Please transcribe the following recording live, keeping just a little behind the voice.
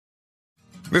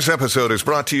This episode is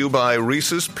brought to you by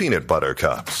Reese's Peanut Butter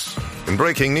Cups. In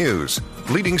breaking news,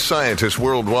 leading scientists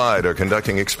worldwide are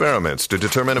conducting experiments to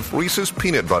determine if Reese's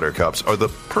Peanut Butter Cups are the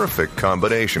perfect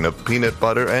combination of peanut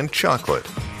butter and chocolate.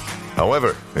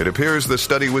 However, it appears the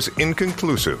study was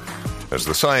inconclusive, as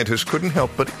the scientists couldn't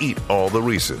help but eat all the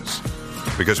Reese's.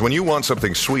 Because when you want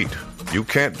something sweet, you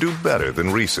can't do better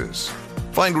than Reese's.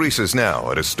 Find Reese's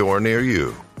now at a store near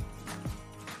you.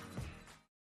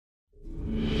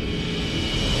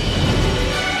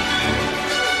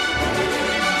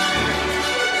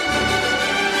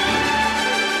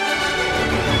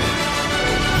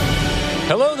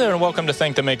 Hello there, and welcome to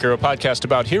Thank the Maker, a podcast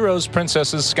about heroes,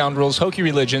 princesses, scoundrels, hokey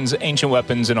religions, ancient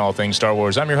weapons, and all things Star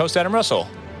Wars. I'm your host, Adam Russell.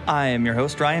 I am your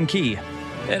host, Ryan Key.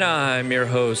 And I'm your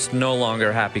host, no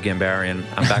longer Happy Gambarian.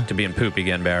 I'm back to being Poopy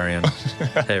Gambarian.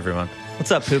 Hey, everyone.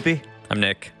 What's up, Poopy? I'm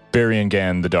Nick. Barry and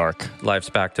Gan, the dark. Life's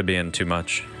back to being too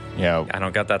much. Yeah. I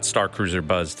don't got that Star Cruiser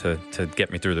buzz to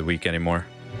get me through the week anymore.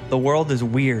 The world is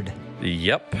weird.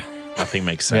 Yep. Nothing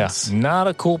makes sense. Yeah, not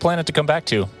a cool planet to come back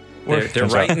to. They're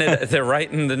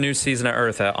writing the new season of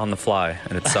Earth on the fly,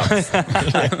 and it sucks.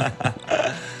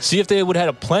 See if they would have had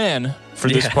a plan for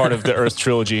this part of the Earth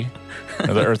trilogy,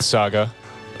 or the Earth saga.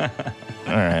 All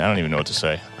right, I don't even know what to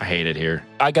say. I hate it here.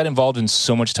 I got involved in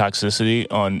so much toxicity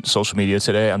on social media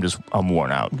today. I'm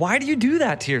worn out. Why do you do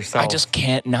that to yourself? I just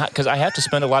can't not, because I have to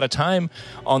spend a lot of time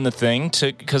on the thing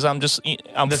because I'm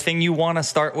the thing you want to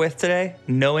start with today?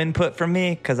 No input from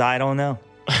me, because I don't know.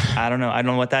 I don't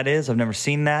know what that is. I've never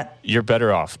seen that. You're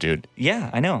better off, dude. Yeah,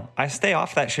 I know. I stay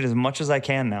off that shit as much as I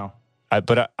can now.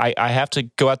 But I have to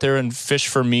go out there and fish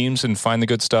for memes and find the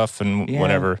good stuff and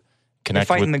whatever. You're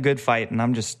fighting the good fight, and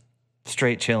I'm just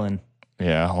straight chilling.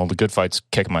 Yeah, all the good fights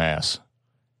kick my ass.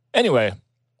 Anyway,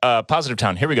 Positive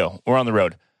Town. Here we go. We're on the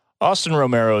road. Austin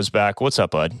Romero is back. What's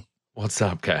up, bud? What's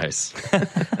up, guys?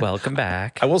 Welcome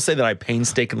back. I will say that I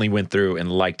painstakingly went through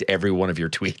and liked every one of your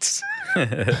tweets.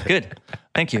 Good.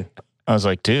 Thank you. I was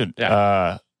like, dude,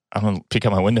 I'm going to peek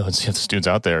out my window and see if this dude's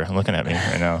out there looking at me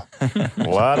right now. A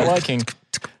lot of liking.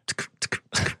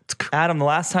 Adam, the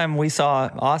last time we saw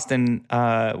Austin,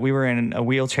 we were in a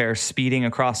wheelchair speeding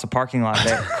across a parking lot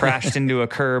that crashed into a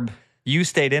curb. You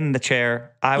stayed in the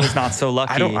chair. I was not so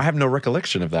lucky. I have no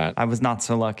recollection of that. I was not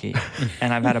so lucky.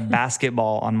 And I've had a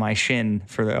basketball on my shin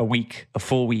for a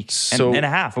full week and a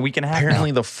half.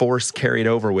 Apparently the force carried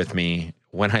over with me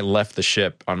when I left the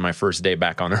ship on my first day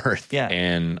back on Earth. Yeah.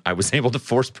 And I was able to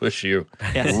force push you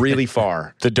Yes. really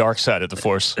far. The dark side of the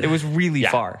Force. It was really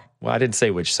far. Well, I didn't say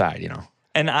which side,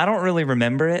 And I don't really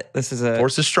remember it. This is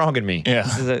Force is strong in me. Yeah.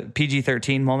 This is a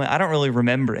PG-13 moment. I don't really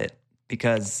remember it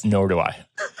because Nor do I.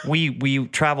 we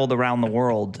traveled around the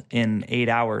world in 8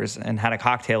 hours and had a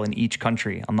cocktail in each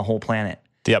country on the whole planet.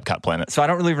 The Epcot planet. So I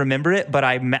don't really remember it, but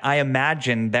I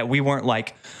imagine that we weren't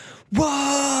like,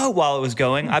 whoa, while it was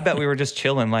going. I bet we were just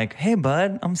chilling like, hey,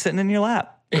 bud, I'm sitting in your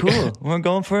lap. Cool. We're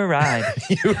going for a ride.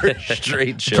 You were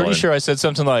straight chilling. Pretty sure I said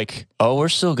something like, oh, we're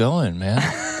still going, man.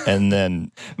 And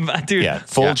then, Dude,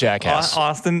 full jackass.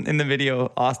 Austin in the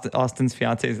video, Austin's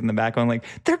fiance is in the back going like,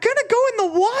 they're going to go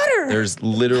in the water. There's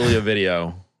literally a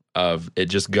video of it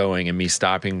just going and me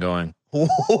stopping and going, whoa,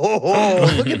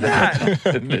 look at that.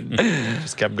 And it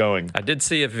just kept going. I did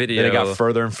see a video. Then it got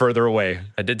further and further away.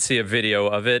 I did see a video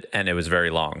of it, and it was very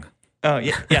long. Oh,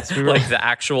 yeah. Yes, we were Like the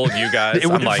actual you guys. It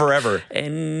went I'm like, forever.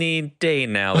 Any day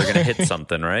now, they're going to hit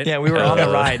something, right? Yeah, we were on the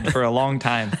ride for a long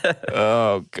time.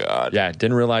 Oh, God. Yeah,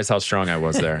 didn't realize how strong I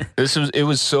was there. It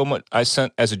was so much. I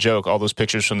sent as a joke all those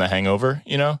pictures from The Hangover,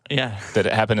 Yeah. that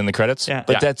it happened in the credits. Yeah.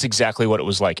 But Yeah. that's exactly what it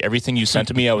was like. Everything you sent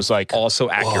to me, I was like, Also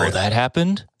whoa, accurate. that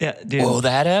happened? Yeah, dude. Whoa,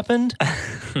 that happened?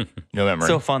 No memory.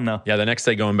 So fun, though. Yeah, the next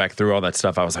day going back through all that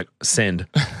stuff, I was like, send.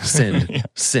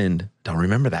 Don't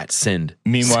remember that. Send.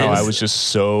 Meanwhile, Send. I was just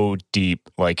so deep,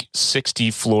 like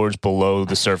 60 floors below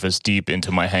the surface, deep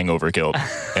into my hangover guilt.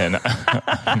 And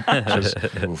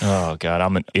oh, God,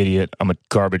 I'm an idiot. I'm a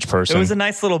garbage person. It was a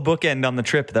nice little bookend on the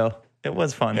trip, though. It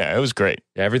was fun. Yeah, it was great.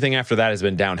 Yeah, everything after that has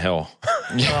been downhill.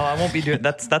 Well, I won't be doing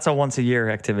that's a once a year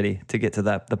activity to get to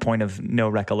the point of no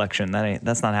recollection.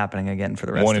 That's not happening again for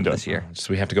the rest One of and done. this year.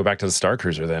 So we have to go back to the Star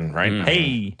Cruiser then, right?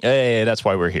 Hey, Hey, that's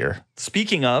why we're here.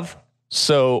 speaking of,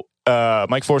 So,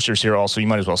 Mike Forster's here also. You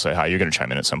might as well say hi. You're going to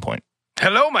chime in at some point.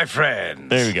 Hello, my friends.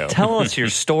 There we go. tell us your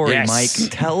story, Yes.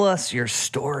 Mike. Tell us your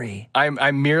story.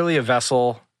 I'm merely a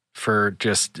vessel for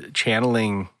just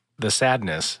channeling the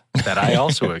sadness that I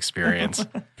also experience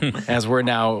as we're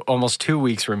now almost 2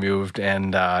 weeks removed.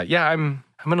 And I'm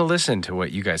going to listen to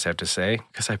what you guys have to say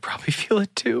because I probably feel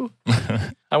it too.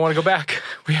 I want to go back.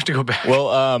 We have to go back.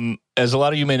 Well, as a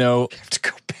lot of you may know,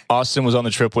 Austin was on the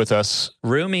trip with us.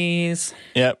 Roomies.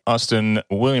 Yep, Austin,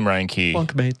 William Reinke,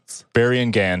 Bunkmates. Barry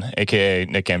and Gann, a.k.a.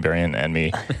 Nick Gambarian and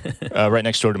me, right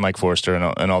next door to Mike Forrester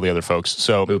and all the other folks.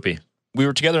 So Boopy. we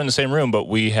were together in the same room, but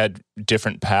we had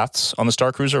different paths on the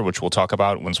Star Cruiser, which we'll talk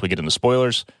about once we get into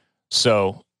spoilers.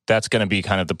 So that's going to be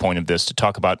kind of the point of this, to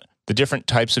talk about the different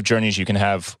types of journeys you can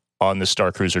have on the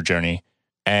Star Cruiser journey.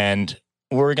 And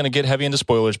we're going to get heavy into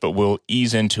spoilers, but we'll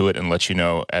ease into it and let you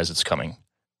know as it's coming.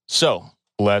 So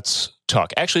let's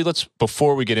talk. Actually,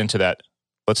 before we get into that,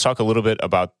 let's talk a little bit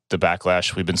about the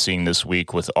backlash we've been seeing this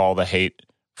week with all the hate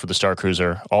for the Star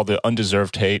Cruiser, all the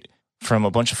undeserved hate from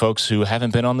a bunch of folks who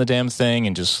haven't been on the damn thing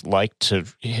and just like to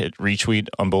hit retweet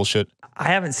on bullshit. I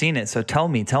haven't seen it, so tell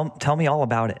me all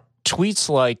about it. Tweets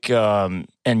like, and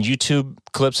YouTube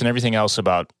clips and everything else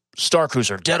about Star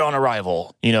Cruiser dead on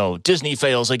arrival, Disney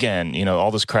fails again,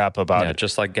 all this crap about it.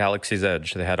 Just like Galaxy's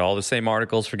Edge. They had all the same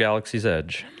articles for Galaxy's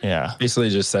Edge. Yeah. Basically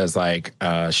just says like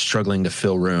struggling to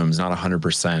fill rooms, not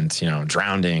 100%,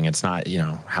 drowning. It's not,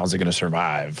 how's it going to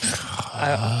survive?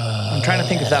 I'm trying to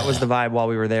think if that was the vibe while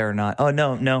we were there or not. Oh,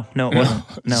 no, it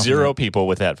wasn't. No. Zero people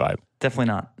with that vibe.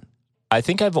 Definitely not. I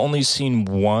think I've only seen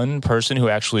one person who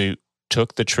actually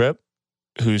took the trip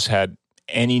who's had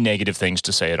any negative things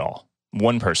to say at all.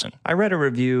 One person. I read a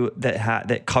review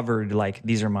that covered like,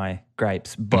 these are my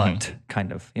gripes, but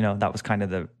kind of, that was kind of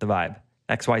the vibe.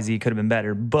 XYZ could have been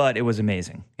better, but it was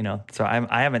amazing, So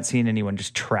I haven't seen anyone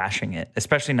just trashing it,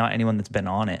 especially not anyone that's been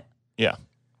on it. Yeah.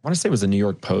 I want to say it was a New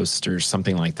York Post or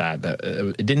something like that.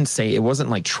 It didn't say, it wasn't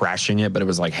like trashing it, but it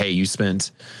was like, hey, you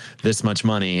spent this much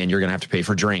money and you're going to have to pay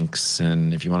for drinks.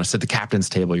 And if you want to sit at the captain's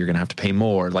table, you're going to have to pay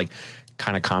more. Like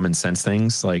kind of common sense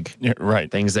things, like right.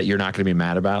 Things that you're not going to be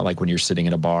mad about. Like when you're sitting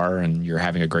at a bar and you're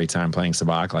having a great time playing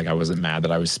sabacc. Like I wasn't mad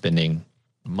that I was spending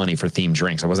money for themed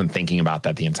drinks. I wasn't thinking about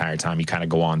that the entire time. You kind of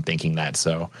go on thinking that.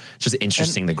 So it's just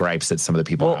interesting the gripes that some of the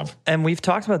people have. And we've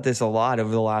talked about this a lot over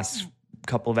the last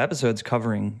couple of episodes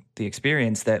covering the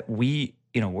experience, that we're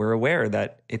aware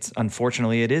that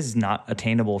unfortunately it is not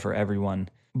attainable for everyone.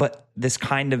 But this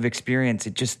kind of experience,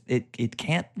 it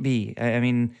can't be. I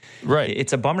mean, right.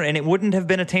 It's a bummer, and it wouldn't have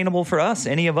been attainable for us,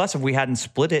 any of us, if we hadn't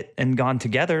split it and gone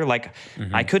together. Like,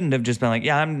 I couldn't have just been like,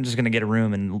 yeah, I'm just going to get a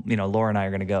room, and Laura and I are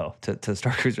going to go to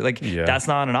Star Cruiser. Like, that's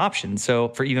not an option. So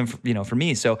for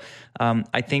me, so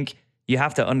I think you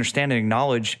have to understand and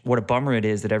acknowledge what a bummer it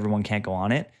is that everyone can't go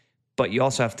on it. But you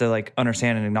also have to like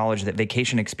understand and acknowledge that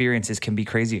vacation experiences can be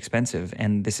crazy expensive.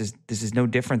 And this is no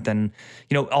different than,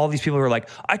 all these people who are like,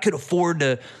 I could afford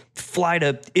to fly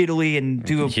to Italy and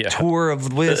do a tour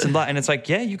of this and that. And it's like,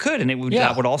 yeah, you could. And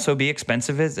that would also be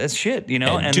expensive as shit,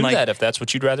 And do like, that if that's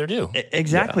what you'd rather do.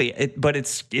 Exactly. Yeah. But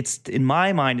it's in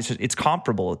my mind, it's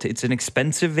comparable. It's an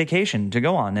expensive vacation to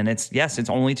go on. And it's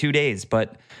only 2 days.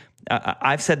 But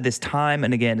I've said this time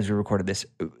and again as we recorded this.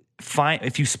 Fine,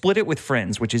 if you split it with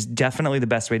friends, which is definitely the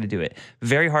best way to do it.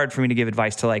 Very hard for me to give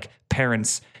advice to like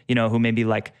parents, who maybe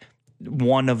like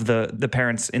one of the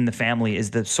parents in the family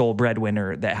is the sole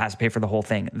breadwinner that has to pay for the whole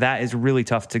thing. That is really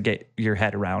tough to get your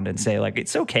head around and say like,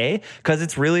 it's okay because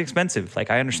it's really expensive. Like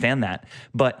I understand that.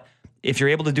 But if you're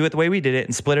able to do it the way we did it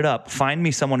and split it up, find me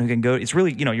someone who can go. It's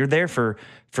really, you're there for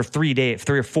 3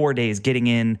 or 4 days, getting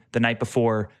in the night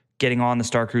before, getting on the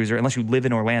Star Cruiser, unless you live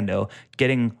in Orlando,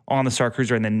 getting on the Star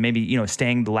Cruiser and then maybe,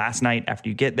 staying the last night after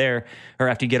you get there or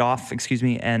after you get off,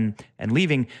 and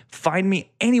leaving. Find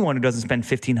me anyone who doesn't spend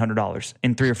 $1,500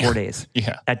 in 3 or 4 days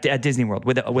at Disney World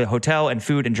with a hotel and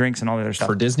food and drinks and all the other stuff.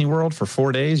 For Disney World, for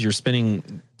 4 days, you're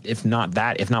spending, if not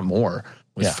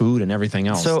food and everything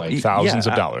else. So like thousands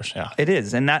of dollars. Yeah, it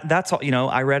is. And that's all,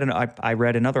 I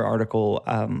read another article,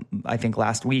 I think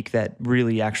last week that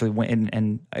really actually went in,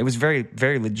 and it was very,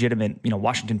 very legitimate,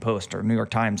 Washington Post or New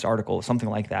York Times article, something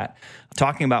like that,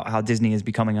 talking about how Disney is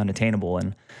becoming unattainable.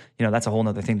 And, that's a whole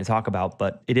nother thing to talk about,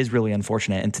 but it is really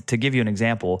unfortunate. And to give you an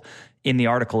example, in the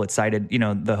article, it cited,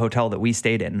 the hotel that we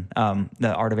stayed in,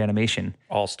 the Art of Animation.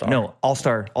 All-Star. No,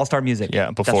 All-Star Music. Yeah,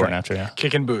 before and after, yeah.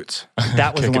 Kicking boots.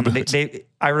 That was the one.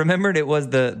 I remembered it was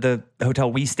the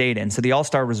hotel we stayed in. So the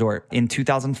All-Star Resort in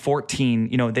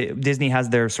 2014, Disney has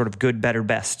their sort of good, better,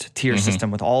 best tier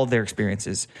system with all of their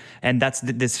experiences. And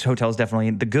this hotel is definitely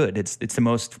the good. It's the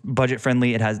most budget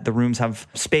friendly. The rooms have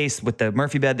space with the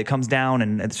Murphy bed that comes down.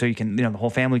 And so you can, the whole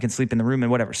family can sleep in the room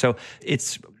and whatever. So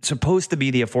it's supposed to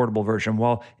be the affordable version.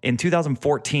 Well, in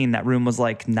 2014, that room was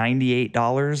like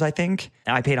 $98, I think.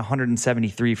 I paid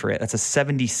 $173 for it. That's a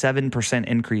 77%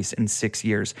 increase in 6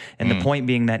 years. And the point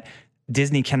being that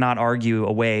Disney cannot argue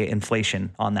away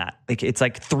inflation on that. Like it's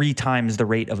like 3 times the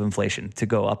rate of inflation to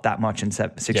go up that much in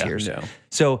 6 years. Yeah.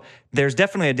 So there's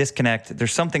definitely a disconnect.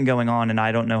 There's something going on, and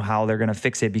I don't know how they're going to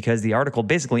fix it, because the article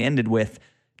basically ended with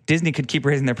Disney could keep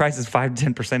raising their prices 5 to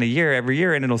 10% a year every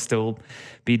year, and it'll still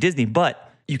be Disney.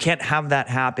 But you can't have that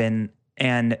happen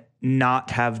and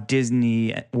not have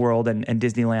Disney World and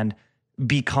Disneyland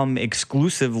become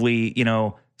exclusively,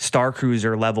 Star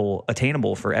Cruiser level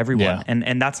attainable for everyone. Yeah.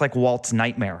 And that's like Walt's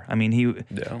nightmare. I mean,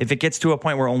 if it gets to a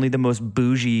point where only the most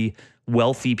bougie,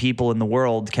 wealthy people in the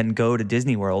world can go to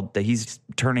Disney World, that he's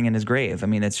turning in his grave. I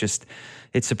mean, it's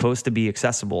supposed to be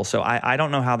accessible. So I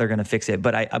don't know how they're going to fix it,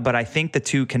 but I think the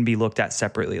two can be looked at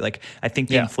separately. Like I think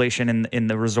the inflation in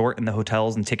the resort and the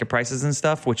hotels and ticket prices and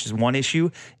stuff, which is one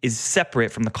issue, is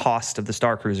separate from the cost of the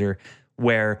Star Cruiser,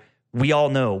 where we all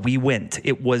know we went.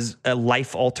 It was a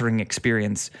life-altering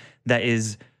experience that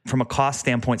is, from a cost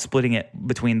standpoint, splitting it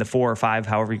between the 4 or 5,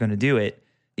 however you're going to do it.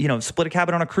 Split a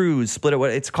cabin on a cruise,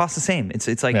 it's cost the same.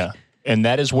 It's like, and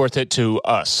that is worth it to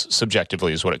us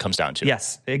subjectively, is what it comes down to.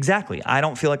 Yes, exactly. I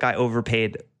don't feel like I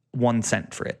overpaid 1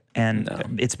 cent for it, and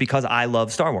it's because I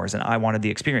love Star Wars and I wanted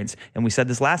the experience. And we said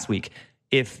this last week: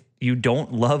 if you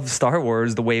don't love Star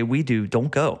Wars the way we do,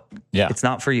 don't go. Yeah, it's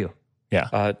not for you.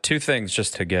 Yeah. 2 things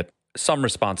just to get some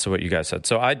response to what you guys said.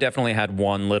 So I definitely had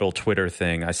one little Twitter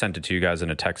thing. I sent it to you guys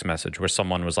in a text message where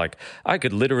someone was like, I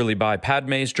could literally buy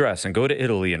Padme's dress and go to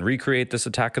Italy and recreate this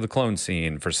Attack of the Clone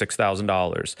scene for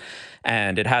 $6,000.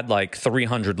 And it had like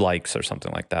 300 likes or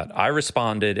something like that. I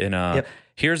responded in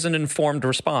here's an informed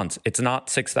response. It's not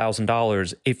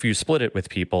 $6,000 if you split it with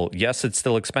people. Yes, it's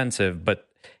still expensive, but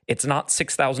it's not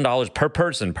 $6,000 per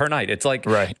person per night. It's like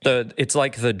it's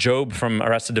like the Job from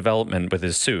Arrested Development with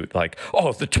his suit. Like,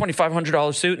 oh, the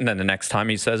 $2,500 suit, and then the next time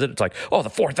he says it, it's like, oh, the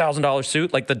 $4,000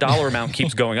 suit. Like the dollar amount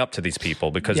keeps going up to these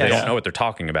people because they don't know what they're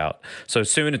talking about. So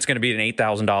soon it's going to be an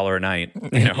 $8,000 a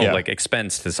night, like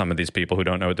expense to some of these people who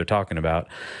don't know what they're talking about.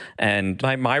 And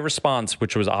my response,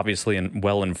 which was obviously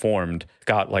well informed,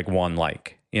 got like 1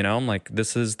 like. I'm like,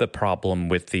 this is the problem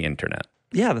with the internet.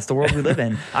 Yeah, that's the world we live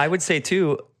in. I would say,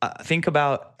 too, think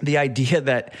about the idea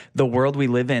that the world we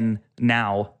live in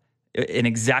now, and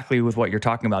exactly with what you're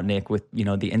talking about, Nick, with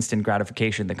the instant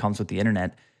gratification that comes with the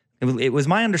internet. It was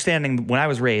my understanding when I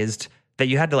was raised that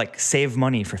you had to like save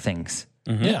money for things.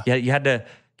 Mm-hmm. Yeah, you had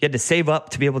to save up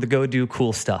to be able to go do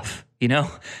cool stuff,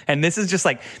 And this is just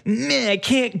like, I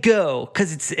can't go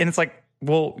because it's like,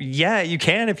 well, yeah, you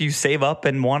can if you save up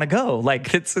and want to go.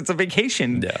 Like it's a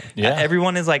vacation. Yeah.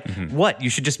 Everyone is like, what? You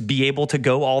should just be able to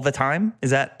go all the time? Is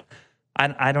that?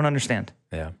 I don't understand.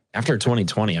 Yeah. After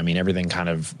 2020, I mean, everything kind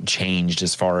of changed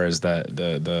as far as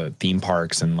the theme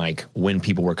parks and like when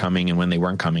people were coming and when they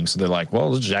weren't coming. So they're like, well,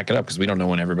 let's jack it up because we don't know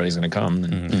when everybody's going to come.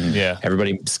 And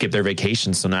everybody skipped their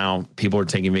vacations. So now people are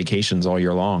taking vacations all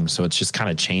year long. So it's just kind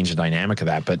of changed the dynamic of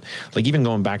that. But like even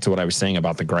going back to what I was saying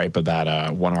about the gripe of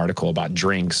that one article about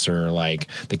drinks or like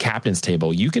the captain's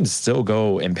table, you can still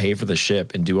go and pay for the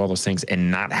ship and do all those things and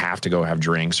not have to go have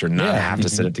drinks or not have to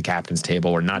sit at the captain's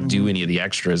table or not do any of the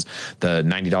extras, the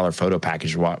 $90 photo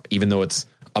package, even though it's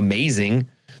amazing,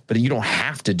 but you don't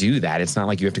have to do that. It's not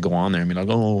like you have to go on there and be like,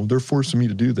 oh, they're forcing me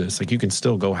to do this. Like you can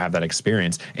still go have that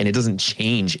experience and it doesn't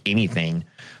change anything,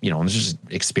 and it's just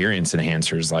experience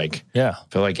enhancers. Like, I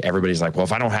feel like everybody's like, well,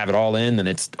 if I don't have it all in, then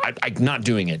I'm not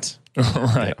doing it.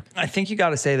 Right. I think you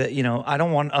got to say that, I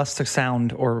don't want us to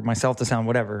sound, or myself to sound,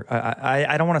 whatever.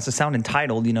 I don't want us to sound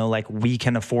entitled, like we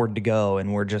can afford to go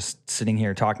and we're just sitting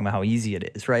here talking about how easy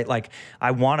it is, right? Like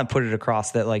I want to put it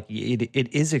across that like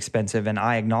it is expensive, and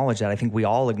I acknowledge that. I think we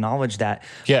all acknowledge that.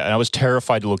 Yeah, and I was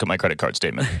terrified to look at my credit card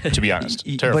statement, to be honest.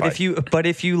 Terrified. But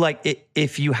if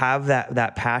you have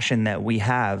that passion that we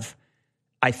have,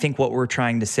 I think what we're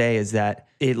trying to say is that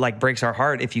it like breaks our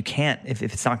heart if you can't, if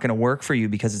it's not going to work for you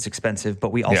because it's expensive.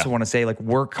 But we also want to say like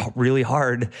work really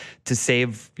hard to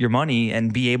save your money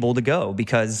and be able to go,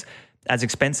 because as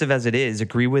expensive as it is,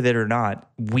 agree with it or not,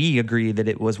 we agree that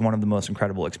it was one of the most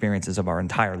incredible experiences of our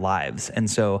entire lives. And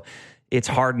so it's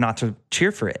hard not to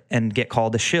cheer for it and get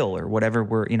called a shill or whatever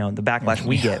the backlash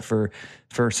we get for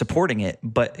supporting it.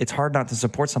 But it's hard not to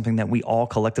support something that we all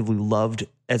collectively loved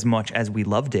as much as we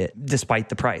loved it, despite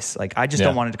the price. Like, I just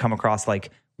don't want it to come across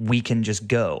like we can just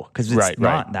go, because it's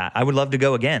not that. I would love to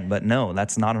go again, but no,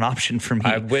 that's not an option for me.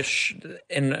 I wish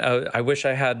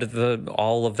I had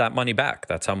all of that money back.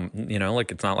 That's how,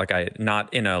 like, it's not like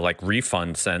not in a like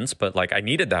refund sense, but like I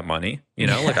needed that money,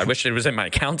 like I wish it was in my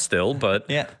account still, but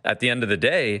at the end of the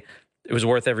day, it was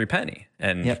worth every penny.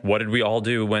 And what did we all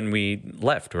do when we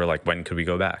left? We're like, when could we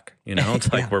go back?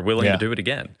 It's like we're willing to do it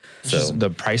again. So just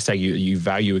the price tag, you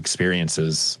value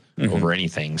experiences over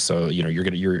anything. So,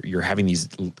 you're having these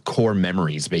core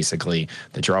memories basically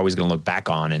that you're always going to look back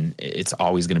on, and it's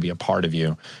always going to be a part of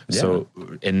you. Yeah. So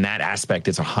in that aspect,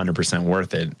 it's 100%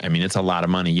 worth it. I mean, it's a lot of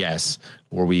money. Yes.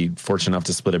 Were we fortunate enough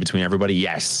to split it between everybody?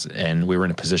 Yes. And we were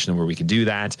in a position where we could do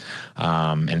that.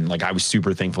 And like, I was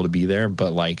super thankful to be there,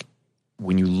 but like,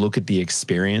 when you look at the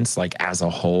experience, like as a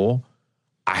whole,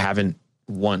 I haven't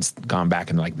once gone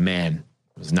back and like, man,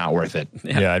 it was not worth it.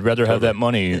 Yeah, I'd rather have that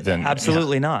money than...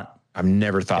 Absolutely not. I've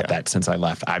never thought that since I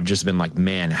left. I've just been like,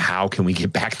 man, how can we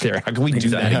get back there? How can we do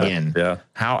that again? Yeah.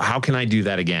 How can I do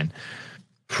that again?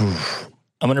 I'm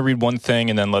going to read one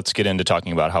thing and then let's get into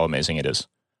talking about how amazing it is.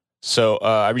 So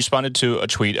I responded to a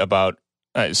tweet about...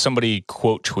 somebody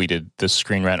quote tweeted this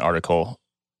Screen Rant article,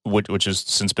 which has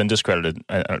since been discredited.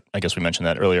 I guess we mentioned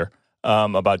that earlier,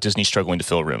 about Disney struggling to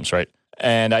fill rooms, right?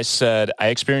 And I said, I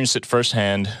experienced it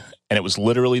firsthand, and it was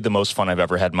literally the most fun I've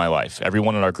ever had in my life.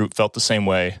 Everyone in our group felt the same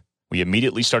way. We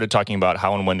immediately started talking about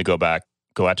how and when to go back.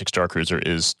 Galactic Star Cruiser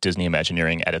is Disney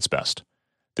Imagineering at its best.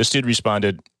 This dude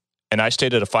responded, and I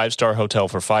stayed at a 5-star hotel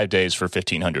for 5 days for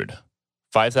 $1,500.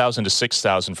 $5,000 to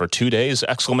 $6,000 for 2 days?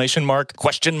 Exclamation mark?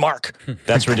 Question mark.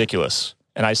 That's ridiculous.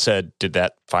 And I said, did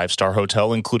that 5-star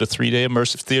hotel include a 3-day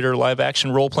immersive theater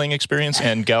live-action role-playing experience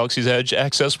and Galaxy's Edge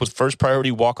access with first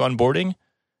priority walk-on boarding?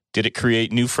 Did it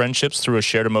create new friendships through a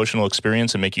shared emotional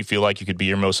experience and make you feel like you could be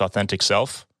your most authentic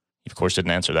self? He, of course,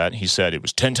 didn't answer that. He said it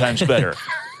was 10 times better.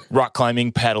 Rock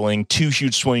climbing, paddling, 2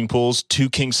 huge swimming pools, 2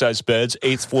 king-size beds,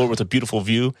 8th floor with a beautiful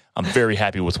view. I'm very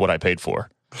happy with what I paid for.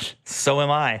 So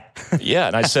am I. Yeah,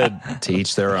 and I said... to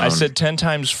each their own. I said 10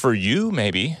 times for you,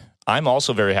 maybe. I'm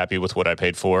also very happy with what I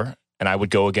paid for, and I would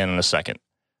go again in a second.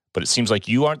 But it seems like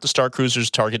you aren't the Star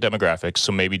Cruiser's target demographic,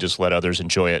 so maybe just let others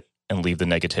enjoy it and leave the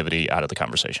negativity out of the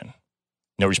conversation.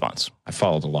 No response. I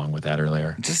followed along with that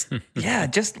earlier. Just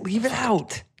leave it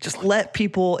out. Just let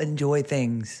people enjoy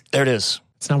things. There it is.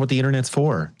 It's not what the internet's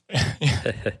for.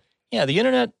 Yeah, the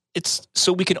internet, it's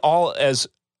so we can all, as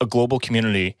a global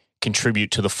community, contribute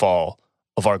to the fall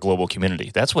of our global community.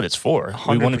 That's what it's for.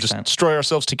 100%. We want to just destroy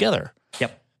ourselves together.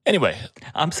 Yep. Anyway.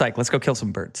 I'm psyched. Let's go kill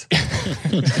some birds.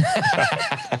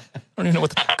 I don't even know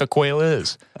what the fuck a quail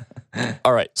is.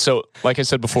 All right. So, like I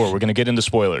said before, we're going to get into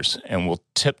spoilers, and we'll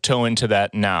tiptoe into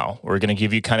that now. We're going to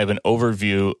give you kind of an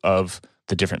overview of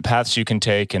the different paths you can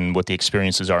take and what the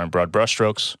experiences are in broad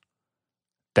brushstrokes.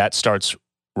 That starts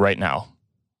right now.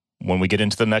 When we get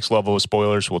into the next level of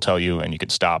spoilers, we'll tell you, and you can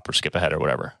stop or skip ahead or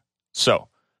whatever. So,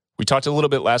 we talked a little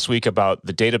bit last week about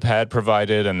the data pad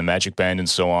provided and the Magic Band and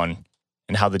so on,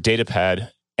 and how the data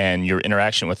pad and your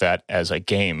interaction with that as a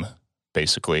game,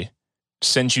 basically,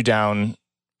 sends you down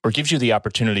or gives you the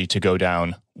opportunity to go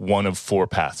down one of 4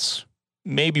 paths,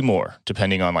 maybe more,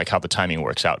 depending on like how the timing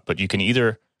works out. But you can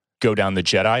either go down the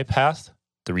Jedi path,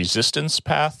 the Resistance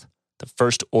path, the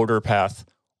First Order path,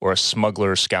 or a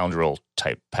smuggler scoundrel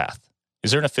type path.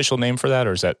 Is there an official name for that,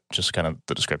 or is that just kind of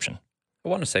the description? I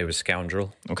want to say it was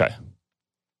scoundrel. Okay.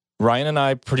 Ryan and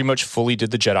I pretty much fully did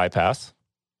the Jedi path.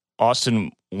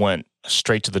 Austin went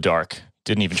straight to the dark,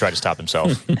 didn't even try to stop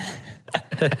himself.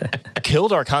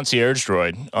 Killed our concierge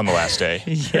droid on the last day.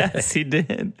 Yes, he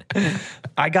did.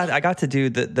 I got to do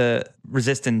the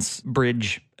Resistance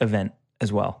Bridge event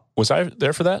as well. Was I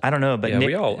there for that? I don't know, but Yeah,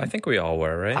 Nick, I think we all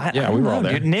were, right? Yeah, we were all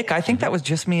there. Dude, Nick, I think that was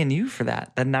just me and you for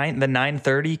that. The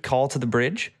 9:30 call to the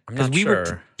bridge. I'm not we sure.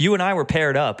 were you and I were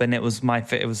paired up, and it was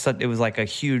it was like a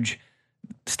huge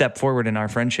step forward in our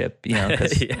friendship, you know,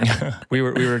 because we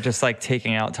were just like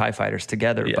taking out TIE fighters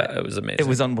together. Yeah, but it was amazing. It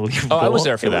was unbelievable. Oh, I was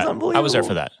there for It that. was I was there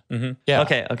for unbelievable. that.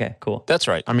 Yeah. Okay, cool. That's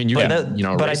right. I mean, you But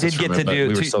can, but I erase did us get from to it, but do-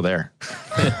 we were to- still there.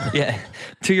 Yeah.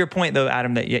 To your point, though,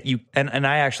 Adam, that you and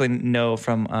I actually know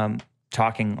from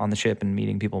talking on the ship and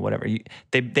meeting people, whatever.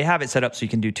 They have it set up so you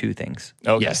can do 2 things.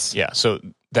 Okay. Yes. Yeah. So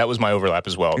that was my overlap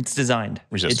as well. It's designed.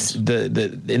 Resistance. It's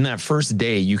the in that first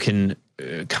day you can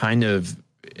kind of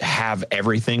have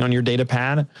everything on your data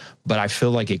pad, but I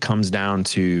feel like it comes down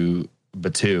to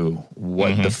Batuu,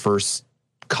 what the first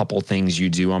couple things you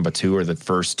do on Batuu are the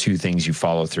first 2 things you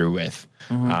follow through with.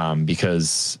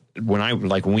 Because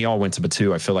when we all went to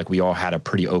Batuu, I feel like we all had a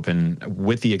pretty open,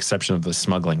 with the exception of the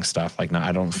smuggling stuff. Like,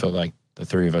 I don't feel like the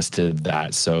 3 of us did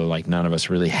that. So like none of us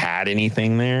really had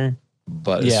anything there.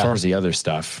 But as far as the other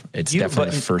stuff, it's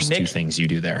definitely the first 2 things you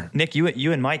do there. Nick,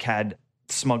 you and Mike had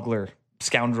smuggler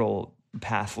scoundrel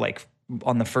path like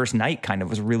on the first night, kind of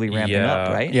was really ramping up,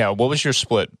 right? Yeah. What was your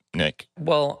split, Nick?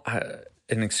 Well,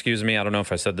 and excuse me, I don't know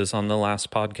if I said this on the last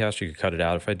podcast. You could cut it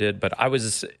out if I did. But I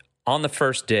was on the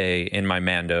first day in my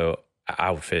Mando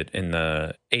outfit in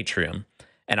the atrium,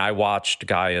 and I watched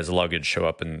Gaia's luggage show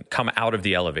up and come out of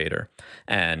the elevator.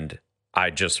 And I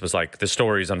just was like, the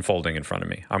story's unfolding in front of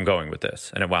me. I'm going with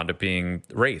this. And it wound up being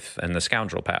Wraith and the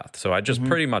Scoundrel Path. So I just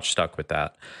pretty much stuck with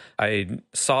that. I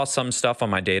saw some stuff on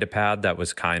my data pad that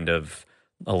was kind of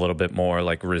a little bit more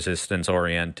like resistance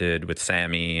oriented with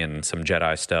Sammy and some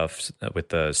Jedi stuff with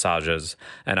the Sajas.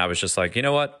 And I was just like, you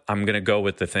know what? I'm going to go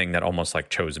with the thing that almost like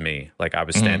chose me. Like I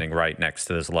was standing right next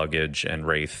to this luggage and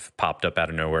Wraith popped up out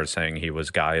of nowhere saying he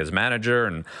was Gaia's manager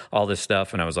and all this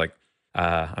stuff. And I was like,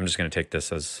 I'm just going to take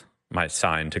this as my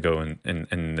sign to go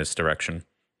in this direction.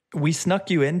 We snuck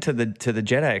you into the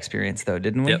Jedi experience though,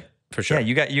 didn't we? Yep, for sure.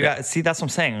 Yeah, you got. See, that's what I'm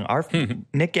saying. Our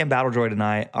Nick and Battle Droid and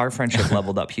I, our friendship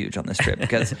leveled up huge on this trip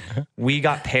because we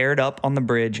got paired up on the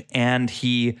bridge, and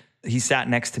he sat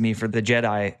next to me for the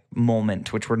Jedi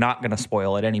moment, which we're not going to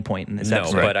spoil at any point in this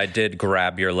episode. No, but I did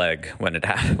grab your leg when it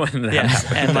happened. When that Yes,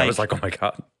 happened. and I like- was like, oh my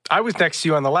God. I was next to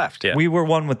you on the left. Yeah. We were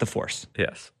one with the Force.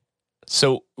 Yes.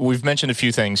 So we've mentioned a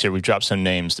few things here. We've dropped some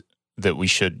names that we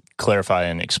should clarify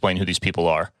and explain who these people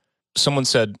are. Someone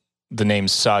said the name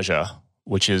Saja,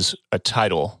 which is a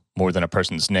title more than a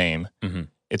person's name. Mhm.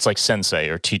 It's like sensei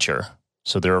or teacher.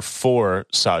 So there are 4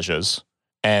 Sajas,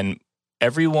 and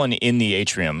everyone in the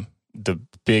atrium, the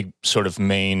big sort of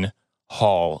main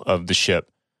hall of the ship,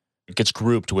 gets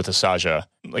grouped with a Saja,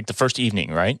 like the first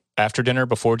evening, right? After dinner,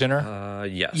 before dinner?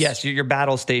 Yes. Yes, your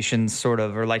battle stations, sort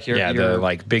of, or like your the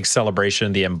like big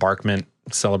celebration, the embarkment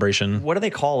celebration. what do they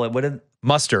call it? What do,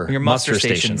 Muster. your muster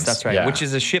stations? That's right. Yeah. Which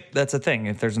is a ship. That's a thing.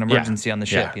 If there's an emergency on the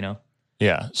ship, Yeah. you know.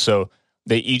 Yeah. So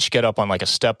they each get up on like a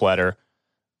step ladder.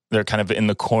 They're kind of in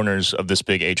the corners of this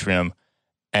big atrium,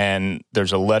 and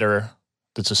there's a letter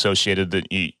that's associated that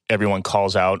everyone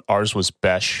calls out. Ours was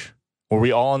Besh. Were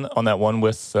we all on that one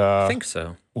with, I think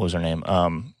so. what was her name?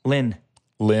 Lynn.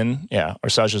 Lynn. Yeah. Our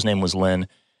Saja's name was Lynn.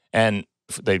 And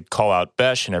they'd call out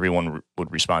Besh, and everyone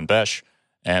would respond Besh,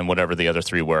 and whatever the other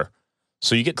 3 were.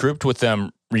 So you get grouped with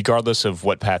them regardless of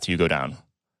what path you go down.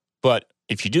 But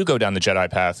if you do go down the Jedi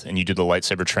path and you do the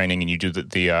lightsaber training and you do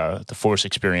the Force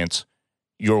experience,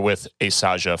 you're with a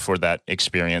Saja for that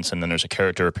experience, and then there's a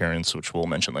character appearance, which we'll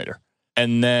mention later.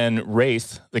 And then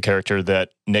Wraith, the character that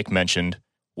Nick mentioned,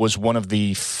 was one of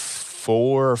the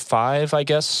 4 or 5, I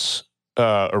guess,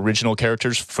 original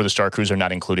characters for the Star Cruiser,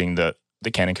 not including the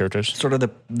canon characters. Sort of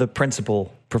the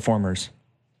principal performers.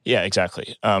 Yeah,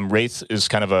 exactly. Wraith is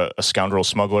kind of a scoundrel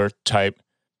smuggler type,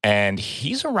 and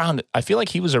he's around. I feel like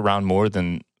he was around more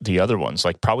than the other ones,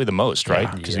 like probably the most,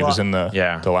 right? Because he was in the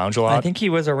lounge a lot. I think he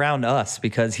was around us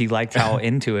because he liked how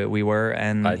into it we were,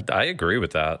 and I agree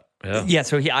with that. Yeah. yeah.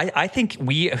 So I think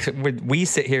we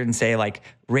sit here and say like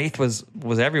Wraith was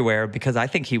everywhere because I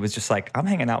think he was just like, I'm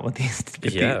hanging out with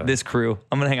this crew.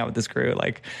 I'm gonna hang out with this crew.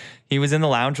 Like he was in the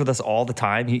lounge with us all the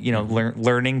time. He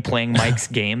learning playing Mike's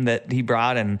game that he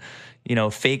brought, and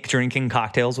fake drinking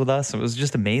cocktails with us. It was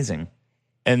just amazing.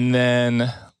 And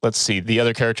then let's see, the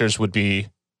other characters would be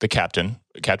the captain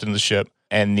of the ship,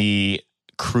 and the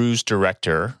cruise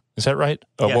director. Is that right?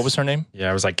 Yes. What was her name? Yeah,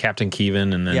 it was like Captain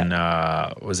Kevin, and then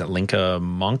was it Linka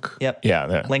Monk? Yep.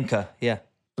 Yeah. Linka. Yeah.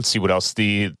 Let's see what else.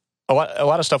 A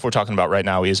lot of stuff we're talking about right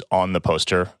now is on the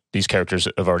poster. These characters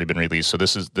have already been released, so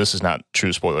this is not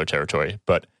true spoiler territory.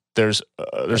 But there's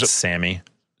Sammy,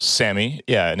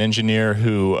 an engineer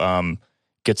who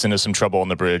gets into some trouble on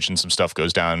the bridge, and some stuff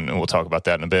goes down, and we'll talk about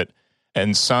that in a bit.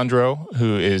 And Sandro,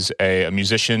 who is a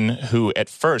musician who at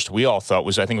first we all thought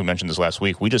was, I think we mentioned this last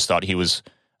week, we just thought he was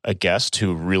a guest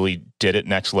who really did it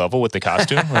next level with the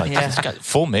costume. We're like, he's got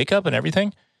full makeup and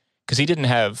everything. Because he didn't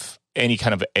have any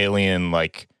kind of alien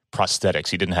like prosthetics.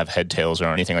 He didn't have head tails or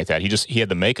anything like that. He had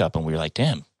the makeup, and we were like,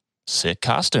 damn, sick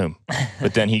costume.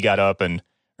 But then he got up and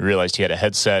realized he had a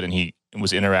headset, and he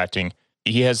was interacting.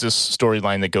 He has this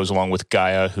storyline that goes along with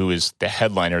Gaia, who is the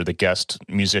headliner, the guest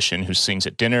musician who sings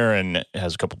at dinner and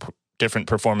has a couple different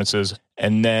performances.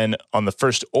 And then on the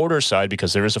First Order side,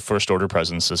 because there is a First Order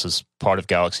presence, this is part of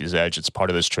Galaxy's Edge, it's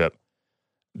part of this trip,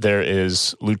 there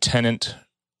is Lieutenant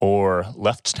or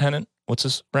Lieutenant, what's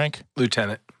his rank?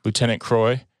 Lieutenant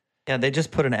Croy. Yeah, they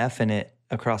just put an F in it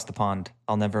across the pond.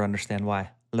 I'll never understand why.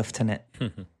 Lieutenant.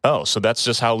 Oh, so that's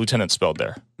just how Lieutenant's spelled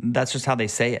there. That's just how they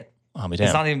say it. Oh, It's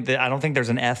not even. I don't think there's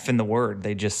an F in the word.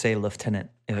 They just say lieutenant.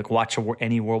 Like watch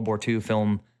any World War II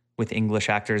film with English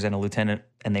actors and a lieutenant,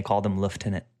 and they call them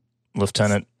lieutenant.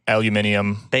 Lieutenant,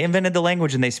 aluminium. They invented the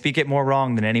language, and they speak it more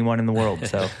wrong than anyone in the world.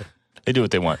 So They do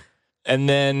what they want. And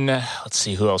then let's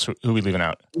see who else. Who are we leaving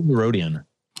out? Rodian.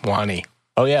 Wani.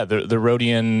 Oh yeah, the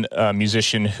Rodian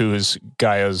musician who is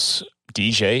Gaia's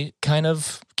DJ, kind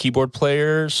of keyboard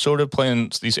player, sort of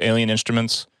playing these alien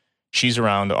instruments. She's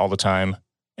around all the time.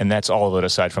 And that's all of it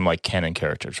aside from like canon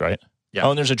characters, right? Yeah.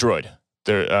 Oh, and there's a droid.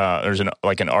 there's an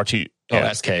RT.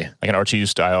 SK. Like an RTU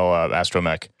style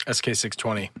astromech.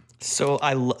 SK620. So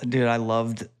I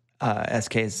loved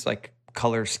SK's like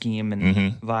color scheme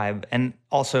and vibe, and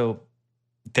also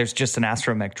there's just an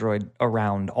astromech droid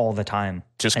around all the time,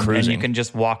 Just and cruising. you can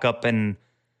just walk up and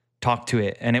talk to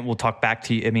it, and it will talk back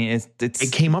to you. I mean,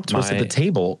 It came up to us at the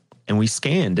table, and we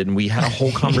scanned, and we had a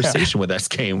whole conversation with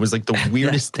SK. It was like the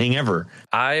weirdest thing ever.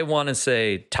 I want to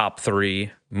say top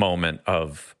 3 moment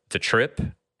of the trip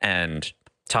and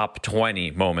top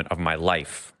 20 moment of my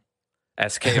life.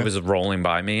 SK was rolling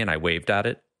by me and I waved at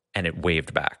it and it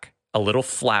waved back. A little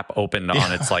flap opened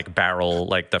on its like barrel,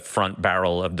 like the front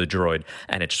barrel of the droid,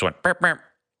 and it just went burp, burp,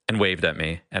 and waved at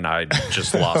me, and I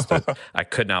just lost it. I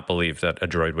could not believe that a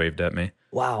droid waved at me.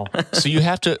 wow. So you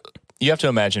have to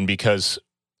imagine, because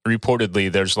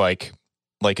reportedly there's like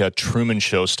a Truman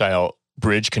Show style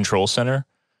bridge control center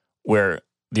where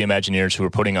the Imagineers who are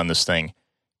putting on this thing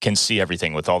can see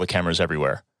everything with all the cameras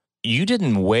everywhere. You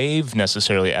didn't wave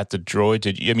necessarily at the droid,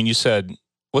 did you? I mean, you said,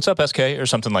 "What's up, SK?" or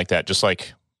something like that, just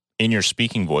like in your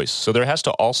speaking voice. So there has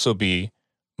to also be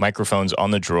microphones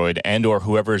on the droid, and or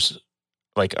whoever's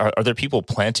like, are there people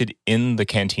planted in the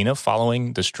cantina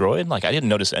following this droid? Like, I didn't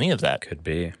notice any of that. Could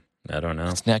be. I don't know.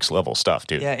 It's next level stuff,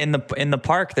 dude. Yeah, in the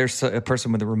park, there's a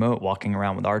person with a remote walking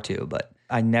around with R2, but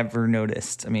I never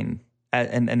noticed. I mean,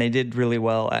 and they did really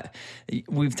well.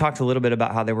 We've talked a little bit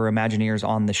about how there were Imagineers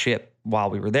on the ship while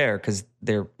we were there, because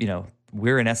they're,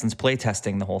 we're in essence play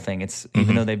testing the whole thing. It's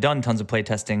even though they've done tons of play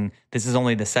testing, this is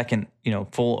only the second,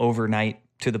 full overnight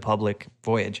to the public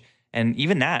voyage. And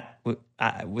even that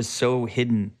was so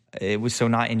hidden. It was so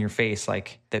not in your face,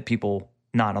 like that people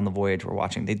not on the voyage were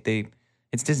watching.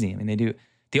 It's Disney. I mean, they do.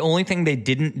 The only thing they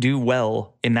didn't do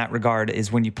well in that regard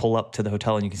is when you pull up to the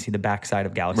hotel and you can see the backside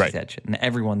of Galaxy's Edge. And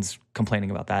everyone's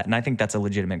complaining about that. And I think that's a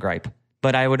legitimate gripe.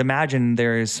 But I would imagine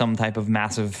there is some type of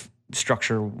massive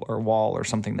structure or wall or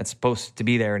something that's supposed to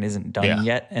be there and isn't done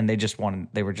yet. And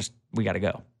we got to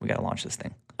go. We got to launch this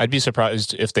thing. I'd be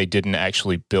surprised if they didn't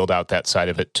actually build out that side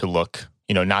of it to look,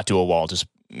 not do a wall, just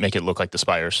make it look like the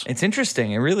spires. It's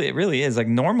interesting. It really is. Like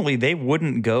normally they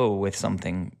wouldn't go with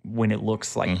something when it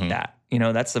looks like that.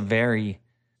 That's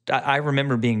I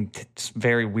remember being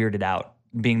very weirded out,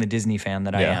 being the Disney fan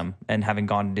that I am, and having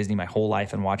gone to Disney my whole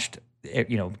life and watched,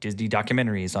 Disney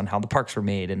documentaries on how the parks were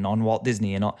made and on Walt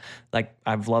Disney and all. Like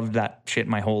I've loved that shit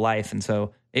my whole life. And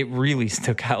so it really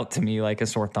stuck out to me like a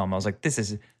sore thumb. I was like, this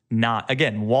is not,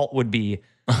 again, Walt would be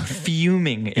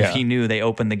fuming if he knew they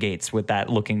opened the gates with that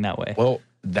looking that way. Well,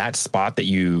 that spot that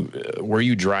where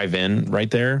you drive in right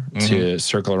there to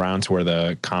circle around to where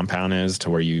the compound is, to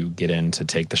where you get in to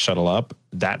take the shuttle up,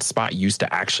 that spot used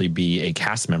to actually be a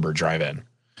cast member drive-in.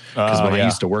 Because when I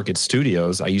used to work at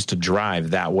studios, I used to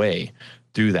drive that way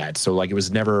through that. So like it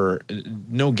was never,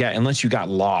 unless you got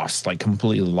lost, like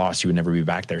completely lost, you would never be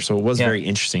back there. So it was very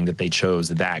interesting that they chose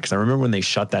that. Because I remember when they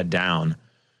shut that down,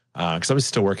 because I was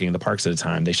still working in the parks at the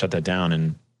time, they shut that down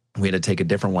and we had to take a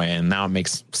different way, and now it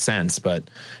makes sense. But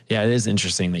yeah, it is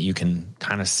interesting that you can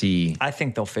kind of see. I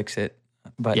think they'll fix it,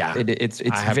 but it's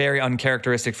very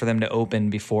uncharacteristic for them to open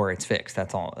before it's fixed.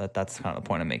 That's all. That's kind of the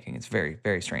point I'm making. It's very,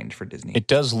 very strange for Disney. It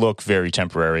does look very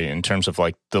temporary in terms of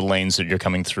like the lanes that you're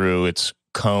coming through. It's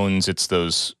cones. It's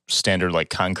those standard like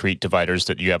concrete dividers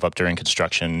that you have up during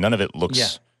construction. None of it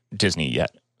looks Disney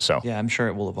yet. So yeah, I'm sure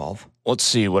it will evolve. Let's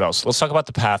see what else. Let's talk about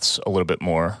the paths a little bit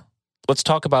more. Let's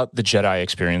talk about the Jedi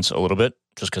experience a little bit,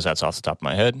 just because that's off the top of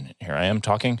my head. Here I am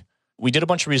talking. We did a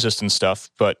bunch of Resistance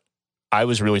stuff, but I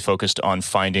was really focused on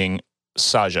finding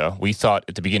Saja.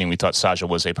 At the beginning, we thought Saja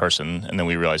was a person, and then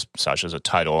we realized Saja is a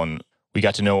title, and we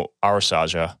got to know our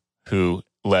Saja, who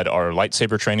led our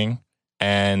lightsaber training,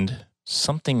 and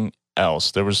something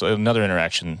else. There was another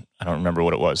interaction. I don't remember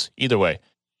what it was. Either way,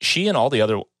 she and all the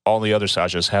other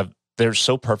Sajas they're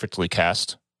so perfectly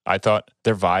cast. I thought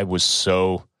their vibe was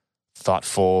so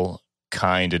thoughtful,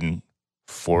 kind, and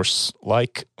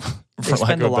Force-like. They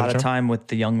spend a lot of time with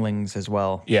the younglings as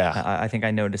well. Yeah. I think I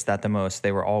noticed that the most.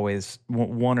 They were always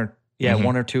one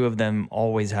or two of them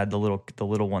always had the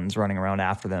little ones running around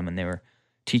after them, and they were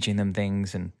teaching them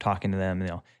things and talking to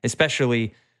them.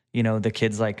 Especially the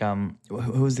kids like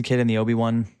who was the kid in the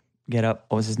Obi-Wan get up?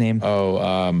 What was his name?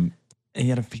 He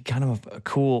had kind of a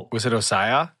cool. Was it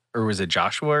Osiah or was it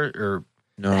Joshua or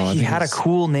no? He had a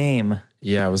cool name.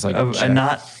 Yeah, it was like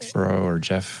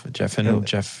Jeff.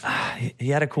 He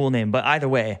had a cool name, but either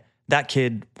way, that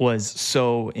kid was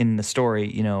so in the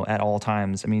story, at all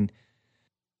times. I mean,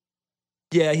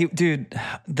 yeah,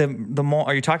 the mall.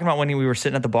 Are you talking about when we were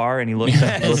sitting at the bar and he looked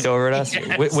over at us?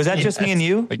 Was that just me and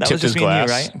you? Like that tipped was just his me glass, and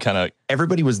you, right? Kind of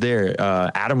everybody was there.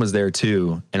 Adam was there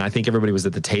too. And I think everybody was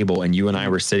at the table, and you and I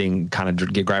were sitting kind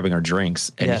of grabbing our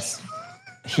drinks. And yes.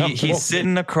 He's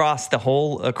sitting as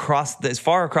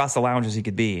far across the lounge as he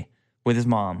could be with his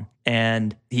mom.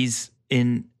 And he's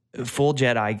in full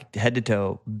Jedi, head to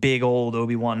toe, big old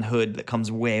Obi-Wan hood that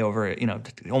comes way over it,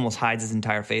 almost hides his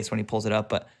entire face when he pulls it up.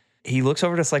 But he looks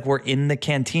over at us like we're in the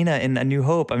cantina in A New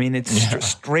Hope. I mean, it's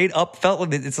straight up felt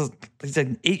like he's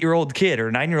an 8-year-old kid or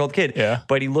a 9-year-old kid. Yeah.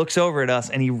 But he looks over at us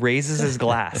and he raises his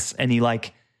glass and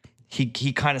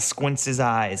he kind of squints his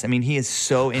eyes. I mean, he is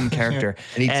so in character.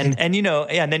 and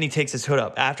then he takes his hood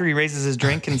up. After he raises his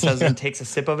drink and takes a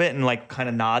sip of it and like kind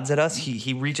of nods at us,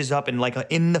 he reaches up and like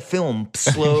in the film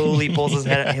slowly pulls his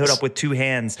hood up with 2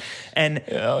 hands. And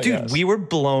we were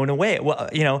blown away. Well,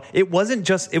 it wasn't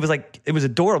just, it was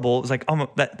adorable. It was like, oh,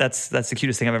 that's the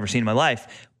cutest thing I've ever seen in my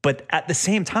life. But at the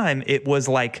same time, it was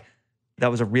like, that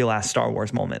was a real ass Star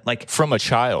Wars moment. Like from a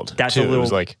child. That's too. a little, it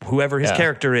was like, whoever his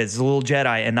character is, a little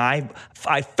Jedi. And I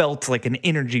felt like an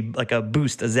energy, like a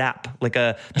boost, a zap, like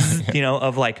a,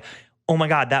 of like, oh my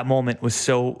God, that moment was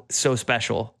so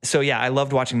special. So yeah, I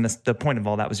loved watching this. The point of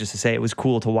all that was just to say it was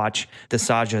cool to watch the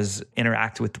Sajas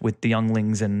interact with the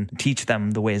younglings and teach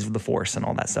them the ways of the Force and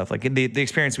all that stuff. Like the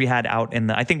experience we had out in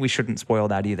I think we shouldn't spoil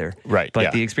that either. Right.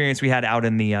 But the experience we had out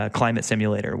in the climate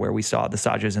simulator where we saw the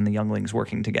Sajas and the younglings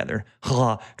working together.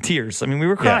 Tears. I mean, we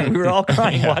were crying. Yeah. We were all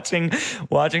crying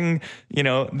watching,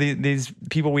 these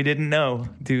people we didn't know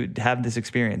to have this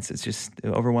experience. It's just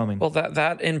overwhelming. Well,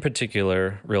 that in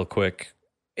particular, real quick,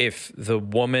 if the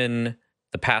woman,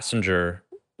 the passenger,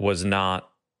 was not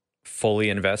fully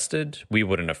invested, we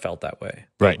wouldn't have felt that way.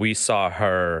 Right. We saw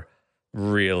her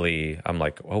really, I'm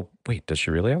like, oh, wait, does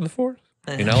she really have the Force?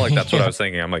 Like that's what I was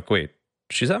thinking. I'm like, wait,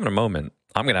 she's having a moment.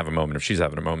 I'm going to have a moment if she's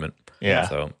having a moment. Yeah.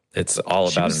 So it's all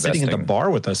about investing. Sitting at the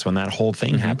bar with us when that whole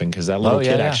thing happened, because that little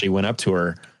kid actually went up to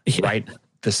her, right?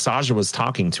 The Saja was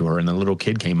talking to her, and the little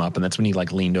kid came up, and that's when he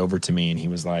like leaned over to me, and he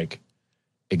was like,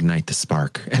 ignite the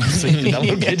spark. And so that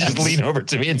little kid just leaned over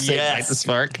to me and said, ignite the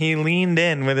spark. He leaned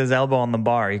in with his elbow on the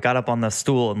bar. He got up on the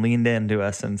stool and leaned in to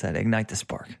us and said, ignite the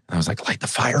spark. I was like, light the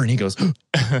fire. And he goes,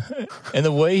 and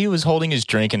the way he was holding his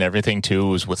drink and everything too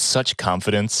was with such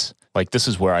confidence. Like, this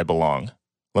is where I belong.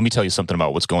 Let me tell you something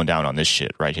about what's going down on this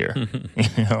shit right here.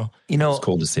 It's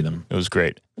cool to see them. It was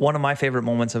great. One of my favorite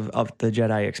moments of the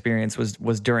Jedi experience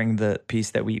was during the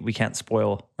piece that we can't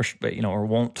spoil or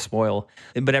won't spoil.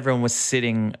 But everyone was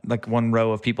sitting like one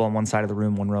row of people on one side of the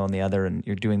room, one row on the other, and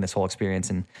you're doing this whole experience.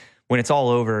 And when it's all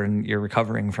over and you're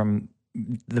recovering from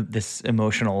this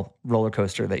emotional roller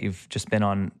coaster that you've just been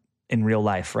on in real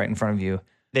life right in front of you,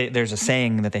 there's a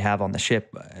saying that they have on the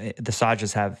ship. The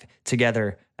Sajas have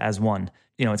together as one.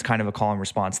 It's kind of a call and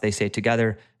response. They say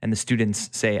together, and the students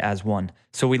say as one.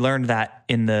 So we learned that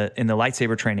in the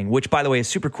lightsaber training, which, by the way, is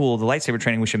super cool. The lightsaber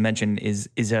training we should mention is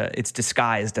it's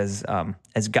disguised as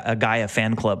a Gaia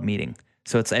fan club meeting.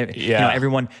 So it's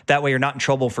everyone that way you're not in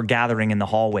trouble for gathering in the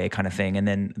hallway kind of thing. And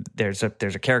then there's a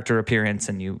character appearance,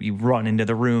 and you run into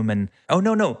the room and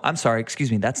I'm sorry,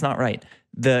 excuse me, that's not right.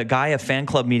 The Gaia fan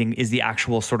club meeting is the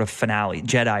actual sort of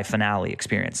Jedi finale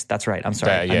experience. That's right. I'm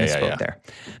sorry. I misspoke there.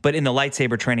 But in the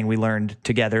lightsaber training, we learned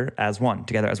together as one.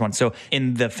 So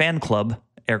in the fan club,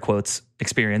 air quotes,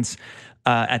 experience,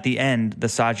 at the end, the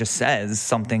Saja says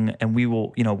something, and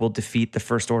we'll defeat the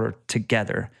First Order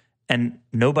together. And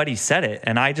nobody said it.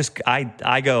 And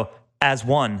I go, as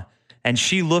one. And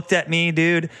she looked at me,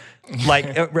 dude,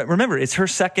 like, remember, it's her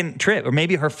second trip, or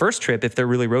maybe her first trip if they're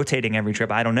really rotating every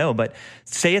trip. I don't know. But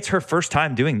say it's her first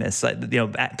time doing this,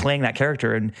 playing that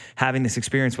character and having this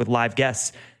experience with live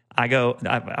guests. I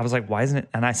was like, why isn't it?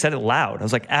 And I said it loud. I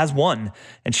was like, as one.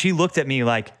 And she looked at me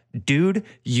like, dude,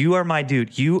 you are my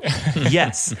dude. You,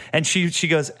 yes. And she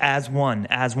goes, as one.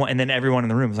 And then everyone in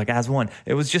the room was like, as one.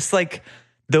 It was just like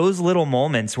those little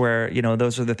moments where,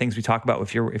 those are the things we talk about.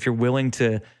 If you're willing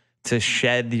to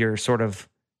shed your sort of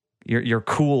your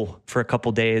cool for a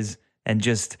couple days and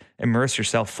just immerse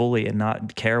yourself fully and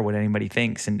not care what anybody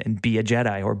thinks and be a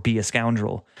Jedi or be a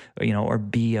scoundrel, or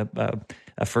be a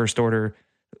First Order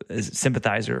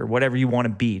sympathizer or whatever you want to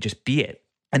be, just be it.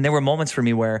 And there were moments for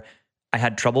me where I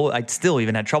had trouble. I still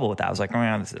even had trouble with that. I was like,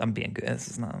 I'm being good. This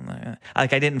is not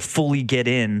like I didn't fully get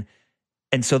in.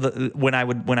 And so when I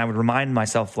would remind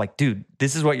myself, like, dude,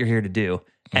 this is what you're here to do,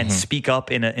 and speak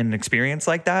up in an experience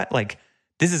like that, like,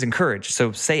 this is encouraged.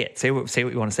 So say it. Say what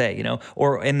you want to say,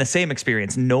 Or in the same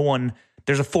experience,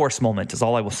 there's a Force moment is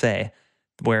all I will say,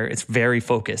 where it's very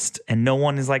focused and no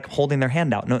one is like holding their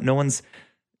hand out. No one's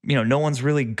no one's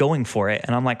really going for it.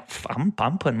 And I'm like,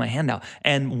 I'm putting my hand out.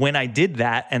 And when I did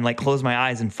that and like closed my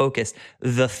eyes and focused,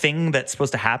 the thing that's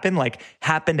supposed to happen, like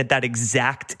happened at that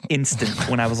exact instant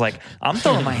when I was like, I'm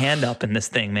throwing my hand up in this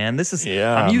thing, man. This is,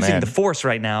 I'm using the force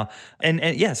right now. And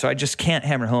yeah, so I just can't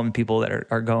hammer home to people that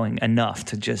are going enough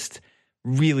to just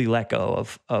really let go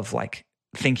of like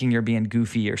thinking you're being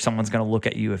goofy or someone's going to look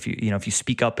at you if you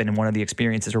speak up in one of the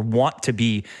experiences or want to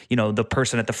be, the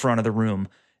person at the front of the room.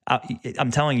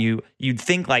 I'm telling you, you'd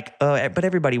think like, but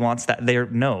everybody wants that.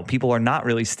 No, people are not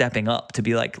really stepping up to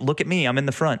be like, look at me, I'm in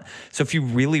the front. So if you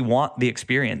really want the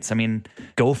experience, I mean,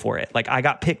 go for it. Like I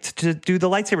got picked to do the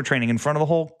lightsaber training in front of the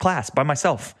whole class by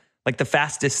myself, like the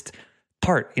fastest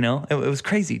part, it was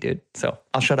crazy, dude. So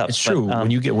I'll shut up. It's true.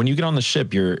 When you get on the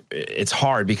ship, it's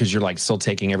hard because you're like still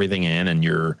taking everything in and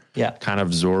you're kind of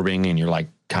absorbing and you're like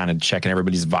kind of checking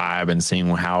everybody's vibe and seeing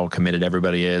how committed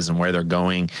everybody is and where they're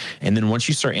going. And then once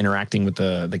you start interacting with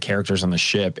the characters on the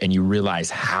ship and you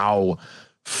realize how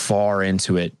far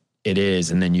into it is,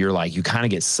 and then you're like, you kind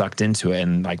of get sucked into it.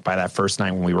 And like by that first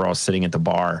night when we were all sitting at the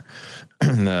bar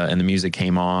and the music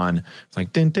came on, it's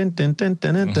like dun, dun, dun, dun,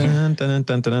 dun, dun, dun, dun,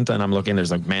 dun, dun, dun. I'm looking,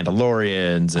 there's like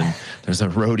Mandalorians and there's a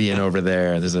Rodian over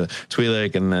there, there's a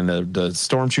Twi'lek, and then the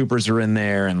stormtroopers are in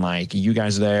there, and like you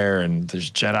guys are there, and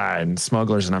there's Jedi and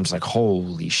smugglers, and I'm just like,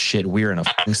 holy shit, we're in a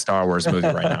fucking Star Wars movie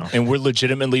right now. And we're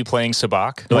legitimately playing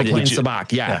sabacc. Like playing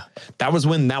sabacc, yeah. That was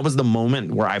the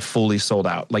moment where I fully sold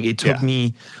out. Like it took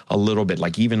me a little bit,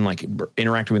 like even like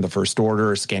interacting with the First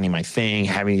Order, scanning my thing,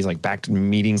 having these like back to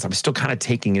meetings. I'm still kind of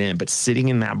taking it in, but sitting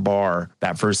in that bar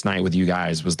that first night with you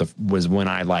guys was when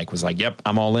I was like, yep,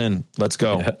 I'm all in. Let's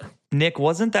go. Yeah. Nick,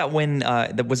 wasn't that when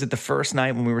was it the first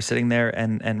night when we were sitting there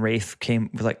and Wraith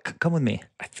was like, come with me?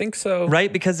 I think so.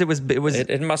 Right? Because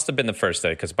it must have been the first day,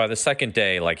 because by the second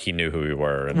day, like he knew who we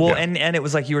were. And it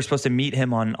was like you were supposed to meet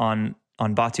him on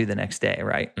Batuu the next day,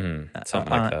 right?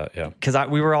 Something like that, yeah. Because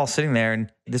we were all sitting there and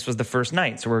this was the first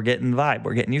night, so we're getting the vibe.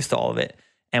 We're getting used to all of it.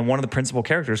 And one of the principal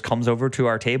characters comes over to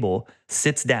our table,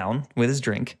 sits down with his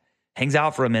drink, hangs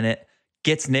out for a minute,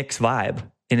 gets Nick's vibe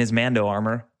in his Mando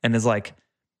armor, and is like,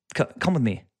 come with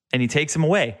me. And he takes him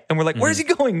away. And we're like, where's he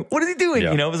going? What is he doing?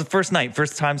 Yeah. It was the first night,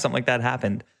 first time something like that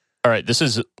happened. All right, this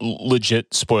is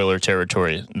legit spoiler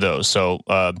territory, though. So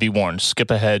be warned,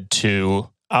 skip ahead to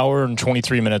hour and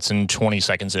 23 minutes and 20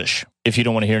 seconds-ish if you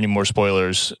don't want to hear any more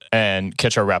spoilers, and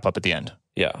catch our wrap-up at the end.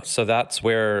 Yeah, so that's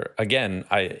where, again,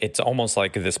 it's almost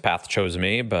like this path chose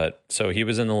me. But so he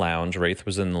was in the lounge, Wraith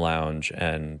was in the lounge,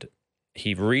 and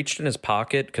he reached in his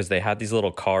pocket because they had these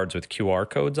little cards with QR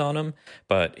codes on them,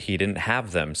 but he didn't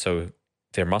have them. So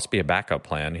there must be a backup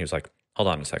plan. He was like, hold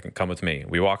on a second, come with me.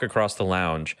 We walk across the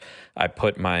lounge. I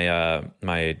put my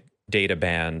my data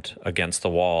band against the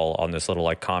wall on this little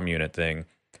like comm unit thing,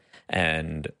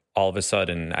 and all of a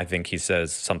sudden, I think he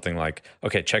says something like,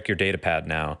 okay, check your data pad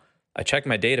now. I check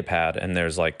my data pad, and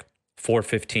there's like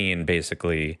 4:15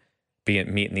 basically meet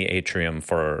in the atrium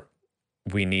for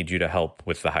we need you to help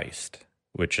with the heist,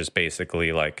 which is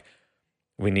basically like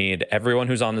we need everyone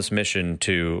who's on this mission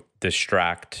to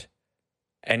distract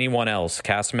anyone else,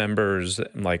 cast members,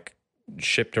 like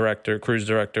ship director, cruise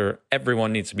director,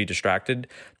 everyone needs to be distracted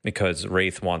because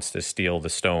Wraith wants to steal the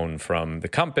stone from the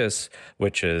compass,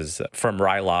 which is from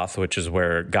Ryloth, which is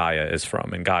where Gaia is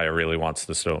from, and Gaia really wants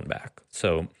the stone back.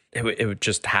 So it would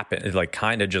just happen. It like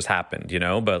kind of just happened,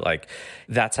 but like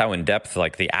that's how in depth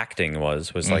like the acting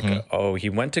was like, oh, he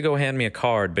went to go hand me a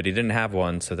card, but he didn't have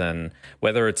one. So then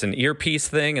whether it's an earpiece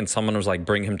thing and someone was like,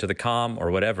 bring him to the comm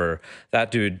or whatever,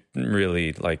 that dude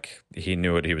really like he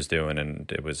knew what he was doing, and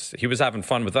he was having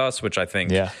fun with us, which I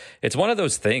think it's one of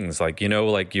those things like,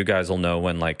 like you guys will know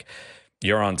when like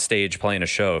you're on stage playing a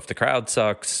show. If the crowd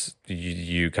sucks,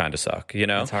 you kind of suck,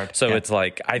 It's hard. So it's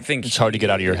like, I think it's hard to get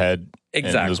out of your head.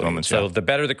 Exactly. In those moments, so the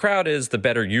better the crowd is, the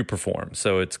better you perform.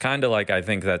 So it's kind of like, I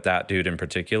think that dude in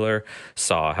particular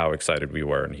saw how excited we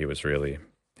were, and he was really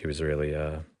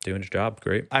doing his job.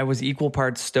 Great. I was equal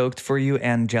parts stoked for you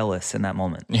and jealous in that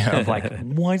moment. Of like,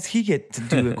 why does he get to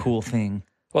do a cool thing?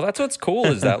 Well, that's what's cool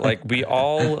is that like we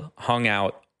all hung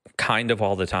out kind of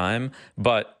all the time,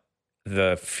 but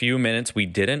the few minutes we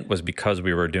didn't was because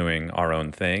we were doing our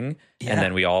own thing. Yeah. And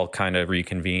then we all kind of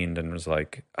reconvened and was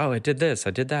like, oh, I did this, I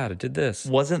did that, I did this.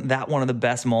 Wasn't that one of the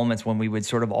best moments when we would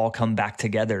sort of all come back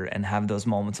together and have those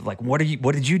moments of like, what did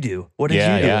you do? What did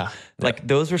you do? Yeah. Like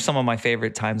those were some of my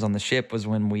favorite times on the ship, was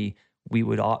when we we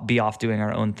would be off doing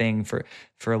our own thing for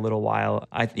a little while.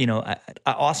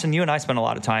 Austin, you and I spent a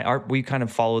lot of time. We kind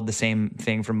of followed the same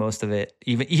thing for most of it,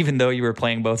 even though you were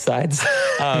playing both sides.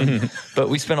 But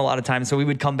we spent a lot of time. So we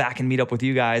would come back and meet up with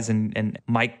you guys, and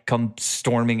Mike come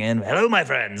storming in. Hello, my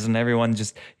friends, and everyone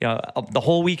just the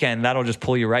whole weekend. That'll just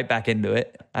pull you right back into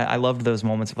it. I loved those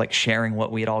moments of like sharing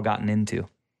what we had all gotten into.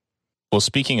 Well,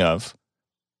 speaking of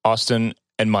Austin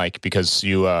and Mike, because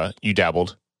you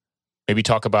dabbled. Maybe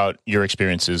talk about your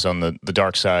experiences on the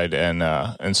dark side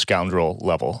and scoundrel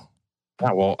level.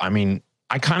 Yeah, well, I mean,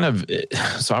 I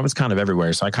was kind of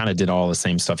everywhere. So I kind of did all the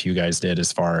same stuff you guys did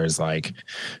as far as like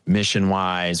mission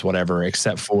wise, whatever,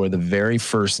 except for the very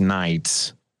first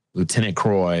night, Lieutenant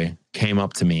Croy came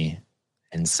up to me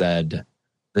and said,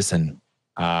 listen,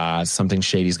 something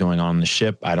shady's going on in the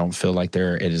ship. I don't feel like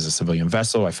it is a civilian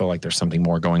vessel. I feel like there's something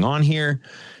more going on here.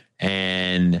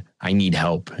 And I need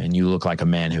help, and you look like a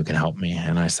man who can help me.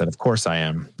 And I said, of course I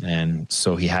am. And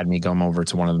so he had me come over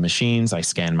to one of the machines. I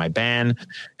scanned my ban,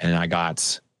 and I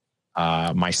got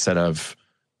my set of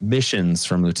missions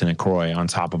from Lieutenant Croy on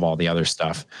top of all the other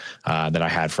stuff that I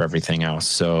had for everything else.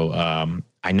 So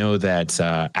I know that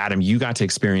Adam, you got to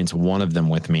experience one of them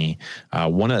with me.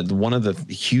 One of the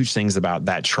huge things about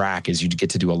that track is you get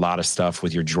to do a lot of stuff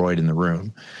with your droid in the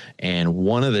room. And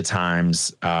one of the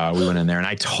times we went in there, and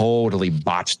I totally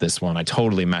botched this one. I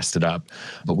totally messed it up.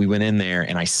 But we went in there,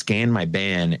 and I scanned my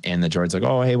ban, and the droid's like,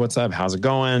 "Oh, hey, what's up? How's it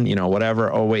going?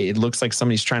 Whatever. Oh, wait, it looks like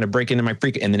somebody's trying to break into my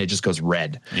freak," and then it just goes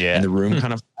red. Yeah, and the room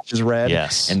kind of flashes red.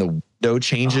 Yes, and the window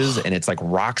changes, and it's like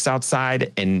rocks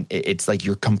outside, and it's like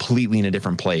you're completely in a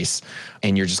different place,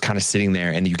 and you're just kind of sitting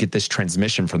there, and you get this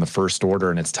transmission from the First Order,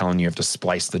 and it's telling you have to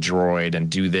splice the droid and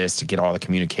do this to get all the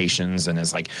communications, and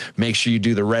it's like, make sure you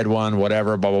do the red one,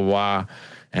 whatever, blah blah blah.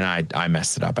 And I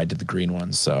messed it up. I did the green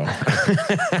one, so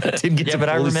I didn't get to. But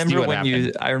I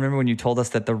remember when you told us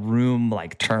that the room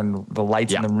like turned, the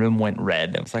lights in the room went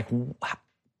red. It was like,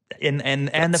 and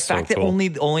the fact that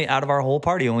only out of our whole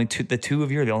party, the two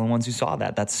of you are the only ones who saw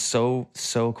that. That's so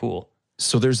cool.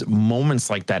 So there's moments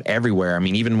like that everywhere. I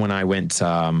mean, even when I went,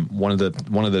 one of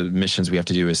the missions we have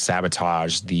to do is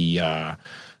sabotage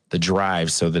the drive,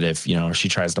 so that if she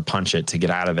tries to punch it to get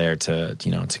out of there, to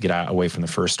get out away from the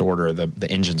First Order,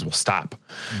 the engines will stop.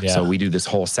 Yeah. So we do this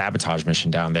whole sabotage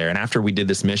mission down there. And after we did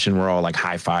this mission, we're all like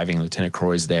high-fiving. Lieutenant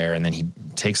Croy's there, and then he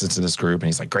takes us to this group, and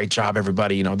he's like, "Great job,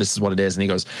 everybody. This is what it is." And he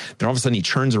goes, then all of a sudden he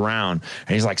turns around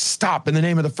and he's like, "Stop in the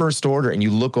name of the First Order." And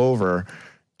you look over,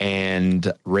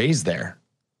 and Rey's there,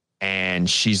 and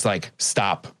she's like,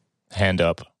 "Stop." Hand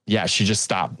up. Yeah, she just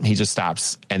stopped. He just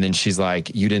stops. And then she's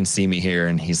like, "You didn't see me here."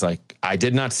 And he's like, "I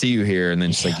did not see you here." And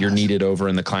then she's like, "You're needed over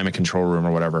in the climate control room,"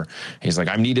 or whatever. And he's like,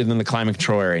 "I'm needed in the climate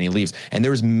control area." And he leaves. And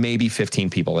there was maybe 15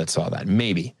 people that saw that.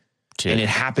 Maybe. Dude. And it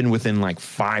happened within like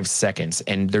 5 seconds.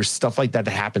 And there's stuff like that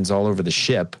happens all over the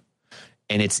ship.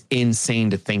 And it's insane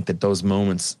to think that those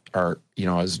moments are,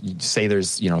 as you say,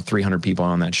 there's, 300 people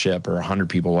on that ship, or 100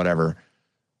 people, whatever.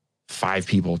 5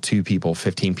 people, 2 people,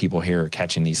 15 people here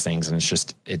catching these things. And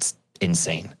it's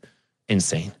insane.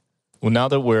 Well, now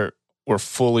that we're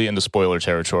fully into spoiler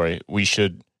territory,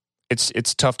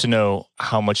 it's tough to know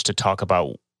how much to talk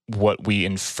about what we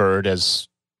inferred as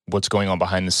what's going on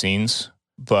behind the scenes.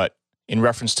 But in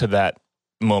reference to that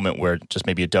moment where just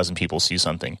maybe a dozen people see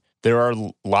something, there are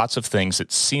lots of things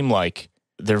that seem like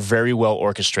they're very well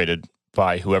orchestrated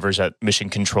by whoever's at mission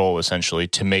control, essentially,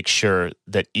 to make sure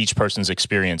that each person's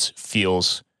experience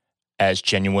feels as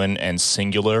genuine and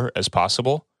singular as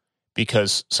possible.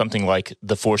 Because something like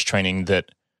the force training that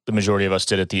the majority of us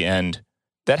did at the end,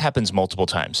 that happens multiple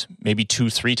times, maybe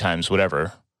 2-3 times,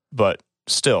 whatever. But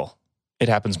still, it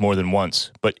happens more than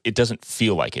once, but it doesn't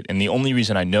feel like it. And the only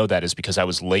reason I know that is because I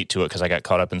was late to it, because I got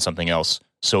caught up in something else.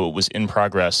 So it was in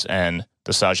progress, and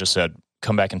the Saja said,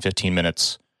 "Come back in 15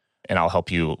 minutes and I'll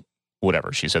help you,"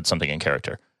 whatever. She said something in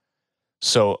character.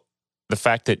 So the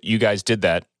fact that you guys did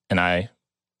that, and I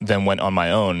then went on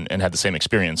my own and had the same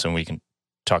experience, and we can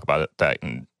talk about that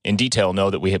in detail,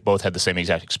 know that we both had the same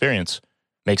exact experience,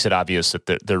 makes it obvious that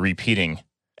they're repeating,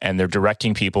 and they're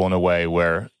directing people in a way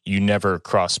where you never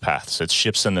cross paths. It's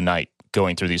ships in the night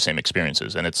going through these same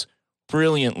experiences, and it's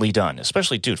brilliantly done,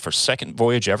 especially, dude, for second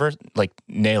voyage ever, like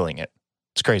nailing it.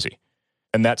 It's crazy.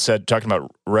 And that said, talking about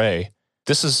Rey,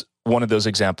 this is one of those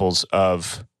examples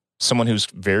of someone who's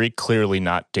very clearly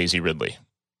not Daisy Ridley,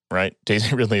 right?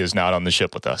 Daisy Ridley is not on the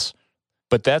ship with us.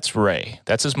 But that's Rey.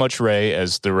 That's as much Rey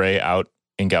as the Rey out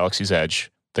in Galaxy's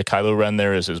Edge. The Kylo Ren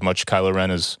there is as much Kylo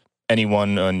Ren as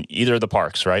anyone on either of the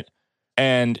parks, right?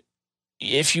 And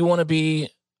if you want to be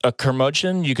a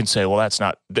curmudgeon, you can say, well,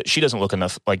 she doesn't look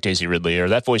enough like Daisy Ridley, or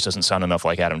that voice doesn't sound enough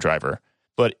like Adam Driver.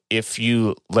 But if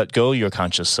you let go your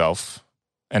conscious self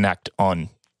and act on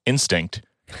instinct,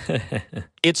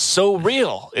 it's so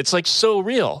real. It's like so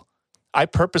real. I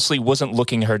purposely wasn't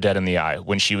looking her dead in the eye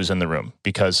when she was in the room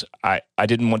because I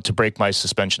didn't want to break my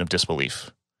suspension of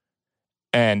disbelief.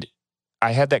 And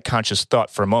I had that conscious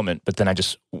thought for a moment, but then I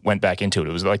just went back into it.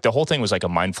 It was like the whole thing was like a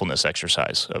mindfulness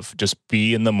exercise of just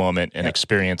be in the moment and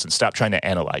experience and stop trying to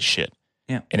analyze shit.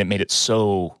 Yeah. And it made it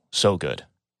so, so good.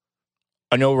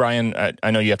 I know, Ryan,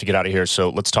 I know you have to get out of here, so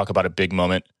let's talk about a big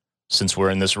moment since we're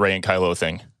in this Rey and Kylo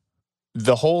thing.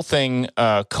 The whole thing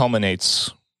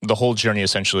culminates, the whole journey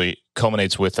essentially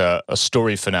culminates with a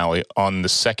story finale on the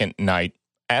second night.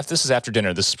 This is after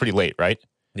dinner. This is pretty late, right?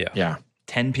 Yeah.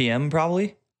 10 p.m.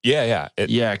 probably? Yeah.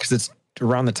 Yeah, because it's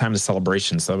around the time of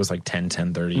celebration, so that was like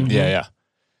 10:30. Mm-hmm. Yeah.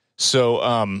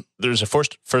 So there's a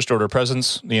first order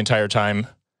presence the entire time.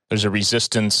 There's a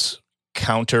resistance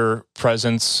counter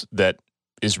presence that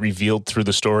is revealed through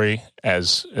the story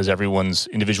as everyone's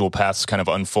individual paths kind of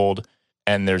unfold.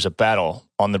 And there's a battle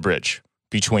on the bridge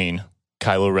between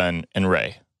Kylo Ren and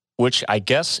Rey, which I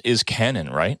guess is canon,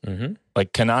 right? Mm-hmm.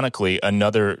 Like canonically,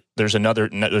 there's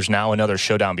now another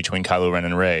showdown between Kylo Ren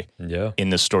and Rey in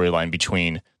this storyline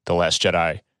between The Last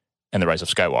Jedi and The Rise of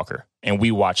Skywalker. And we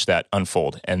watch that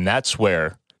unfold. And that's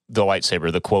where the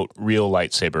lightsaber, the quote, real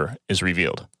lightsaber is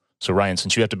revealed. So Ryan,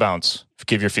 since you have to bounce,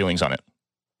 give your feelings on it.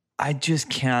 I just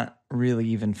can't really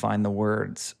even find the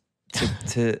words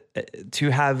to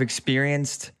have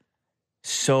experienced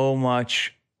so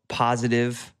much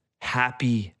positive,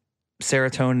 happy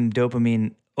serotonin,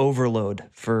 dopamine overload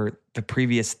for the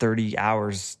previous 30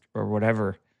 hours or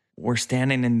whatever. We're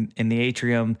standing in the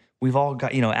atrium. We've all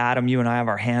got, Adam, you and I have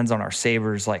our hands on our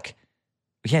sabers. Like,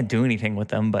 we can't do anything with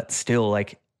them, but still,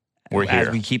 like, we're here. As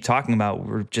we keep talking about,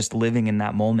 we're just living in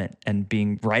that moment and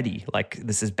being ready. Like,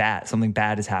 this is bad. Something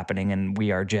bad is happening, and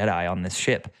we are Jedi on this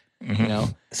ship.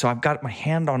 Mm-hmm. So I've got my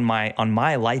hand on my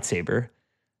lightsaber,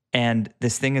 and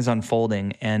this thing is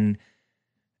unfolding. And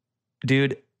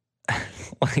dude,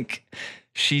 like,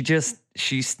 she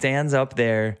stands up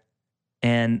there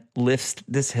and lifts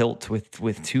this hilt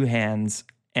with two hands,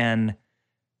 and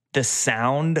the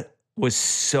sound was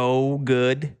so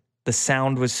good. The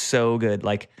sound was so good.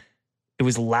 Like, it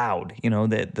was loud,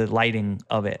 the lighting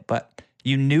of it, but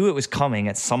you knew it was coming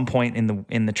at some point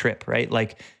in the trip, right?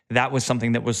 Like, that was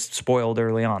something that was spoiled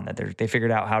early on, that they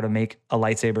figured out how to make a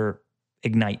lightsaber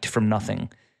ignite from nothing.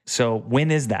 So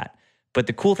when is that? But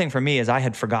the cool thing for me is I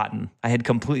had forgotten. I had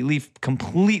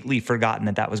completely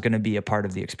forgotten that was going to be a part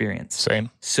of the experience. Same.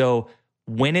 So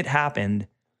when it happened,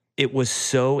 it was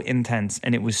so intense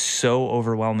and it was so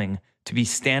overwhelming to be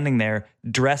standing there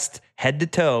dressed head to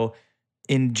toe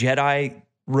in Jedi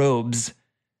robes,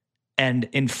 and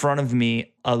in front of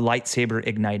me, a lightsaber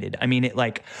ignited. I mean, it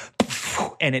like,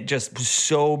 and it just was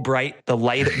so bright. The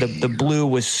light, the blue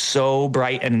was so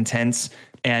bright and intense.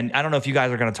 And I don't know if you guys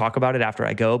are going to talk about it after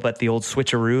I go, but the old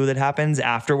switcheroo that happens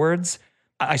afterwards,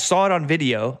 I saw it on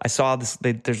video. I saw this,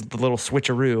 there's the little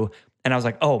switcheroo, and I was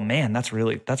like, oh man, that's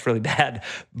really bad.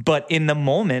 But in the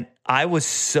moment, I was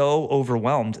so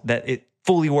overwhelmed that it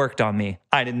fully worked on me.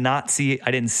 I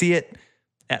didn't see it.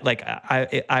 Like,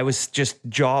 I was just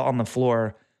jaw on the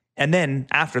floor. And then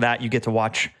after that, you get to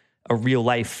watch a real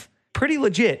life, pretty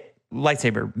legit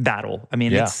lightsaber battle. I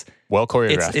mean, it's well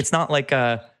choreographed. It's not like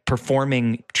a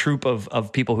performing troupe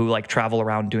of people who like travel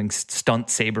around doing stunt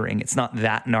sabering. It's not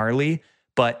that gnarly,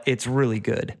 but it's really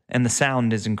good. And the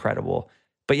sound is incredible.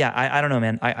 But yeah, I don't know,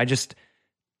 man.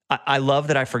 I love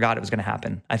that I forgot it was going to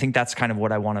happen. I think that's kind of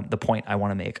the point I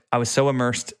want to make. I was so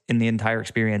immersed in the entire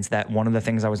experience that one of the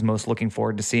things I was most looking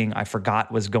forward to seeing, I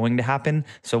forgot was going to happen.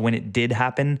 So when it did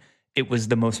happen, it was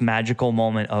the most magical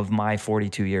moment of my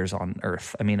 42 years on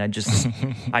Earth. I mean,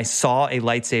 I saw a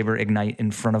lightsaber ignite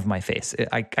in front of my face.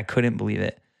 I couldn't believe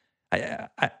it.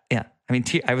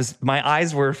 My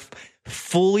eyes were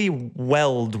fully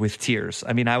welled with tears.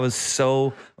 I mean, I was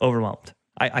so overwhelmed.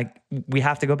 We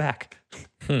have to go back.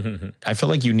 I feel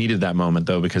like you needed that moment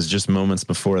though, because just moments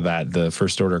before that, the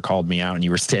First Order called me out and you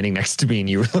were standing next to me and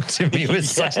you looked at me with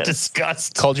such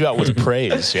disgust. Called you out with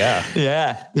praise. Yeah.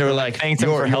 Yeah. They were like,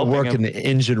 your work in the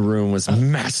engine room was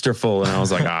masterful. And I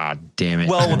was like, damn it.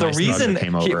 Well, the reason,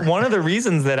 one of the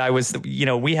reasons that I was,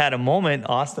 we had a moment,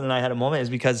 Austin and I had a moment, is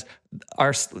because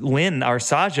our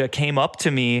Saja came up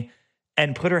to me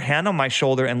and put her hand on my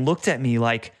shoulder and looked at me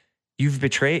like, You've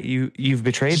betrayed me.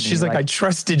 She's like, I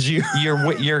trusted you.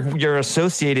 You're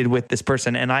associated with this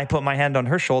person. And I put my hand on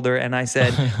her shoulder and I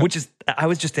said, I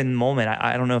was just in the moment.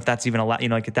 I don't know if that's even allowed,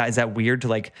 is that weird to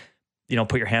like,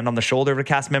 put your hand on the shoulder of a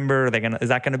cast member? Is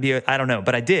that going to be, I don't know,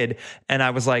 but I did. And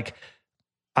I was like,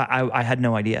 I had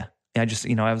no idea. I just,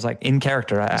 I was like in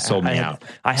character. I sold me had, out.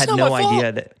 I had It's not no my fault.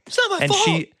 idea that. It's not my and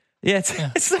fault.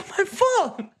 It's not my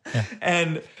fault.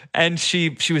 Yeah. And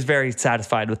she was very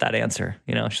satisfied with that answer.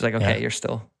 She's like, okay, you're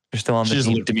still on She the just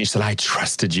team. looked at me. She said, "I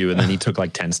trusted you," and then he took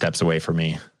like 10 steps away from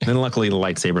me. And then luckily the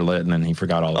lightsaber lit, and then he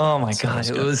forgot all. Oh my God,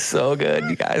 it was so good,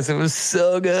 you guys. It was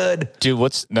so good. Dude,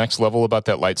 what's next level about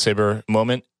that lightsaber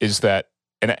moment is that,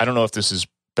 and I don't know if this is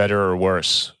better or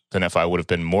worse than if I would have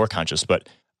been more conscious, but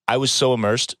I was so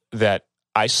immersed that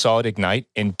I saw it ignite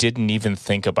and didn't even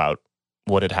think about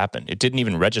what had happened. It didn't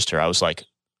even register. I was like,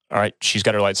 all right, she's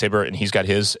got her lightsaber and he's got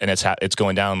his, and it's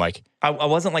going down. Like, I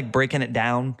wasn't like breaking it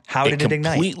down. How did it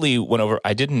ignite? Completely went over.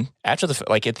 I didn't, after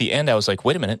like at the end, I was like,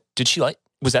 wait a minute, did she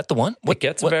was that the one? It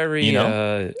gets very,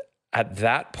 at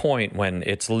that point when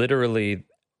it's literally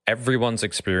everyone's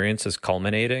experience is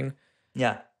culminating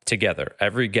together.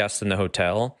 Every guest in the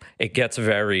hotel, it gets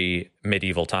very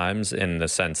medieval times in the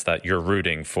sense that you're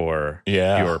rooting for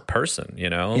your person,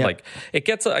 like it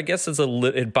gets, I guess it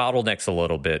bottlenecks a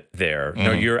little bit there.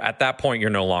 No, you're at that point,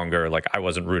 you're no longer like, I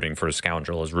wasn't rooting for a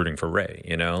scoundrel, I was rooting for Rey,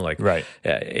 right.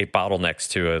 It bottlenecks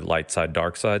to a light side,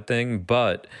 dark side thing,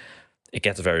 but it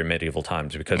gets very medieval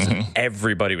times because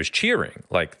everybody was cheering.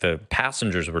 Like the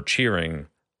passengers were cheering,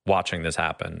 watching this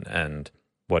happen. And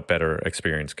what better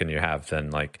experience can you have than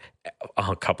like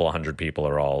a couple of hundred people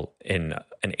are all in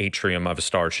an atrium of a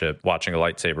starship watching a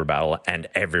lightsaber battle and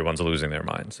everyone's losing their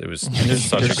minds. It was such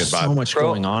a good vibe. So much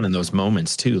going on in those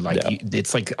moments too. Like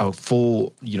it's like a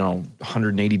full,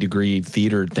 180 degree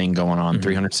theater thing going on,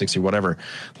 360, whatever.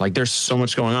 Like there's so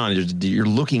much going on. You're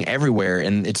looking everywhere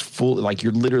and it's full. Like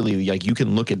you're literally like, you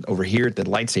can look at over here at the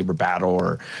lightsaber battle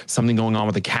or something going on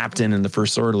with the captain and the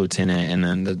first sword lieutenant. And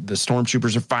then the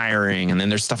stormtroopers are firing and then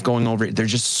there's stuff going over.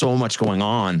 There's just so much going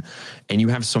on. And you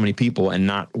have so many people and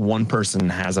not one person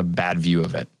has a bad view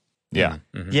of it. Yeah.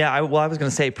 Yeah. I was going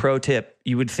to say, pro tip,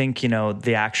 you would think,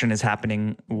 the action is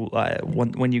happening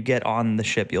when you get on the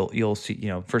ship, you'll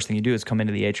see, first thing you do is come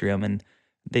into the atrium, and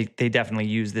they definitely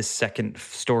use this second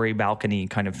story balcony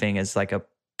kind of thing as like a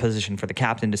position for the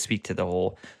captain to speak to the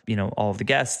whole, all of the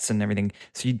guests and everything.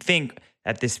 So you'd think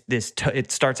at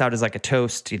it starts out as like a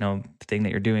toast, thing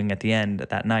that you're doing at the end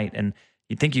at that night. And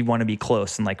you'd think you'd want to be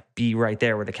close and like be right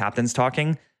there where the captain's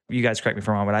talking. You guys correct me if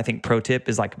I'm wrong, but I think pro tip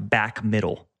is like back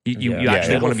middle. You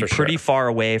actually want to be pretty far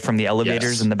away from the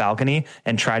elevators and the balcony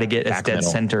and try to get as dead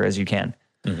center as you can.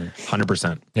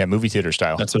 100%. Yeah, movie theater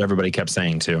style. That's what everybody kept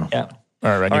saying too. Yeah.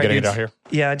 All right, you gotta get out here.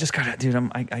 Yeah, I just gotta, dude.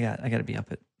 I gotta be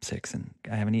up at 6, and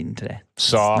I haven't eaten today.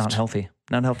 Soft. It's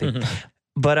not healthy.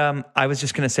 But I was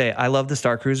just gonna say, I love the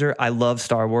Star Cruiser. I love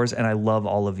Star Wars, and I love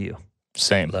all of you.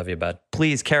 Same. Love you, bud.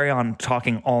 Please carry on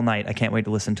talking all night. I can't wait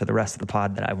to listen to the rest of the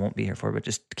pod that I won't be here for, but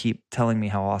just keep telling me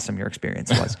how awesome your experience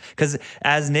was. Because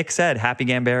as Nick said, Happy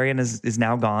Gambarian is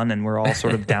now gone, and we're all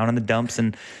sort of down in the dumps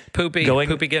and Poopy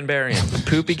Gambarian.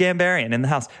 Poopy Gambarian in the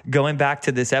house. Going back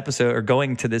to this episode, or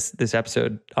going to this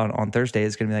episode on Thursday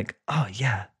is going to be like, oh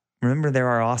yeah, remember there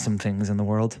are awesome things in the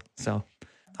world. So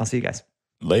I'll see you guys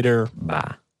later.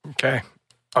 Bye. Okay.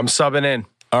 I'm subbing in.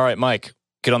 All right, Mike,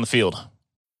 get on the field.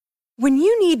 When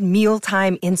you need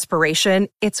mealtime inspiration,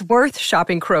 it's worth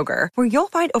shopping Kroger, where you'll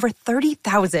find over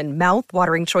 30,000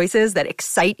 mouth-watering choices that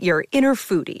excite your inner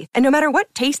foodie. And no matter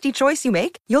what tasty choice you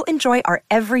make, you'll enjoy our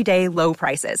everyday low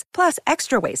prices, plus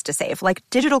extra ways to save, like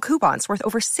digital coupons worth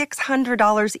over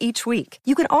 $600 each week.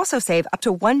 You can also save up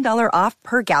to $1 off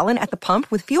per gallon at the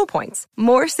pump with fuel points.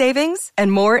 More savings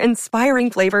and more inspiring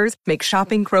flavors make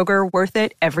shopping Kroger worth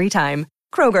it every time.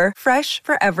 Kroger, fresh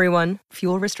for everyone.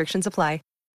 Fuel restrictions apply.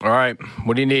 All right.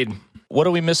 What do you need? What are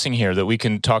we missing here that we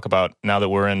can talk about now that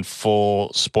we're in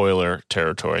full spoiler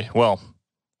territory? Well,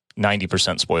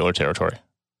 90% spoiler territory.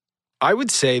 I would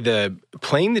say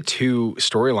playing the two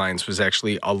storylines was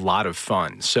actually a lot of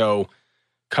fun. So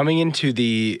coming into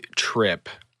the trip,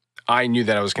 I knew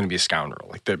that I was going to be a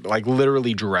scoundrel, like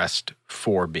literally dressed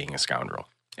for being a scoundrel.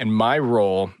 And my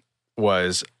role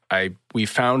was we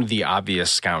found the obvious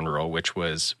scoundrel, which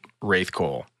was Wraith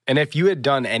Cole. And if you had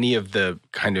done any of the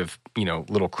kind of,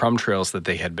 little crumb trails that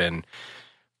they had been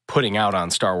putting out on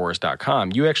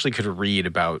StarWars.com, you actually could read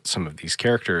about some of these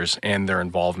characters and their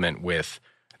involvement with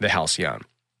the Halcyon.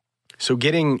 So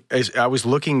I was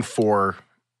looking for,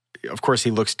 of course,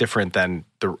 he looks different than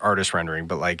the artist rendering,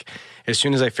 but like as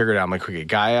soon as I figured out, I'm like, okay,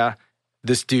 Gaia,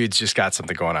 this dude's just got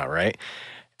something going on, right?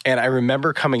 And I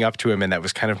remember coming up to him, and that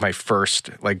was kind of my first,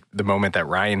 like the moment that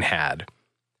Ryan had,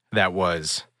 that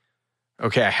was,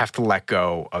 okay, I have to let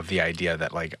go of the idea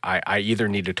that like I either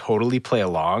need to totally play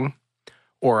along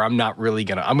or I'm not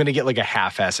really I'm going to get like a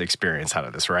half-ass experience out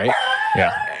of this, right?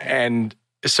 Yeah. And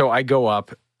so I go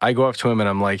up to him and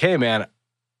I'm like, hey man,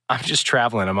 I'm just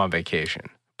traveling. I'm on vacation,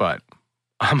 but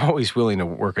I'm always willing to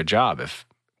work a job if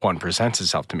one presents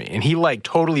itself to me. And he like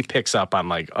totally picks up on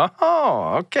like,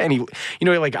 oh, okay. And he, he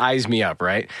like eyes me up,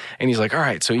 right? And he's like, all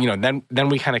right. So, then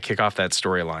we kind of kick off that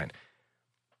storyline.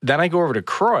 Then I go over to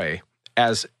Croy,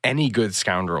 as any good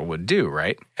scoundrel would do,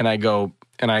 right? And I go,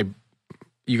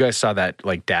 you guys saw that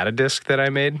like data disk that I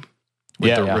made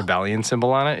with the rebellion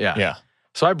symbol on it? Yeah.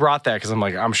 So I brought that because I'm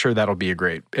like, I'm sure that'll be a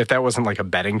great, if that wasn't like a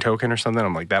betting token or something,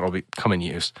 I'm like, that'll come in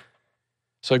use.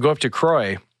 So I go up to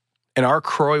Croy, and our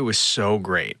Croy was so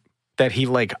great that he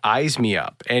like eyes me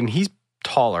up, and he's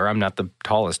taller. I'm not the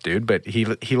tallest dude, but he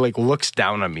like looks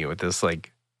down on me with this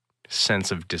like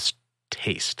sense of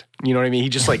distaste. You know what I mean? He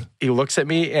just like, he looks at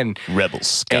me and rebel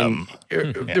scum.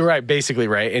 Right. Basically.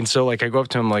 Right. And so like, I go up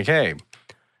to him like, hey,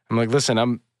 I'm like, listen,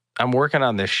 I'm working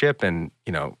on this ship, and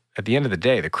at the end of the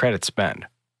day, the credits spend.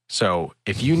 So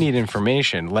if you need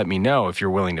information, let me know if you're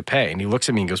willing to pay. And he looks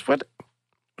at me and goes, what?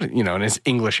 In his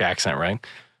English accent, right?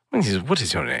 And he says, what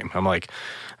is your name? I'm like,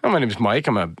 oh, my name is Mike.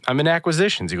 I'm in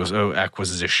acquisitions. He goes, oh,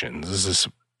 acquisitions.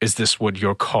 Is this what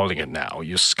you're calling it now?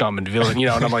 You scum and villain,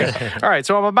 And I'm like, all right,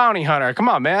 so I'm a bounty hunter. Come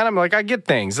on, man. I'm like, I get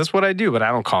things. That's what I do, but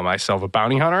I don't call myself a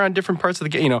bounty hunter on different parts of the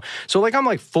game, So like, I'm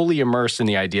like fully immersed in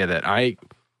the idea that I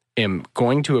am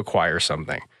going to acquire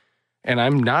something, and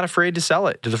I'm not afraid to sell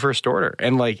it to the First Order.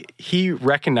 And like, he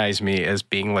recognized me as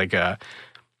being like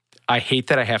I hate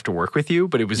that I have to work with you,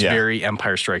 but it was very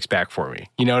Empire Strikes Back for me,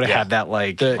 to have that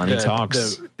like money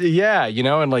talks.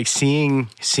 And like seeing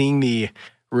the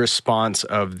response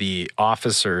of the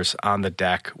officers on the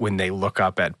deck when they look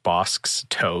up at Bosk's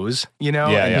toes,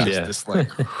 and just this like,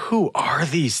 who are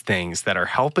these things that are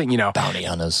helping, Bounty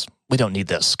hunters. We don't need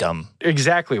that scum.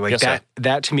 Exactly. Like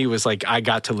that to me was like, I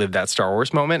got to live that Star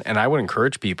Wars moment. And I would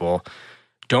encourage people,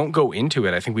 don't go into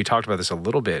it. I think we talked about this a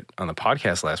little bit on the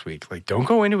podcast last week. Like, don't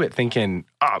go into it thinking,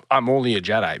 I'm only a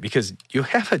Jedi, because you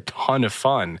have a ton of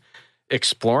fun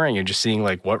exploring and just seeing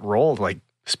like what role like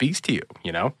speaks to you,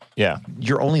 Yeah.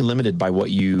 You're only limited by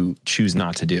what you choose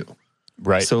not to do.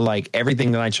 Right. So like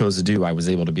everything that I chose to do, I was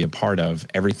able to be a part of.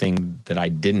 Everything that I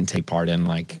didn't take part in,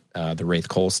 like the Wraith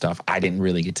Cole stuff, I didn't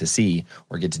really get to see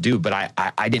or get to do. But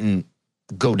I didn't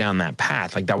go down that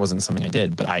path. Like that wasn't something I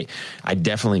did. But I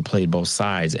definitely played both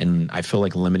sides. And I feel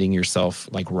like limiting yourself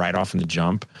like right off in the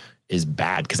jump is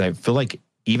bad, because I feel like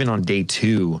even on day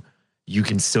 2, you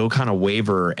can still kind of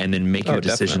waver and then make your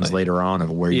decisions later on of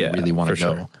where you really want to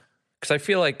go. Because I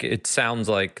feel like it sounds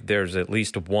like there's at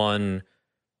least one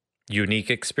unique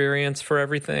experience for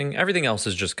everything. Everything else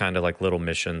is just kind of like little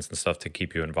missions and stuff to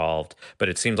keep you involved. But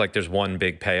it seems like there's one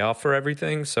big payoff for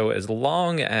everything. So as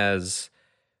long as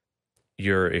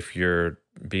if you're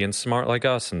being smart like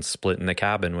us and splitting the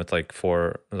cabin with like 3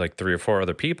 or 4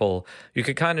 other people, you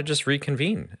could kind of just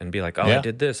reconvene and be like, oh, I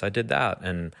did this, I did that.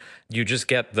 And you just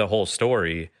get the whole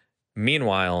story.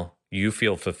 Meanwhile, you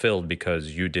feel fulfilled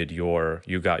because you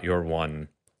got your one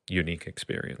unique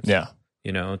experience. Yeah.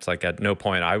 It's like at no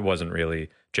point I wasn't really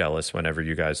jealous whenever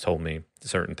you guys told me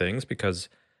certain things, because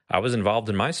I was involved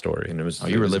in my story, and it was.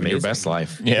 You were living amazing. your best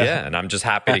life. Yeah, and I'm just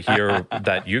happy to hear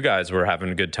that you guys were having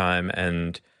a good time,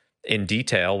 and in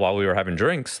detail while we were having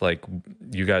drinks, like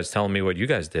you guys telling me what you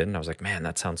guys did, and I was like, man,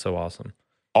 that sounds so awesome.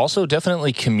 Also,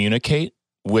 definitely communicate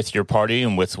with your party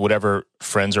and with whatever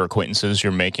friends or acquaintances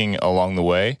you're making along the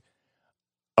way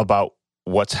about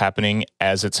what's happening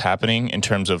as it's happening, in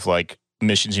terms of like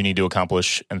missions you need to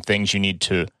accomplish and things you need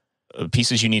to,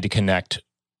 pieces you need to connect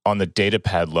on the data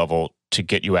pad level to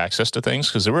get you access to things.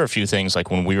 Because there were a few things like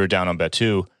when we were down on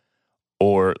Batuu,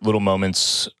 or little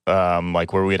moments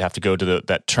like where we'd have to go to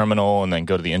that terminal and then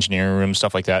go to the engineering room,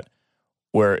 stuff like that,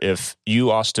 where if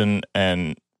you, Austin,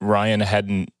 and Ryan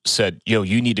hadn't said, yo,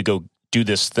 you need to go do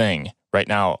this thing right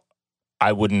now,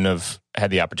 I wouldn't have had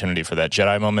the opportunity for that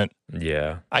Jedi moment.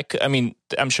 Yeah. I mean,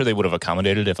 I'm sure they would have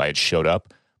accommodated if I had showed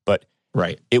up, but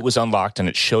it was unlocked and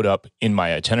it showed up in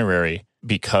my itinerary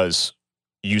because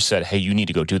you said, hey, you need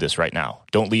to go do this right now.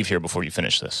 Don't leave here before you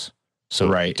finish this. So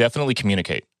definitely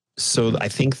communicate. So I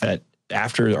think that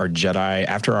after our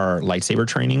lightsaber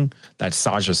training, that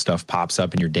Saja stuff pops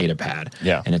up in your data pad.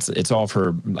 Yeah. And it's all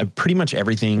for pretty much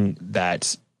everything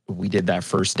that we did that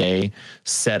first day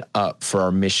set up for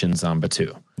our missions on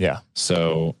Batuu. Yeah.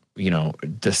 So,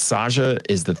 the Saja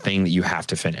is the thing that you have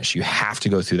to finish. You have to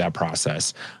go through that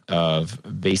process of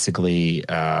basically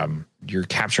you're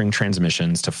capturing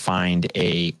transmissions to find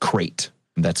a crate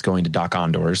that's going to Doc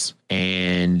Ondor's.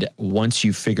 And once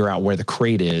you figure out where the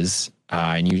crate is,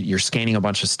 and you're scanning a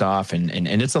bunch of stuff, and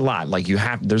it's a lot. Like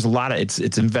there's a lot of it's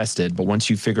invested, but once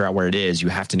you figure out where it is, you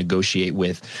have to negotiate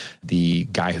with the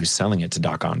guy who's selling it to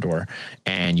Doc Ondor,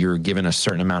 and you're given a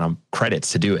certain amount of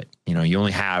credits to do it. You know, you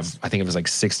only have, I think it was like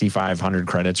 6,500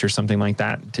 credits or something like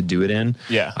that to do it in.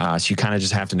 Yeah. So you kind of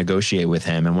just have to negotiate with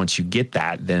him, and once you get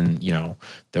that, then you know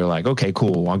they're like, okay,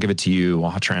 cool, I'll give it to you,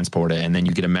 I'll transport it, and then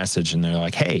you get a message, and they're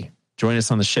like, hey, join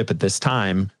us on the ship at this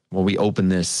time. Well, we open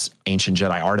this ancient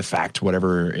Jedi artifact,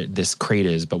 whatever this crate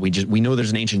is, but we know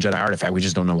there's an ancient Jedi artifact. We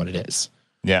just don't know what it is.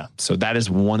 Yeah. So that is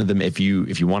one of them. If you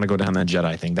want to go down that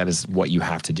Jedi thing, that is what you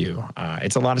have to do.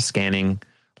 It's a lot of scanning,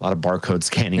 a lot of barcode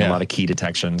scanning, a lot of key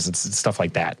detections. It's stuff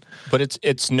like that. But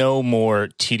it's no more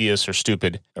tedious or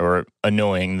stupid or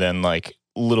annoying than like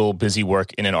little busy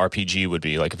work in an RPG would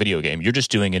be, like a video game. You're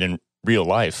just doing it in real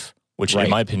life, which in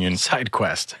my opinion, side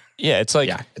quest. Yeah, it's like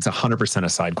it's 100% a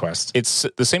side quest. It's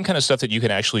the same kind of stuff that you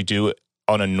can actually do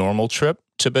on a normal trip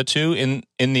to Batuu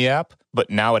in the app,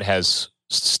 but now it has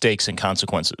stakes and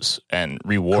consequences and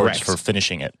rewards for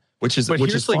finishing it. Which is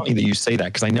funny that you say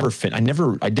that, because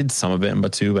I did some of it in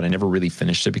Batuu, but I never really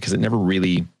finished it because there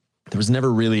was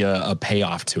never really a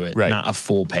payoff to it, not a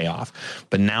full payoff.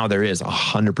 But now there is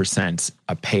 100%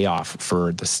 a payoff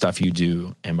for the stuff you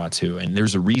do in Batuu. And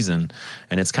there's a reason.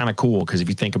 And it's kind of cool because if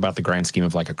you think about the grand scheme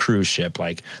of like a cruise ship,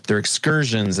 like there are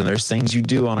excursions and there's things you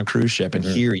do on a cruise ship. And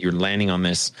here you're landing on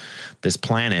this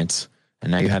planet,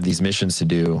 and now you have these missions to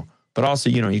do. But also,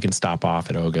 you know, you can stop off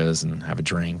at Oga's and have a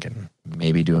drink and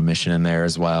maybe do a mission in there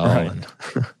as well.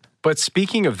 Right. But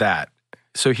speaking of that,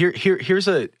 so here's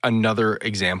another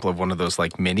example of one of those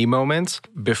like mini moments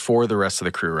before the rest of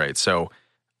the crew, right? So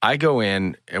I go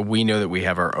in and we know that we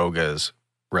have our Oga's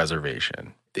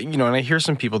reservation. You know, and I hear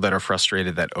some people that are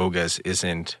frustrated that Oga's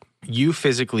isn't, you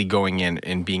physically going in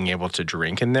and being able to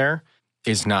drink in there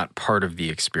is not part of the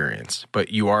experience, but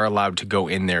you are allowed to go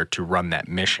in there to run that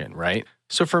mission, right?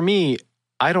 So for me,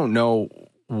 I don't know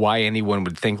why anyone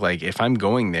would think like if I'm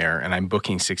going there and I'm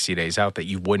booking 60 days out that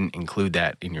you wouldn't include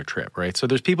that in your trip, right? So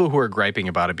there's people who are griping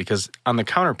about it because on the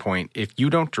counterpoint, if you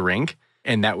don't drink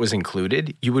and that was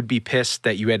included, you would be pissed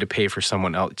that you had to pay for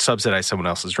someone else, subsidize someone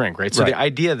else's drink, right? So the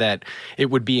idea that it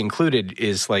would be included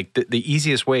is like the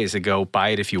easiest way is to go buy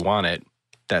it if you want it.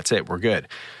 That's it. We're good.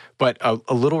 But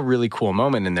a little really cool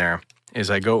moment in there is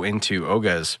I go into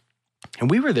Oga's, and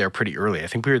we were there pretty early. I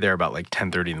think we were there about like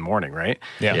 10:30 in the morning, right?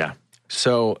 Yeah.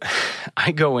 So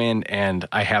I go in and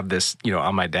I have this, you know,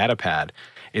 on my data pad,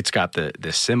 it's got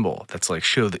this symbol that's like,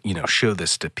 show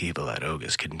this to people at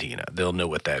Oga's Cantina. They'll know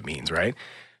what that means, right?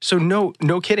 So no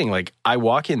kidding. Like I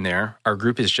walk in there, our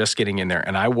group is just getting in there,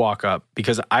 and I walk up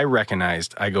because I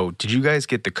recognized, I go, did you guys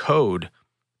get the code,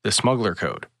 the smuggler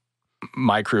code?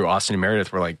 My crew, Austin and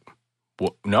Meredith, were like,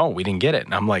 well, no, we didn't get it.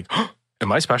 And I'm like, oh,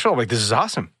 am I special? I'm like, this is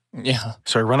awesome. Yeah.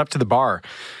 So I run up to the bar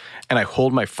and I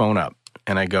hold my phone up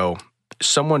and I go,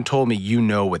 someone told me you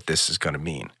know what this is going to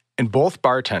mean. And both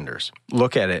bartenders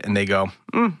look at it and they go,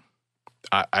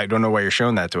 I don't know why you're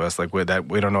showing that to us. Like we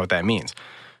don't know what that means.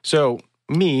 So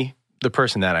me, the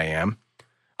person that I am,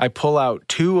 I pull out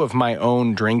 2 of my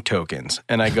own drink tokens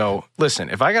and I go, listen,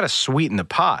 if I got to sweeten the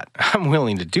pot, I'm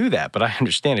willing to do that. But I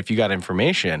understand if you got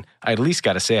information, I at least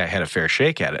got to say I had a fair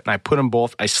shake at it. And I put them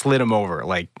both, I slid them over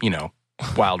like, you know,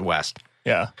 Wild West.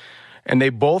 Yeah. And they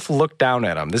both look down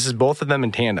at them. This is both of them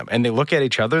in tandem. And they look at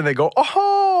each other and they go,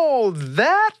 oh,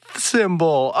 that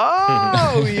symbol.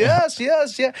 Oh, yes.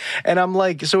 And I'm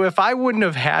like, so if I wouldn't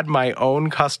have had my own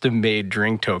custom-made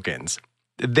drink tokens,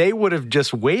 they would have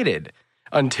just waited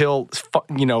until,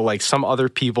 you know, like some other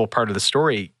people part of the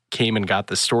story came and got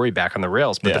the story back on the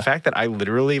rails. But the fact that I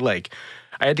literally like,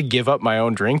 I had to give up my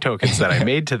own drink tokens that I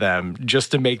made to them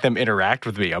just to make them interact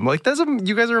with me. I'm like,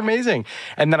 you guys are amazing.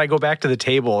 And then I go back to the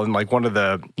table and like one of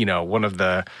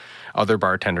the other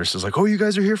bartenders is like, oh, you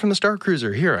guys are here from the Star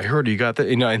Cruiser. Here, I heard you got that,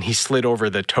 you know, and he slid over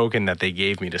the token that they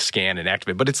gave me to scan and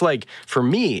activate. But it's like, for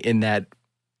me in that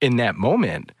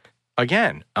moment,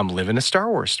 again, I'm living a Star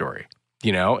Wars story.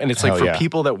 You know, and it's like for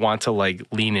people that want to like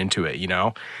lean into it, you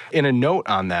know. In a note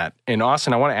on that, and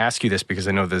Austin, I want to ask you this because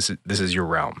I know this is your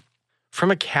realm. From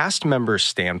a cast member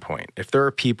standpoint, if there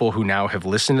are people who now have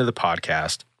listened to the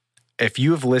podcast, if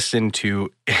you have listened to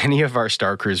any of our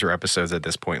Star Cruiser episodes at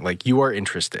this point, like you are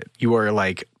interested, you are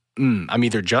like, I'm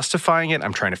either justifying it,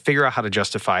 I'm trying to figure out how to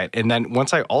justify it. And then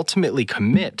once I ultimately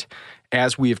commit,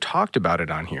 as we have talked about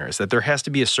it on here, is that there has to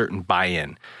be a certain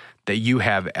buy-in that you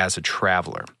have as a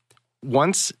traveler.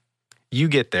 Once you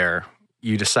get there,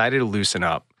 you decided to loosen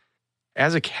up.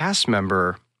 As a cast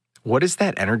member, what is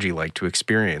that energy like to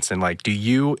experience? And like, do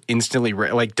you instantly,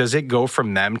 like, does it go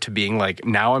from them to being like,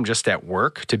 now I'm just at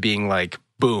work, to being like,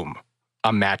 boom,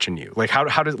 I'm matching you. Like how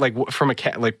does like from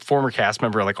a former cast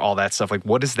member, like all that stuff, like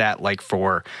what is that like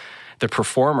for the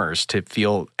performers to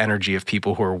feel energy of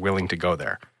people who are willing to go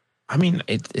there? I mean,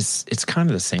 it's kind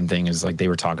of the same thing as like they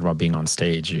were talking about being on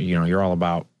stage. You know, you're all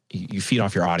about, you feed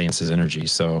off your audience's energy.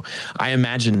 So I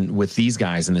imagine with these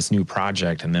guys in this new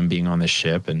project and them being on this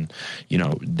ship and, you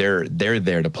know, they're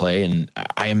there to play. And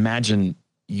I imagine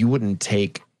you wouldn't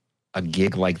take a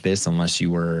gig like this unless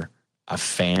you were a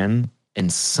fan in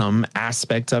some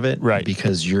aspect of it. Right.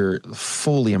 Because you're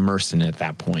fully immersed in it at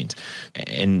that point.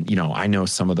 And, you know, I know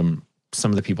some of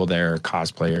the people there are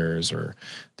cosplayers or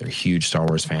they're huge Star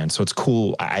Wars fans. So it's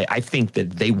cool. I think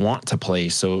that they want to play.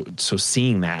 So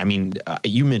seeing that, I mean,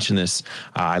 you mentioned this,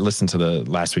 I listened to the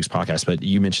last week's podcast, but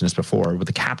you mentioned this before with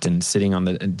the captain sitting on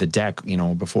the deck, you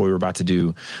know, before we were about to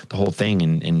do the whole thing.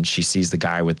 And she sees the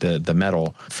guy with the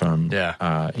medal from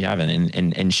Yavin.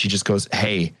 And she just goes,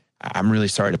 "Hey, I'm really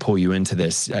sorry to pull you into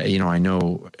this. You know, I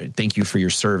know, thank you for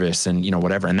your service," and, you know,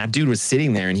 whatever. And that dude was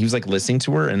sitting there and he was like listening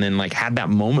to her and then like had that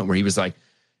moment where he was like,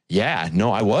 I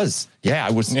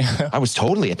was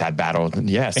totally at that battle.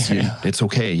 Yes, it's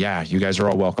okay. Yeah, you guys are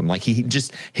all welcome. Like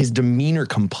his demeanor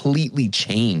completely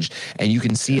changed. And you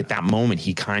can see at that moment,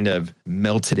 he kind of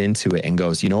melted into it and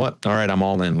goes, you know what? All right, I'm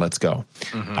all in. Let's go.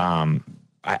 Mm-hmm.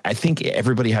 I think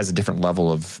everybody has a different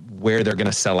level of where they're going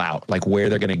to sell out, like where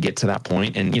they're going to get to that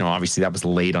point. And, you know, obviously that was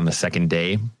late on the second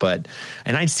day, and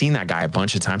I'd seen that guy a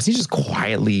bunch of times. He's just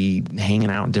quietly hanging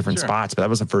out in different spots, but that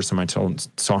was the first time I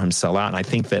saw him sell out. And I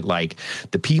think that like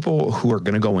the people who are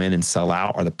going to go in and sell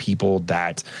out are the people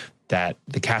that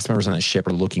the cast members on that ship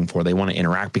are looking for. They want to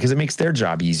interact because it makes their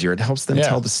job easier. It helps them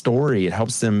tell the story. It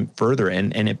helps them further.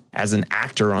 And it, as an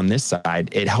actor on this side,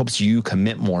 it helps you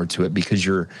commit more to it because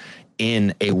you're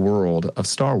in a world of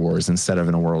Star Wars instead of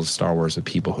in a world of Star Wars with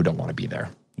people who don't want to be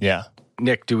there. Yeah.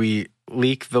 Nick, do we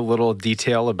leak the little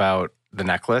detail about the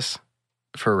necklace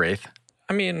for Wraith?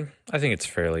 I mean, I think it's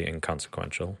fairly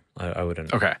inconsequential. I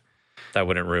wouldn't. Okay. That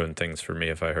wouldn't ruin things for me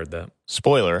if I heard that.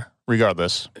 Spoiler,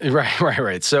 regardless.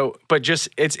 Right. So, but just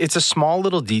it's a small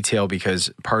little detail because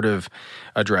part of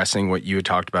addressing what you had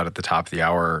talked about at the top of the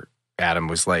hour, Adam,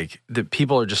 was like the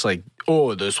people are just like,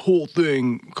 oh, this whole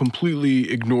thing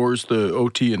completely ignores the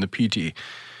OT and the PT.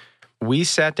 We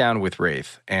sat down with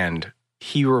Wraith and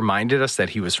he reminded us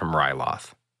that he was from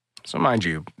Ryloth. So mind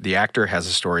you, the actor has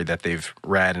a story that they've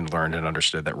read and learned and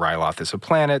understood that Ryloth is a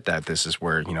planet, that this is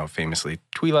where, you know, famously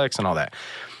Twi'leks and all that.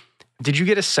 Did you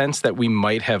get a sense that we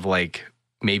might have like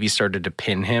maybe started to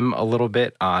pin him a little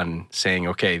bit on saying,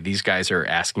 okay, these guys are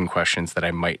asking questions that I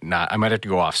might have to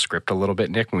go off script a little bit,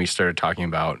 Nick, when we started talking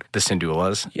about the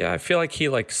Syndulas? Yeah, I feel like he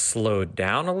like slowed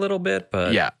down a little bit,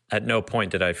 but at no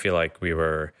point did I feel like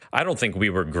I don't think we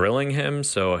were grilling him,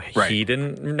 so he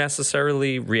didn't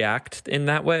necessarily react in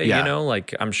that way, you know?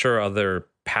 Like, I'm sure other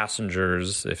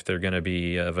passengers, if they're going to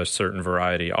be of a certain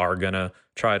variety, are going to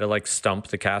try to like stump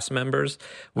the cast members.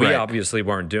 We obviously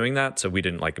weren't doing that, so we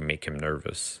didn't like make him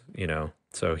nervous, you know?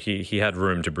 So he had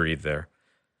room to breathe there.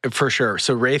 For sure.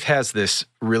 So Wraith has this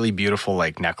really beautiful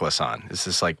like necklace on. It's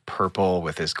this like purple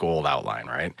with this gold outline,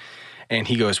 right? And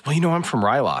he goes, well, you know, I'm from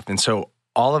Ryloth. And so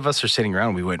all of us are sitting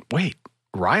around. We went, wait,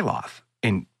 Ryloth?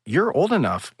 And you're old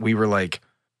enough. We were like,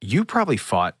 you probably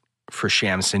fought for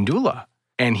Sham Syndulla.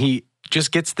 And he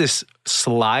just gets this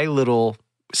sly little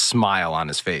smile on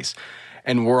his face.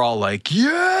 And we're all like,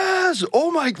 yes, oh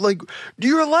my, like,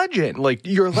 you're a legend. Like,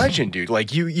 you're a legend, dude.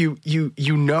 Like, you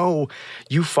know,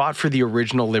 you fought for the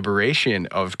original liberation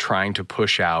of trying to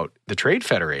push out the Trade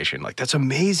Federation. Like, that's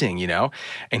amazing, you know?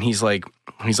 And he's like,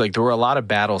 there were a lot of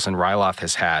battles and Ryloth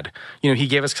has had, you know, he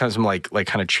gave us kind of some like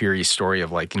kind of cheery story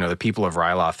of like, you know, the people of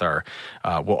Ryloth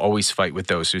will always fight with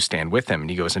those who stand with them. And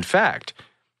he goes, in fact,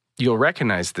 you'll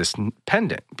recognize this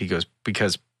pendant because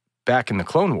back in the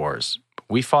Clone Wars,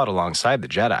 we fought alongside the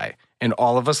Jedi, and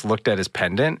all of us looked at his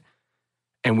pendant,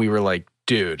 and we were like,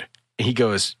 dude. He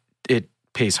goes, it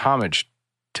pays homage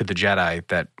to the Jedi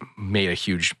that made a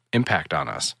huge impact on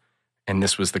us, and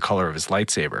this was the color of his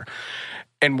lightsaber.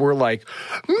 And we're like,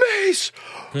 Mace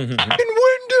and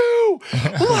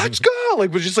Windu, let's go!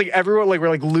 Like, we're just like everyone, like we're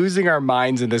like losing our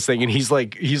minds in this thing, and he's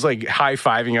like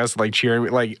high-fiving us, like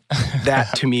cheering, like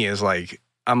that to me is like.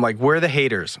 I'm like, where are the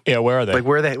haters? Yeah, where are they? Like,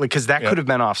 where are they? Like, because that could have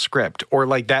been off script, or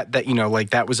like that you know, like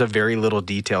that was a very little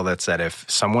detail that said if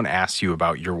someone asks you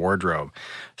about your wardrobe,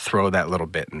 throw that little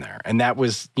bit in there. And that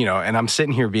was, you know, and I'm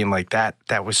sitting here being like,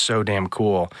 that was so damn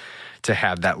cool to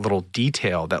have that little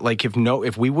detail that like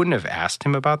if we wouldn't have asked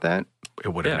him about that,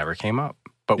 it would have never came up.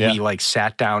 But we like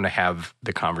sat down to have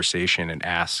the conversation and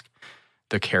ask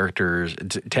the characters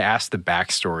to ask the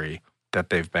backstory that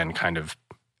they've been kind of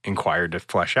inquired to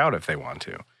flesh out if they want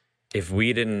to. if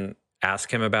we didn't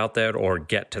ask him about that or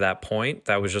get to that point,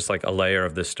 that was just like a layer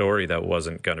of the story that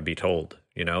wasn't going to be told,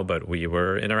 you know, but we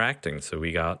were interacting. So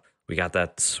we got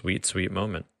that sweet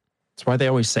moment. That's why they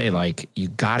always say, like, you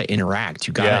got to interact.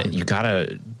 You got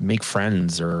to make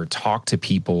friends or talk to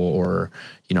people, or,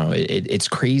 you know, it's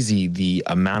crazy the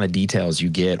amount of details you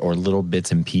get, or little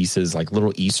bits and pieces, like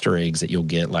little Easter eggs that you'll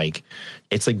get. Like,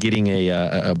 it's like getting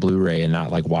a Blu-ray and not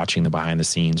like watching the behind the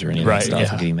scenes or any of that stuff,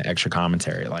 and getting the extra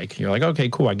commentary. Like, you're like, okay,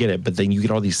 cool, I get it. But then you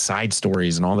get all these side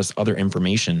stories and all this other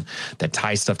information that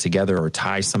ties stuff together or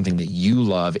ties something that you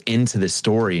love into this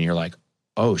story. And you're like,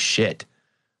 oh shit,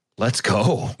 let's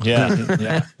go.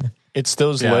 Yeah. It's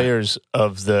those layers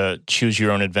of the choose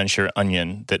your own adventure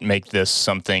onion that make this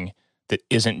something that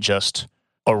isn't just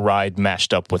a ride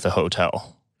mashed up with a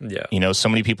hotel. Yeah. You know, so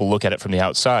many people look at it from the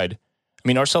outside. I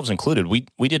mean, ourselves included.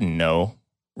 We didn't know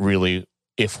really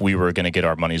if we were going to get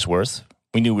our money's worth.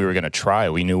 We knew we were going to try.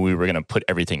 We knew we were going to put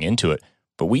everything into it.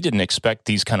 But we didn't expect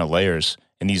these kind of layers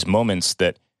and these moments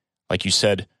that, like you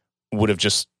said, would have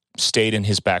just stayed in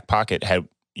his back pocket had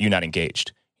you not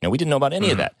engaged. You know, we didn't know about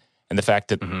any of that. And the fact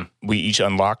that we each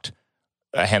unlocked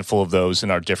a handful of those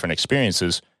in our different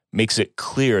experiences makes it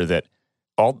clear that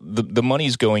all the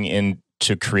money's going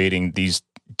into creating these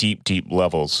deep, deep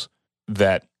levels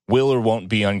that will or won't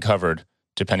be uncovered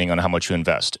depending on how much you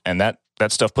invest. And that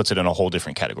stuff puts it in a whole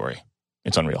different category.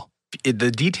 It's unreal. The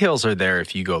details are there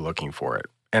if you go looking for it.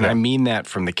 And I mean that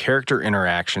from the character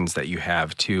interactions that you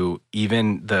have to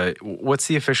even what's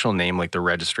the official name, like the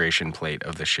registration plate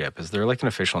of the ship? Is there like an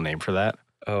official name for that?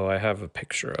 Oh, I have a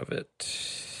picture of it.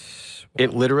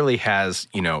 It literally has,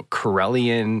 you know,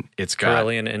 Corellian. It's got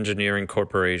Corellian Engineering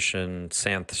Corporation,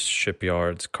 Santh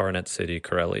Shipyards, Carnet City,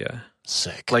 Corellia.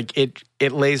 Sick. Like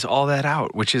it lays all that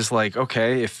out, which is like,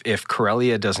 okay, if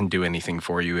Corellia doesn't do anything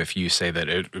for you, if you say that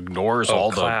it ignores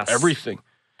everything.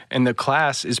 And the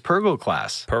class is Purrgil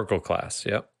class. Purrgil class,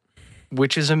 yep.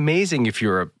 Which is amazing if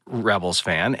you're a Rebels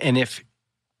fan. And if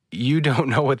you don't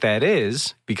know what that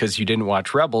is because you didn't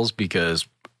watch Rebels because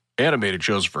animated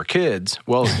shows for kids,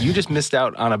 well, you just missed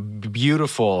out on a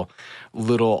beautiful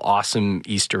little awesome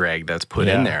Easter egg that's put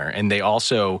in there. And they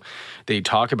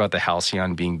talk about the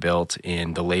Halcyon being built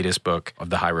in the latest book of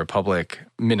the High Republic,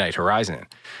 Midnight Horizon.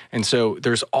 And so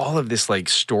there's all of this like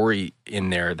story in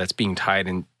there that's being tied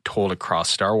and told across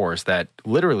Star Wars that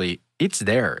literally it's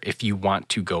there if you want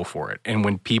to go for it. And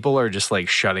when people are just like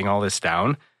shutting all this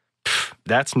down,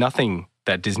 that's nothing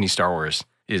that Disney Star Wars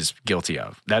is guilty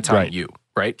of. That's on you,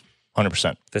 right?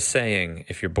 100%. The saying,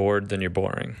 if you're bored, then you're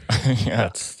boring.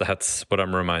 That's what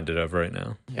I'm reminded of right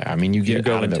now. Yeah, I mean, you get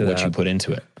out of it what you put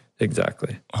into it.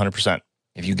 Exactly. 100%.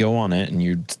 If you go on it and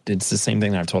it's the same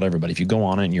thing that I've told everybody. If you go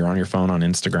on it and you're on your phone on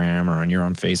Instagram or you're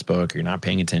on Facebook or you're not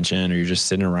paying attention or you're just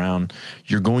sitting around,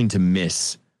 you're going to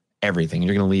miss everything.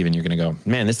 You're going to leave and you're going to go,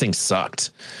 man, this thing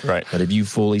sucked. Right. But if you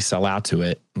fully sell out to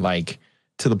it, like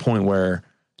to the point where,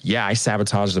 yeah, I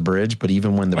sabotaged the bridge, but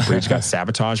even when the bridge got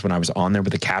sabotaged, when I was on there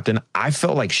with the captain, I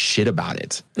felt like shit about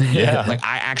it. Yeah. Like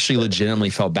I actually legitimately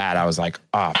felt bad. I was like,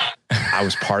 I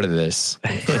was part of this.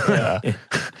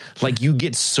 Like you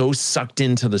get so sucked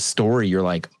into the story. You're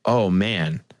like, oh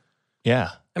man.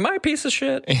 Yeah. Am I a piece of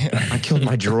shit? I killed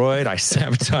my droid. I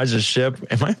sabotaged a ship.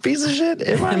 Am I a piece of shit?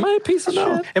 Am I a piece of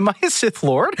shit? Am I a Sith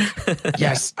Lord?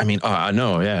 Yes. I mean,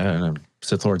 no. Yeah.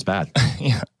 Sith Lord's bad.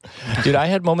 Yeah. Dude, I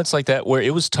had moments like that where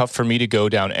it was tough for me to go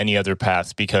down any other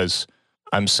path because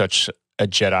I'm such a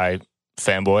Jedi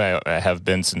fanboy. I have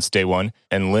been since day one.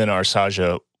 And Lynn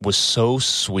Arsaja was so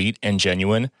sweet and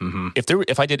genuine. Mm-hmm.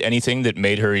 If I did anything that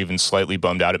made her even slightly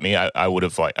bummed out at me, I probably would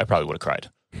have cried.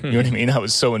 You know what I mean? I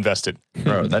was so invested.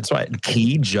 Bro, that's why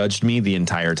he judged me the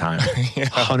entire time.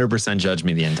 100% judged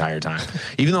me the entire time.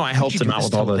 Even though I helped him out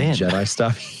with all the Jedi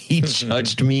stuff, he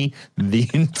judged me the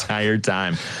entire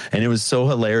time. And it was so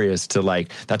hilarious to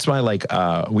like, that's why like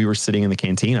we were sitting in the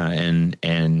cantina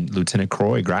and Lieutenant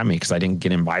Croy grabbed me because I didn't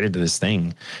get invited to this thing.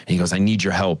 And he goes, I need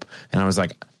your help. And I was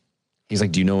like, he's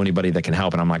like, do you know anybody that can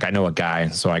help? And I'm like, I know a guy.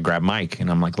 So I grabbed Mike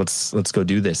and I'm like, let's go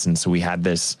do this. And so we had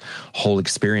this whole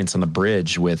experience on the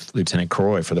bridge with Lieutenant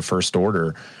Croy for the First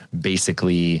Order.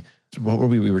 Basically, what were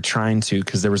we were trying to,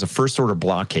 because there was a First Order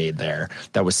blockade there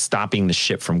that was stopping the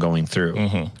ship from going through.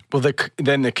 Mm-hmm. Well,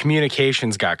 then the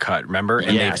communications got cut, remember?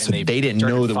 And they didn't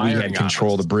know that we had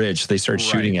control of the bridge. So they started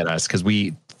shooting at us because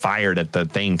we fired at the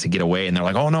thing to get away, and they're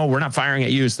like, oh no, we're not firing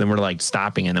at you. So then we're like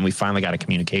stopping, and then we finally got a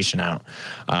communication out.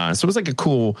 So it was like a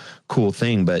cool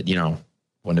thing, but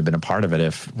wouldn't have been a part of it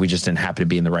if we just didn't happen to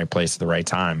be in the right place at the right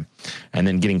time. And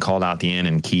then getting called out at the end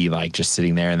and Key like just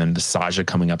sitting there, and then the Saja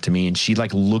coming up to me and she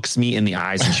like looks me in the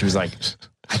eyes and she was like,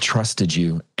 I trusted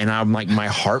you. And I'm like, my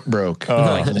heart broke.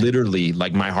 Like literally,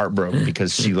 like my heart broke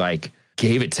because she like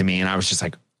gave it to me. And I was just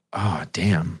like, oh,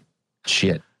 damn.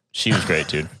 Shit. She was great,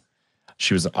 dude.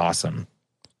 She was awesome.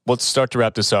 Let's start to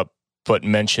wrap this up, but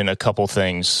mention a couple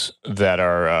things that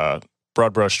are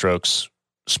broad brushstrokes,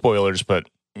 spoilers, but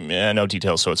no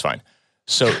details, so it's fine.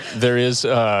 So there is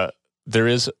a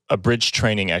bridge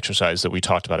training exercise that we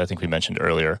talked about, I think we mentioned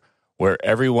earlier, where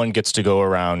everyone gets to go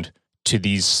around to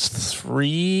these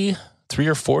three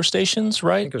or four stations,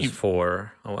 right? I think it was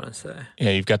 4, I want to say. Yeah,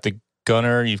 you've got the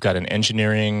gunner, you've got an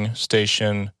engineering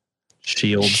station,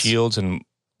 shields, and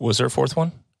was there a fourth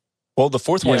one? Well, the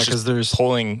fourth one is just there's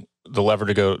pulling the lever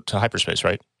to go to hyperspace,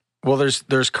 right? Well,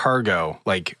 there's cargo.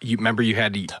 Like you remember, you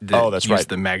had to use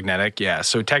the magnetic. Yeah,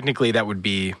 so technically that would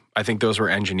be. I think those were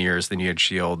engineers. Then you had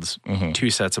shields, 2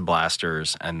 sets of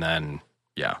blasters, and then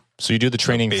So you do the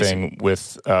training thing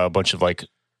with a bunch of like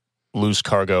loose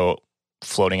cargo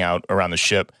floating out around the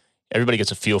ship. Everybody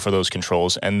gets a feel for those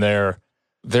controls, and they're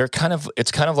kind of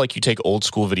like you take old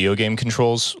school video game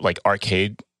controls, like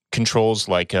arcade controls,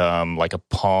 like a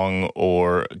Pong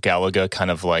or Galaga,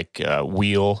 kind of like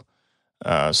wheel,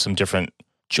 some different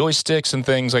joysticks and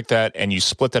things like that, and you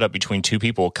split that up between 2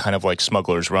 people, kind of like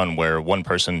Smuggler's Run, where one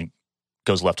person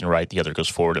goes left and right, the other goes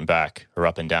forward and back or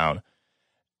up and down,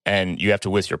 and you have to,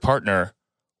 with your partner,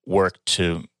 work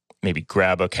to maybe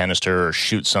grab a canister or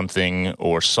shoot something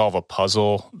or solve a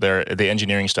puzzle. The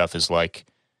engineering stuff is like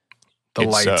the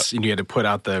lights, and you had to put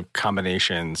out the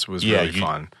combinations was really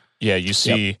fun. Yeah, you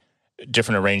see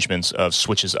different arrangements of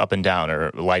switches up and down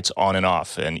or lights on and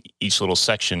off, and each little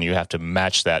section you have to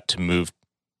match that to move,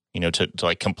 to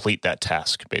like complete that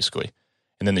task, basically.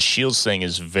 And then the shields thing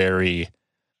is very,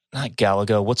 not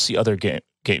Galaga, what's the other game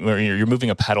where you're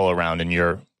moving a pedal around and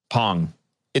you're... Pong.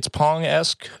 It's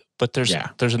Pong-esque, but there's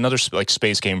another like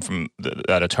space game from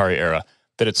that Atari era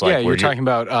that it's like... Yeah, you're talking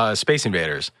about Space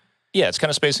Invaders. Yeah, it's kind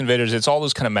of Space Invaders. It's all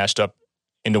those kind of mashed up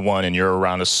into one, and you're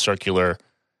around a circular,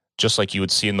 just like you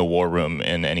would see in the war room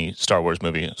in any Star Wars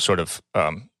movie, sort of,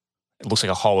 it looks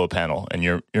like a hollow panel, and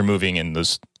you're moving in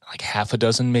those like half a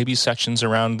dozen maybe sections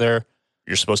around there.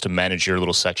 You're supposed to manage your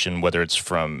little section, whether it's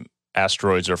from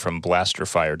asteroids or from blaster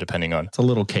fire, depending on... It's a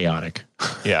little chaotic.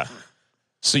 Yeah.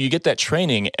 So you get that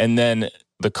training, and then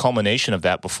the culmination of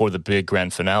that before the big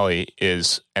grand finale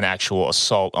is an actual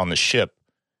assault on the ship.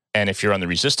 And if you're on the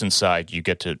resistance side, you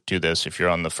get to do this. If you're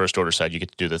on the First Order side, you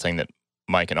get to do the thing that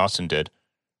Mike and Austin did,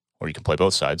 or you can play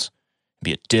both sides,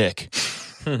 be a dick.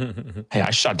 Hey, I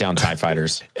shot down TIE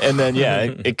fighters. And then,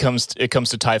 it comes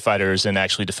to TIE fighters and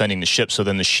actually defending the ship. So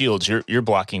then the shields, you're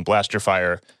blocking blaster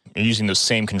fire. You're using those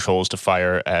same controls to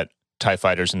fire at TIE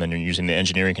fighters, and then you're using the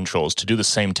engineering controls to do the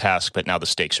same task, but now the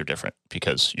stakes are different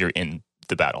because you're in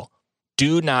the battle.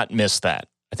 Do not miss that.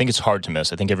 I think it's hard to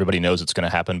miss. I think everybody knows it's going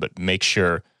to happen, but make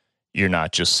sure you're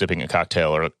not just sipping a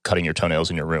cocktail or cutting your toenails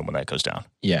in your room when that goes down.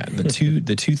 Yeah, the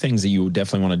two things that you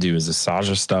definitely want to do is the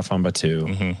Saja stuff on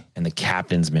Batuu and the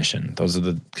captain's mission. Those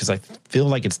are because I feel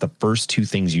like it's the first 2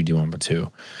 things you do on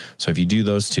Batuu. So if you do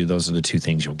those 2, those are the 2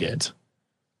 things you'll get.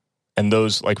 And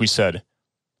those, like we said,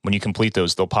 when you complete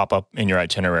those, they'll pop up in your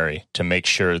itinerary to make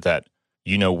sure that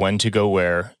you know when to go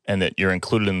where and that you're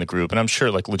included in the group. And I'm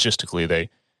sure, like, logistically,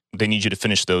 they need you to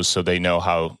finish those so they know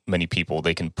how many people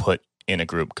they can put in a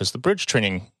group, because the bridge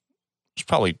training, there's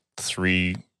probably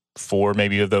 3, 4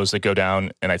 maybe of those that go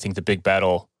down, and I think the big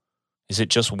battle, is it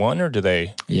just one, or do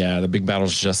they? Yeah, the big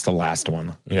battle's just the last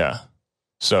one. Yeah,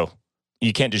 so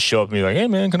you can't just show up and be like, hey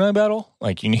man, can I battle?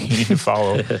 Like, you need to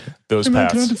follow those hey man,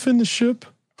 paths. can I defend the ship?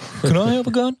 Can I have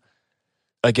a gun?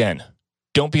 Again,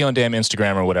 don't be on damn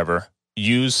Instagram or whatever.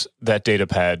 Use that data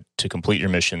pad to complete your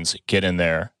missions, get in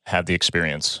there, have the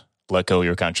experience, let go of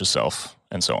your conscious self,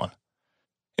 and so on.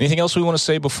 Anything else we want to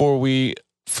say before we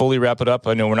fully wrap it up?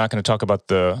 I know we're not going to talk about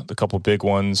the couple big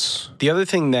ones. The other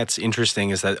thing that's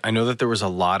interesting is that I know that there was a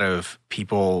lot of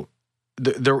people.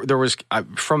 There was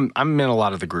I'm in a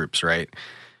lot of the groups, right,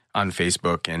 on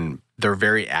Facebook, and they're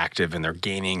very active and they're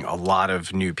gaining a lot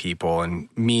of new people. And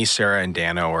me, Sarah, and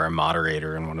Dano are a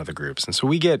moderator in one of the groups, and so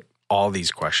we get all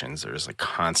these questions. There's like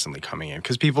constantly coming in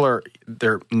because people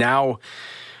they're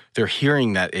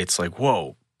hearing that it's like,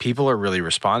 whoa. People are really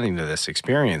responding to this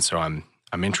experience, so I'm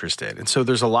interested. And so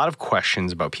there's a lot of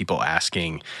questions about people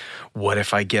asking, what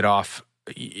if I get off,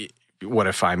 what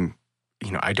if I'm,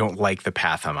 I don't like the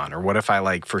path I'm on, or what if I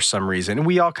like for some reason, and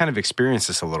we all kind of experience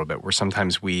this a little bit, where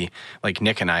sometimes we, like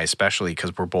Nick and I especially,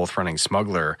 because we're both running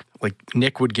Smuggler, like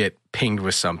Nick would get pinged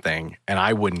with something and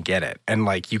I wouldn't get it. And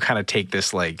like you kind of take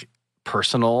this like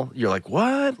personal, you're like,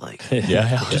 what? Like,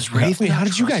 just Wraith, how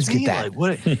did you guys get that? Like,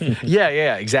 what?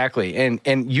 yeah, exactly.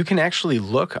 And you can actually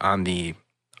look on the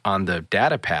on the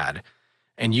data pad,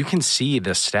 and you can see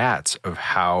the stats of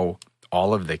how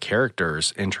all of the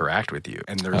characters interact with you.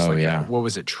 And there's what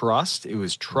was it? Trust? It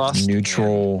was trust.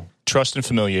 Neutral. Trust and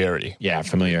familiarity. Yeah,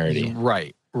 familiarity.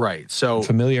 Right. So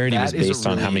familiarity was based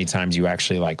on how many times you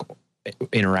actually like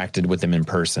interacted with them in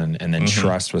person, and then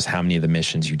trust was how many of the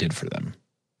missions you did for them.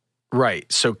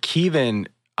 Right. So Kevin,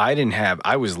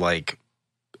 I was like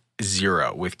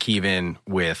 0 with Kevin,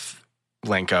 with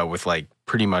Lenka, with like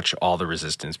pretty much all the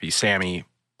resistance be Sammy,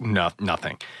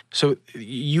 nothing. So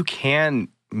you can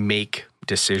make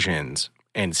decisions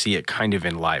and see it kind of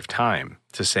in live time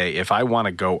to say, if I want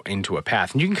to go into a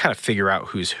path, and you can kind of figure out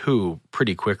who's who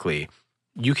pretty quickly,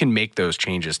 you can make those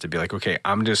changes to be like, okay,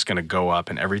 I'm just going to go up,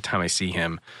 and every time I see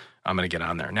him, I'm going to get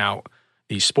on there. Now,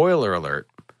 the spoiler alert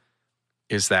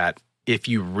is that if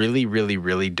you really, really,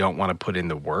 really don't want to put in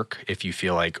the work, if you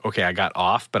feel like, okay, I got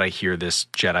off, but I hear this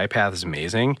Jedi path is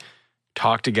amazing,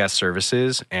 talk to guest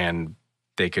services, and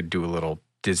they could do a little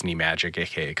Disney magic,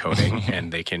 aka coding,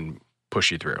 and they can push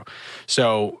you through.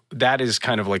 So that is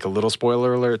kind of like a little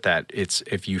spoiler alert, that it's,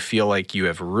 if you feel like you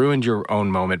have ruined your own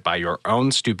moment by your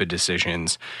own stupid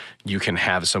decisions, you can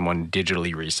have someone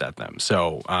digitally reset them.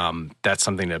 So that's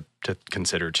something to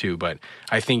consider too. But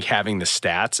I think having the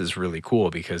stats is really cool,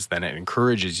 because then it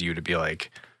encourages you to be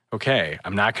like, okay,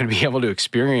 I'm not going to be able to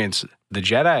experience the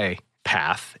Jedi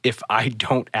path if I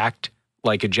don't act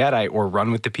like a Jedi or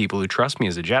run with the people who trust me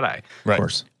as a Jedi. Right. Of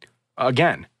course.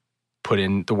 Again, put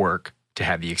in the work to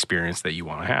have the experience that you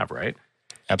want to have, right?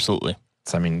 Absolutely.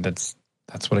 So, I mean, that's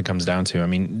what it comes down to. I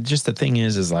mean, just the thing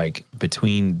is like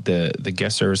between the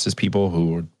guest services people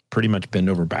who pretty much bend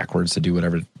over backwards to do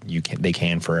whatever they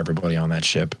can for everybody on that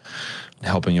ship,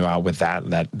 helping you out with that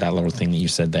little thing that you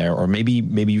said there, or maybe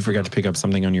you forgot to pick up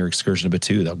something on your excursion to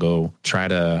Batuu. They'll go try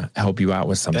to help you out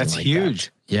with something. That's like huge.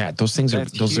 That. Yeah, those things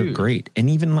are great, and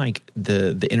even like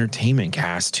the entertainment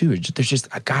cast too. There's just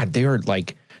God, they are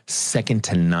like second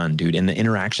to none, dude. And the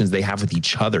interactions they have with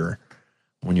each other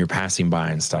when you're passing by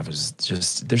and stuff is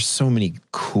just, there's so many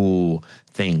cool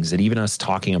things that even us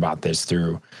talking about this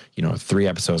through, 3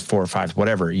 episodes, 4 or 5,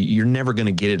 whatever, you're never going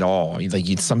to get it all. Like,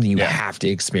 it's something you have to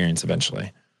experience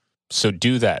eventually. So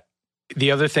do that.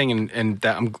 The other thing, and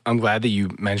that I'm glad that you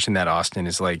mentioned that, Austin,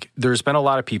 is like, there's been a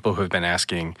lot of people who have been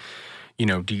asking,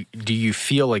 do you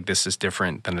feel like this is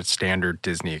different than a standard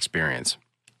Disney experience?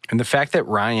 And the fact that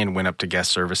Ryan went up to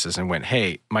guest services and went,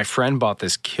 hey, my friend bought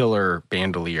this killer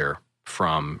bandolier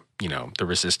from, the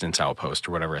Resistance Outpost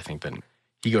or whatever, I think then.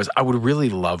 He goes, I would really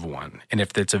love one. And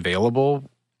if it's available,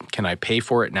 can I pay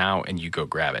for it now and you go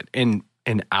grab it? And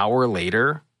an hour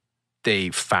later,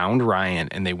 they found Ryan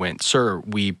and they went, sir,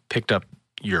 we picked up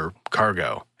your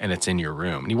cargo and it's in your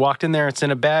room. And he walked in there, it's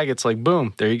in a bag. It's like,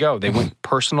 boom, there you go. They went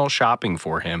personal shopping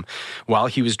for him while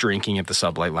he was drinking at the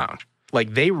Sublight Lounge.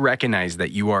 Like, they recognize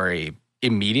that you are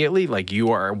immediately, like,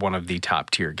 you are one of the top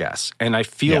tier guests. And I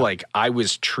feel like I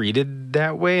was treated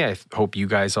that way. I hope you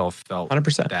guys all felt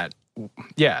 100%. That.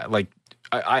 Yeah. Like,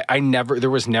 there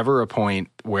was never a point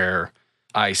where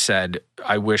I said,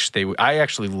 I wish I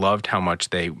actually loved how much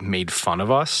they made fun of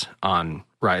us on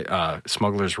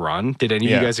Smuggler's Run. Did any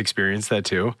of you guys experience that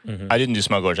too? Mm-hmm. I didn't do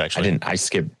Smugglers, actually. I didn't.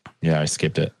 I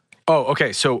skipped it. Oh,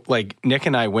 okay. So like Nick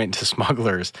and I went to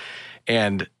Smugglers,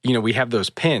 and, we have those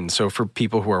pins. So for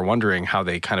people who are wondering how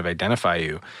they kind of identify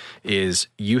you, is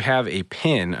you have a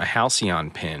pin, a Halcyon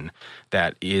pin,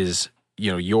 that is,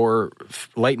 your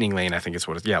lightning lane, I think it's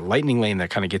what it's, lightning lane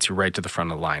that kind of gets you right to the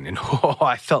front of the line. And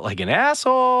I felt like an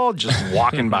asshole just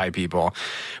walking by people.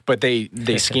 But they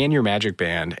scan your magic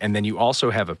band, and then you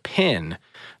also have a pin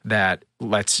that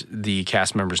lets the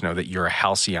cast members know that you're a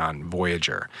Halcyon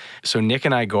Voyager. So Nick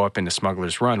and I go up into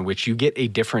Smuggler's Run, which you get a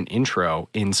different intro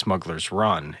in Smuggler's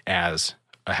Run as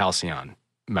a Halcyon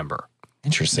member.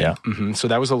 Interesting. Yeah. Mm-hmm. So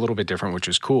that was a little bit different, which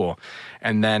was cool.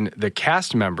 And then the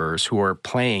cast members who are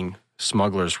playing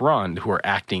Smuggler's Run, who are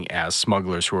acting as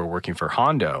smugglers who are working for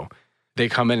Hondo, they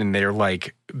come in and they're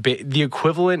like the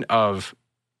equivalent of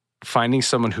finding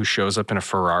someone who shows up in a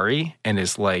Ferrari and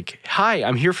is like, hi,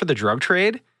 I'm here for the drug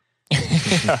trade.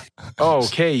 Oh,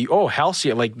 okay. Oh,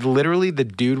 Halcyon. Like, literally, the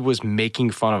dude was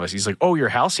making fun of us. He's like, oh, you're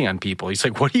Halcyon people. He's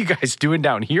like, what are you guys doing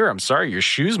down here? I'm sorry, your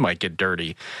shoes might get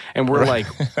dirty. And we're like,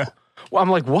 well, I'm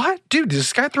like, what? Dude, is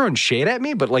this guy throwing shade at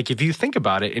me? But, like, if you think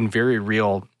about it in very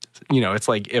real, it's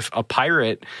like if a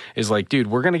pirate is like, dude,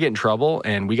 we're going to get in trouble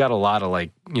and we got a lot of,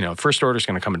 like, First Order's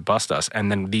going to come and bust us.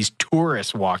 And then these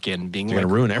tourists walk in being They're like,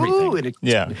 going to ruin everything.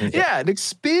 Yeah, an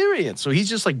experience. So he's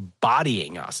just like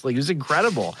bodying us. Like, it was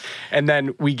incredible. And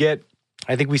then we get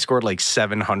I think we scored like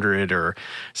 700 or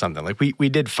something. Like we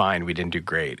did fine. We didn't do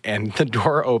great. And the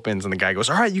door opens and the guy goes,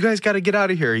 all right, you guys got to get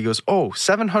out of here. He goes, oh,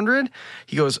 700?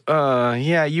 He goes,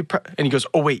 yeah, and he goes,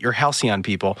 oh, wait, you're Halcyon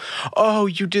people. Oh,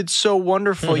 you did so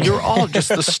wonderful. You're all just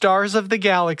the stars of the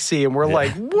galaxy. And we're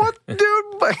like, what, dude?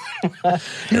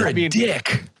 You're a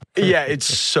dick. Yeah, it's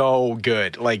so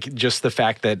good. Like just the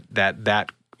fact that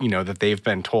that they've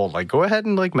been told, like, go ahead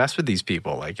and like mess with these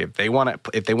people. Like if they want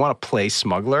to play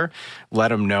smuggler, let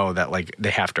them know that like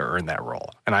they have to earn that role.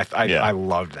 And I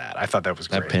loved that. I thought that was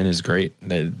great. That pin is great.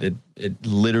 It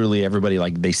literally everybody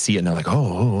like they see it and they're like,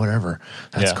 oh whatever,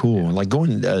 that's cool. Like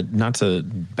going not to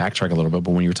backtrack a little bit,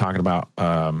 but when you were talking about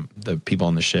the people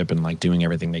on the ship and like doing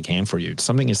everything they can for you,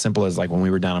 something as simple as like when we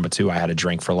were down on Batuu, I had a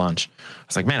drink for lunch. I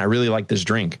was like, man, I really like this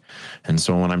drink. And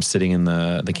so when I'm sitting in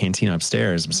the canteen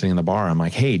upstairs, I'm sitting in the bar, I'm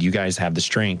like, hey, do you guys have this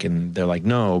drink? And they're like,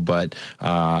 no, but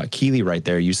Keely right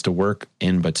there used to work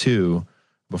in Batuu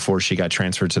before she got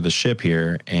transferred to the ship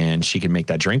here, and she could make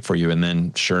that drink for you. And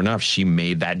then sure enough, she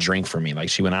made that drink for me. Like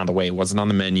she went out of the way. It wasn't on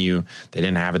the menu. They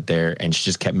didn't have it there. And she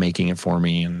just kept making it for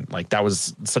me. And like, that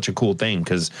was such a cool thing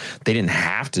because they didn't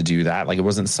have to do that. Like it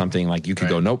wasn't something like you could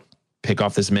go, nope, pick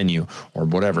off this menu or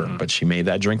whatever. But she made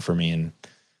that drink for me. And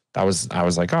I was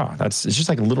like, oh, it's just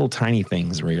like little tiny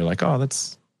things where you're like, oh,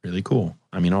 that's really cool.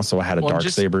 I mean, also I had a dark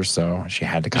saber, so she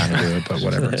had to kind of do it, but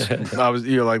whatever.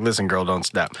 You're like, listen, girl, don't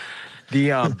step.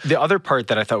 The other part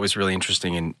that I thought was really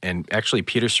interesting, and actually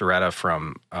Peter Serretta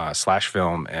from Slash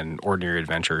Film and Ordinary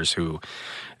Adventures, who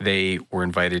they were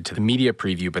invited to the media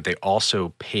preview, but they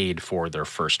also paid for their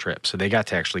first trip. So they got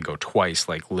to actually go twice,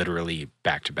 like literally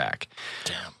back to back.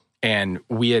 Damn. And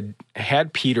we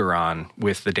had Peter on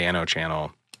with the Dano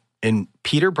channel, and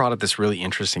Peter brought up this really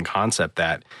interesting concept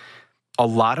that a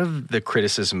lot of the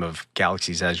criticism of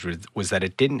Galaxy's Edge was that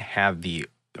it didn't have the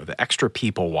extra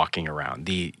people walking around,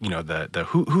 the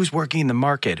who's working in the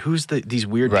market, who's these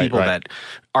weird people that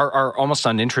are almost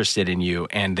uninterested in you,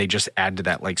 and they just add to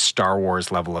that like Star Wars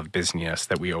level of busyness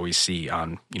that we always see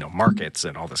on markets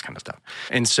and all this kind of stuff.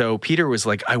 And so Peter was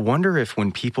like, I wonder if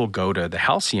when people go to the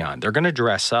Halcyon, they're going to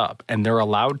dress up and they're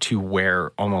allowed to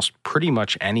wear almost pretty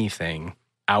much anything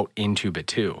out into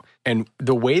Batuu. And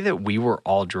the way that we were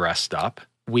all dressed up,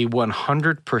 we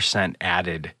 100%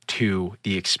 added to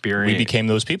the experience. We became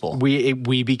those people.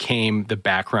 We became the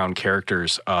background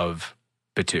characters of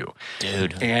Batuu.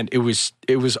 Dude. And it was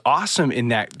awesome in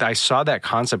that I saw that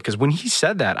concept, because when he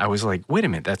said that, I was like, wait a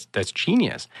minute, that's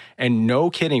genius. And no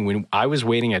kidding, when I was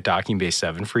waiting at Docking Bay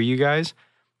 7 for you guys,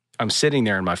 I'm sitting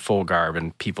there in my full garb,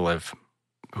 and people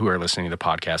who are listening to the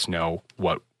podcast know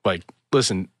what, like,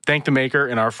 listen, thank the maker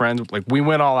and our friends, like, we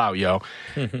went all out, yo.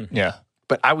 Yeah.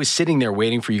 But I was sitting there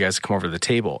waiting for you guys to come over to the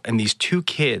table, and these two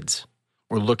kids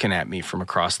were looking at me from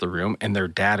across the room, and their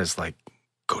dad is like,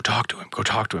 go talk to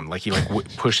him. Like he like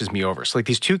pushes me over. So like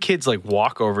these two kids like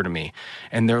walk over to me,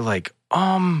 and they're like,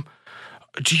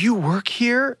 do you work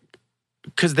here?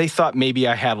 Because they thought maybe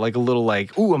I had like a little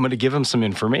like, ooh, I'm going to give them some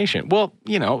information. Well,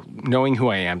 knowing who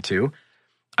I am too,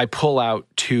 I pull out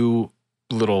two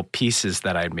little pieces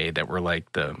that I made that were like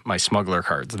my smuggler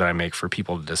cards that I make for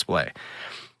people to display.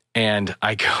 And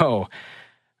I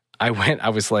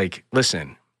was like,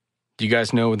 listen, do you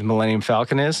guys know what the Millennium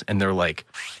Falcon is? And they're like,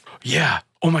 yeah,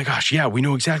 oh my gosh, yeah, we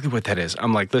know exactly what that is.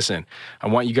 I'm like, listen, I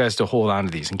want you guys to hold on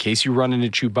to these. In case you run into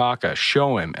Chewbacca,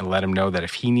 show him and let him know that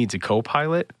if he needs a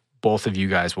co-pilot, both of you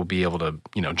guys will be able to,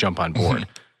 jump on board.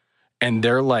 And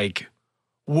they're like,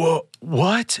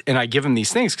 what? And I give them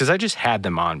these things because I just had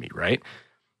them on me, right?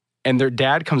 And their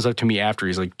dad comes up to me after.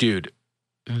 He's like, dude,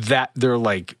 they're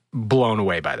like blown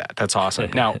away by that. That's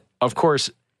awesome. Now, of course,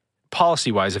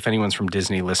 policy-wise, if anyone's from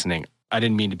Disney listening, I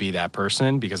didn't mean to be that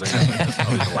person because I know that's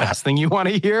probably the last thing you want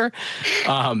to hear.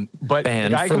 But the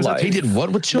guy comes up, he did what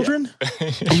with children? Yeah.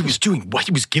 He was doing what?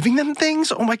 He was giving them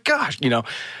things? Oh my gosh,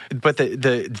 But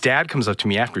the dad comes up to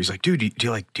me after. He's like, dude,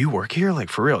 do you work here? Like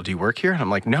for real? Do you work here? And I'm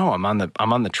like, no, I'm on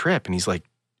the trip. And he's like,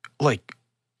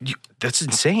 that's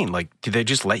insane. Like, did they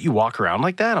just let you walk around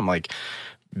like that? I'm like,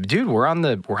 dude, we're on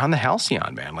the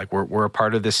Halcyon, man. Like we're a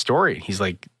part of this story. He's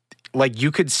like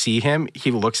you could see him.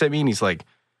 He looks at me and he's like,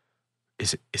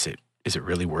 is it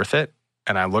really worth it?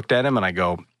 And I looked at him and I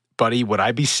go, buddy, would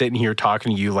I be sitting here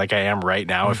talking to you like I am right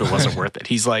now if it wasn't worth it?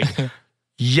 He's like,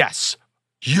 yes,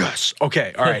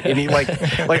 okay, all right. And he like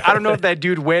I don't know if that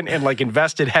dude went and like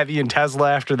invested heavy in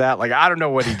Tesla after that. Like I don't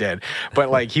know what he did, but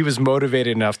like he was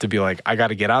motivated enough to be like, I got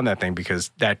to get on that thing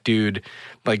because that dude,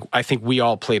 like I think we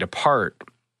all played a part,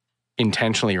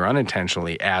 intentionally or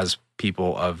unintentionally, as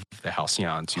people of the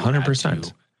Halcyons.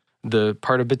 100%. The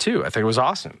part of Batuu. I think it was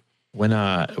awesome. When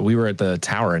we were at the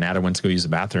tower and Adam went to go use the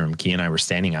bathroom, Key and I were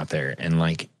standing out there, and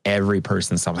like every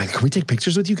person stopped, like, can we take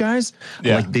pictures with you guys?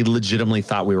 Yeah. Like they legitimately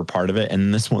thought we were part of it.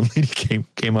 And this one lady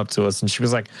came up to us and she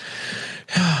was like,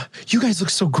 you guys look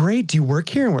so great. Do you work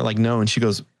here? And we're like, no. And she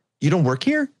goes, you don't work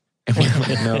here? And we're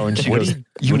like, no. And she goes,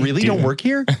 you really don't work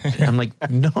here? And I'm like,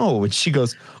 no. And she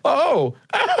goes, oh.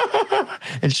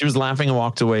 And she was laughing and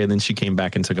walked away. And then she came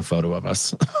back and took a photo of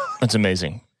us. That's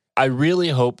amazing. I really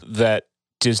hope that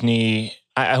Disney,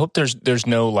 I hope there's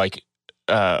no like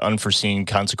unforeseen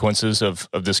consequences of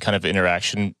this kind of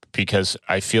interaction, because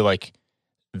I feel like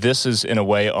this is in a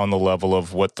way on the level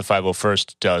of what the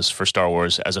 501st does for Star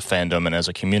Wars as a fandom and as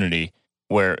a community,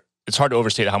 where it's hard to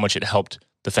overstate how much it helped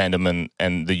the fandom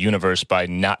and the universe by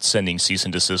not sending cease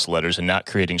and desist letters and not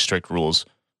creating strict rules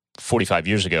 45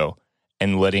 years ago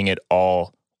and letting it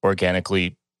all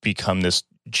organically become this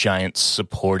giant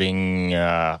supporting,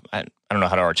 I don't know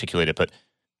how to articulate it, but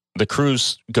the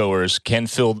cruise goers can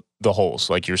fill the holes,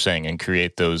 like you're saying, and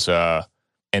create those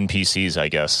NPCs, I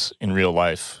guess, in real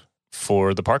life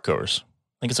for the park goers.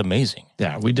 I think it's amazing.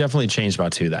 Yeah, we definitely changed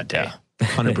about 2 that day.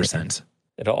 100%.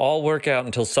 It'll all work out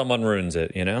until someone ruins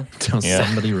it, you know? Until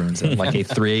somebody ruins it, like a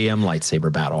 3 a.m.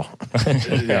 lightsaber battle.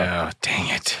 Yeah, dang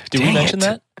it. Did we mention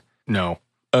that? No.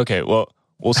 Okay, well,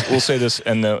 we'll say this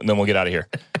and then we'll get out of here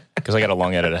because I got a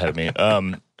long edit ahead of me.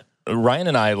 Ryan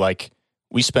and I,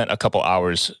 we spent a couple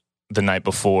hours the night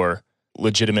before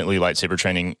legitimately lightsaber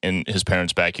training in his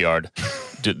parents' backyard,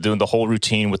 doing the whole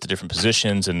routine with the different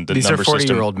positions and the These number are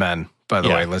system. 40-year-old men, by the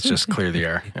way. Let's just clear the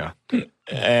air. Yeah.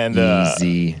 And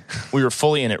Easy. we were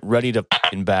fully in it, ready to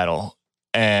in battle.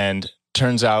 And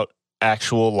turns out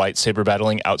actual lightsaber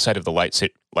battling outside of the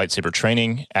lightsaber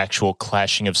training, actual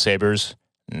clashing of sabers,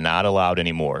 not allowed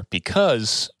anymore.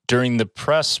 Because during the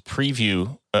press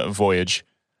preview voyage,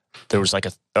 there was like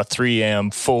a 3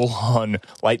 a.m. full-on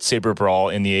lightsaber brawl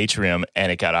in the atrium, and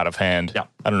it got out of hand. Yeah.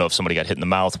 I don't know if somebody got hit in the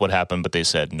mouth, what happened, but they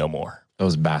said no more.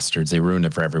 Those bastards, they ruined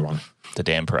it for everyone. The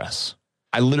damn press.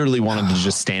 I literally wanted to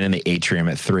just stand in the atrium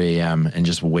at 3 a.m. and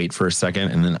just wait for a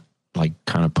second and then like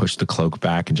kind of push the cloak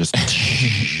back and just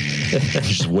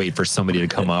just wait for somebody to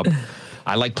come up.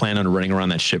 I like plan on running around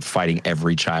that ship fighting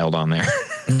every child on there.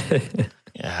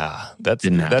 Yeah,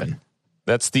 Didn't happen.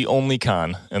 That's the only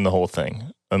con in the whole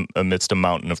thing, amidst a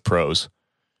mountain of pros.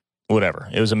 Whatever.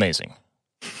 It was amazing.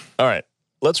 All right,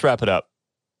 let's wrap it up.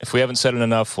 If we haven't said it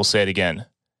enough, we'll say it again.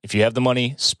 If you have the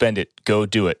money, spend it. Go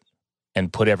do it.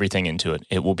 And put everything into it.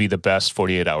 It will be the best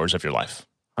 48 hours of your life.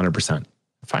 100%.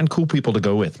 Find cool people to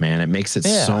go with, man. It makes it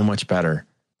so much better.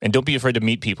 And don't be afraid to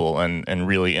meet people and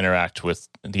really interact with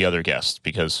the other guests,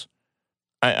 because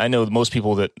I know most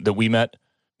people that we met,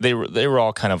 they were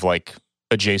all kind of like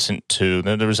adjacent to,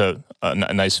 there was a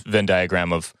nice Venn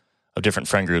diagram of different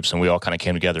friend groups, and we all kind of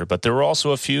came together. But there were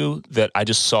also a few that I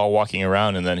just saw walking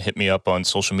around and then hit me up on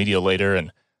social media later,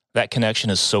 and that connection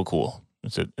is so cool.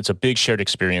 It's a big shared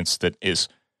experience that is,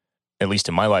 at least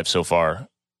in my life so far,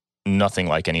 nothing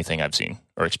like anything I've seen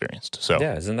or experienced. So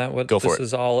yeah, isn't that what this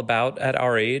is all about at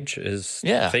our age? Is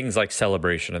things like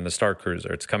Celebration and the Star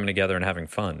Cruiser. It's coming together and having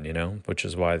fun, you know, which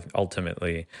is why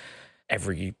ultimately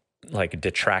every like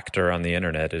detractor on the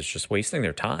internet is just wasting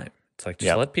their time. It's like,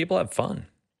 just let people have fun.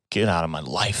 Get out of my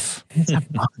life.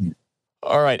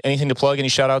 All right. Anything to plug? Any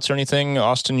shout outs or anything?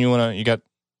 Austin, you got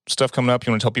stuff coming up?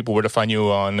 You want to tell people where to find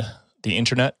you on the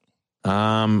internet?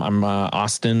 I'm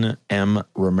Austin M.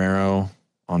 Romero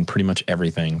on pretty much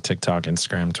everything. TikTok,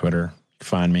 Instagram, Twitter.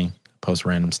 Find me. Post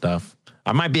random stuff.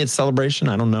 I might be at Celebration.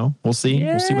 I don't know. We'll see.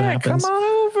 We'll see what happens. Come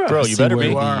on over. Bro, you better be.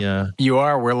 You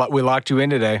are. We locked you in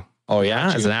today. Oh,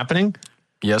 yeah? Is it happening?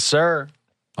 Yes, sir.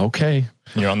 Okay.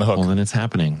 You're on the hook. Well, then it's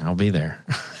happening. I'll be there.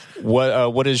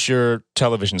 What is your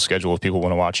television schedule if people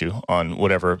want to watch you on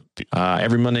whatever?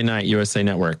 Every Monday night, USA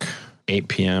Network, 8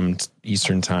 p.m.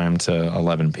 Eastern time to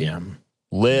 11 p.m.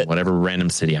 Lit. Whatever random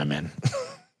city I'm in.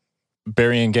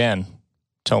 Barry and Gann,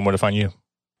 tell them where to find you.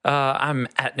 I'm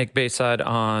at Nick Bayside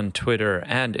on Twitter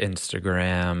and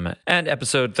Instagram. And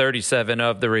episode 37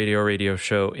 of the Radio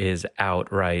Show is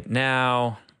out right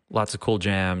now. Lots of cool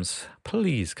jams.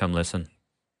 Please come listen.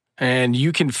 And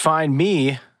you can find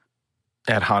me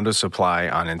at Hondo Supply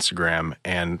on Instagram.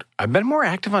 And I've been more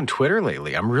active on Twitter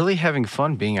lately. I'm really having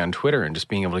fun being on Twitter and just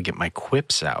being able to get my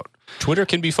quips out. Twitter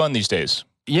can be fun these days.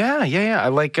 Yeah. I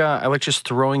like just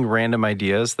throwing random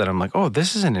ideas that I'm like, oh,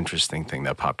 this is an interesting thing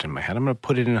that popped in my head. I'm going to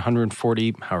put it in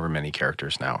 140, however many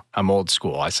characters now. I'm old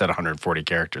school. I said 140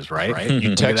 characters, right?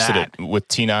 You texted it with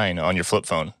T9 on your flip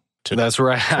phone. That's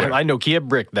right. I Nokia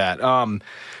bricked that.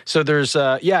 So there's,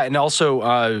 and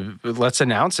also let's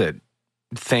announce it.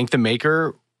 Thank the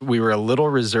Maker we were a little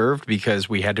reserved because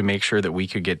we had to make sure that we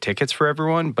could get tickets for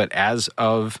everyone. But as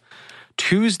of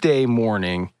Tuesday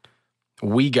morning,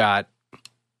 we got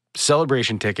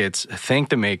Celebration tickets, Thank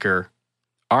the Maker,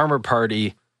 Armor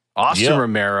Party, Austin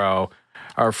Romero,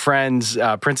 our friends,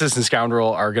 Princess and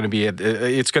Scoundrel are going to be,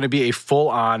 it's going to be a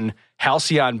full-on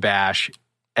Halcyon Bash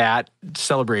at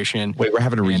Celebration. Wait, we're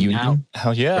having a reunion?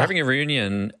 Hell yeah. We're having a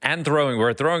reunion and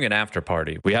we're throwing an after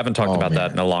party. We haven't talked about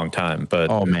that in a long time, but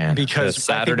because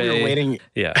Saturday, we were waiting,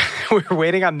 we were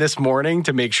waiting on this morning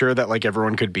to make sure that like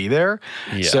everyone could be there.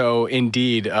 Yeah. So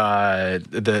indeed,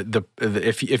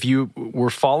 if you were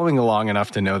following along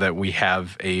enough to know that we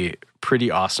have a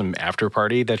pretty awesome after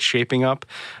party that's shaping up,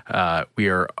 we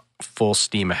are full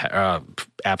steam,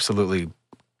 absolutely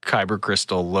Kyber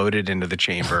crystal loaded into the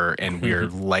chamber, and we are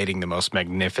lighting the most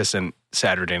magnificent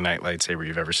Saturday night lightsaber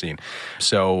you've ever seen.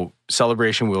 So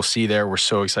Celebration, we'll see there. We're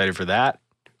so excited for that.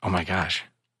 Oh my gosh.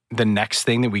 The next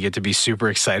thing that we get to be super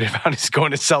excited about is going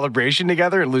to Celebration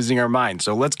together and losing our minds.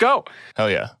 So let's go.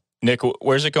 Hell yeah. Nick,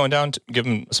 where's it going down? Give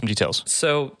them some details.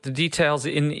 So the details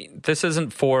this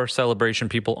isn't for Celebration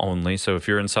people only. So if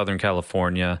you're in Southern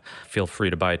California, feel free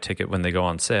to buy a ticket when they go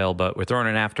on sale. But we're throwing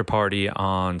an after party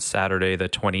on Saturday, the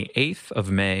 28th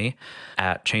of May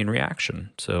at Chain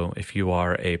Reaction. So if you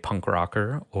are a punk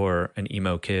rocker or an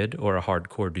emo kid or a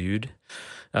hardcore dude,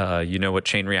 you know what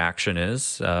Chain Reaction is.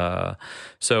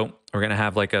 So we're going to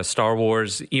have like a Star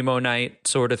Wars emo night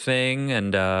sort of thing,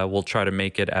 and we'll try to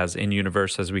make it as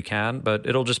in-universe as we can, but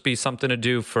it'll just be something to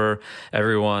do for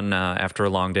everyone after a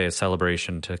long day of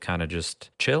Celebration to kind of just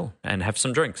chill and have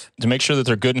some drinks. To make sure that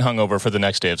they're good and hungover for the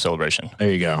next day of Celebration.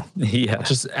 There you go. Yeah. I'll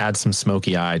just add some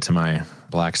smoky eye to my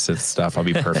Black Sith stuff. I'll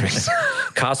be perfect.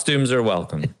 Costumes are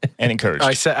welcome. And encouraged.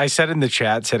 I said in the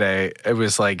chat today, it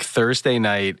was like Thursday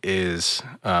night is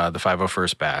the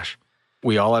 501st Bash.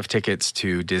 We all have tickets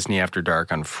to Disney After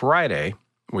Dark on Friday,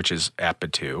 which is at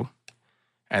Batuu.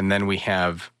 And then we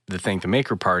have the Thank the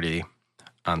Maker party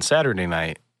on Saturday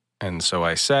night. And so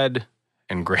I said,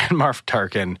 in Grand Moff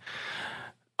Tarkin,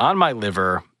 on my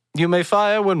liver, you may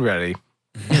fire when ready.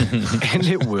 And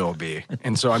it will be.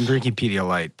 And so I'm drinking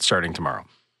Pedialyte starting tomorrow.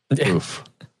 Oof.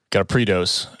 Got a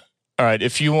pre-dose. All right.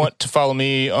 If you want to follow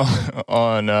me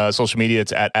on social media,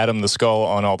 it's at Adam the Skull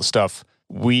on all the stuff.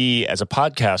 We, as a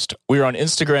podcast, we're on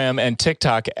Instagram and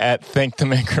TikTok at Thank the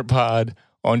Maker Pod,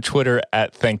 on Twitter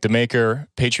at Thank the Maker,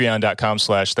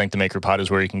 patreon.com/ThankTheMakerPod is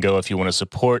where you can go if you want to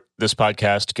support this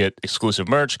podcast, get exclusive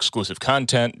merch, exclusive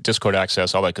content, Discord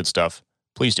access, all that good stuff.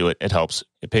 Please do it. It helps.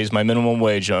 It pays my minimum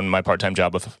wage on my part-time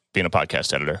job of being a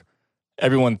podcast editor.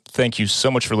 Everyone, thank you so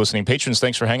much for listening. Patrons,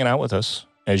 thanks for hanging out with us,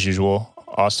 as usual.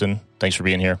 Austin, thanks for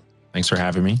being here. Thanks for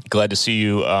having me. Glad to see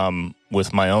you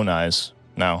with my own eyes.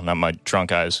 No, not my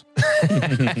drunk eyes.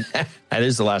 That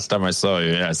is the last time I saw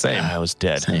you. Yeah, same. I was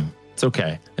dead. Same. It's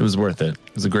okay. It was worth it.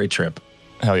 It was a great trip.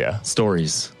 Hell yeah.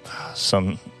 Stories.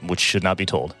 Some which should not be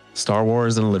told. Star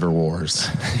Wars and liver wars.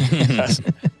 Yes.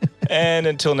 And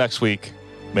until next week,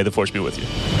 may the Force be with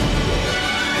you.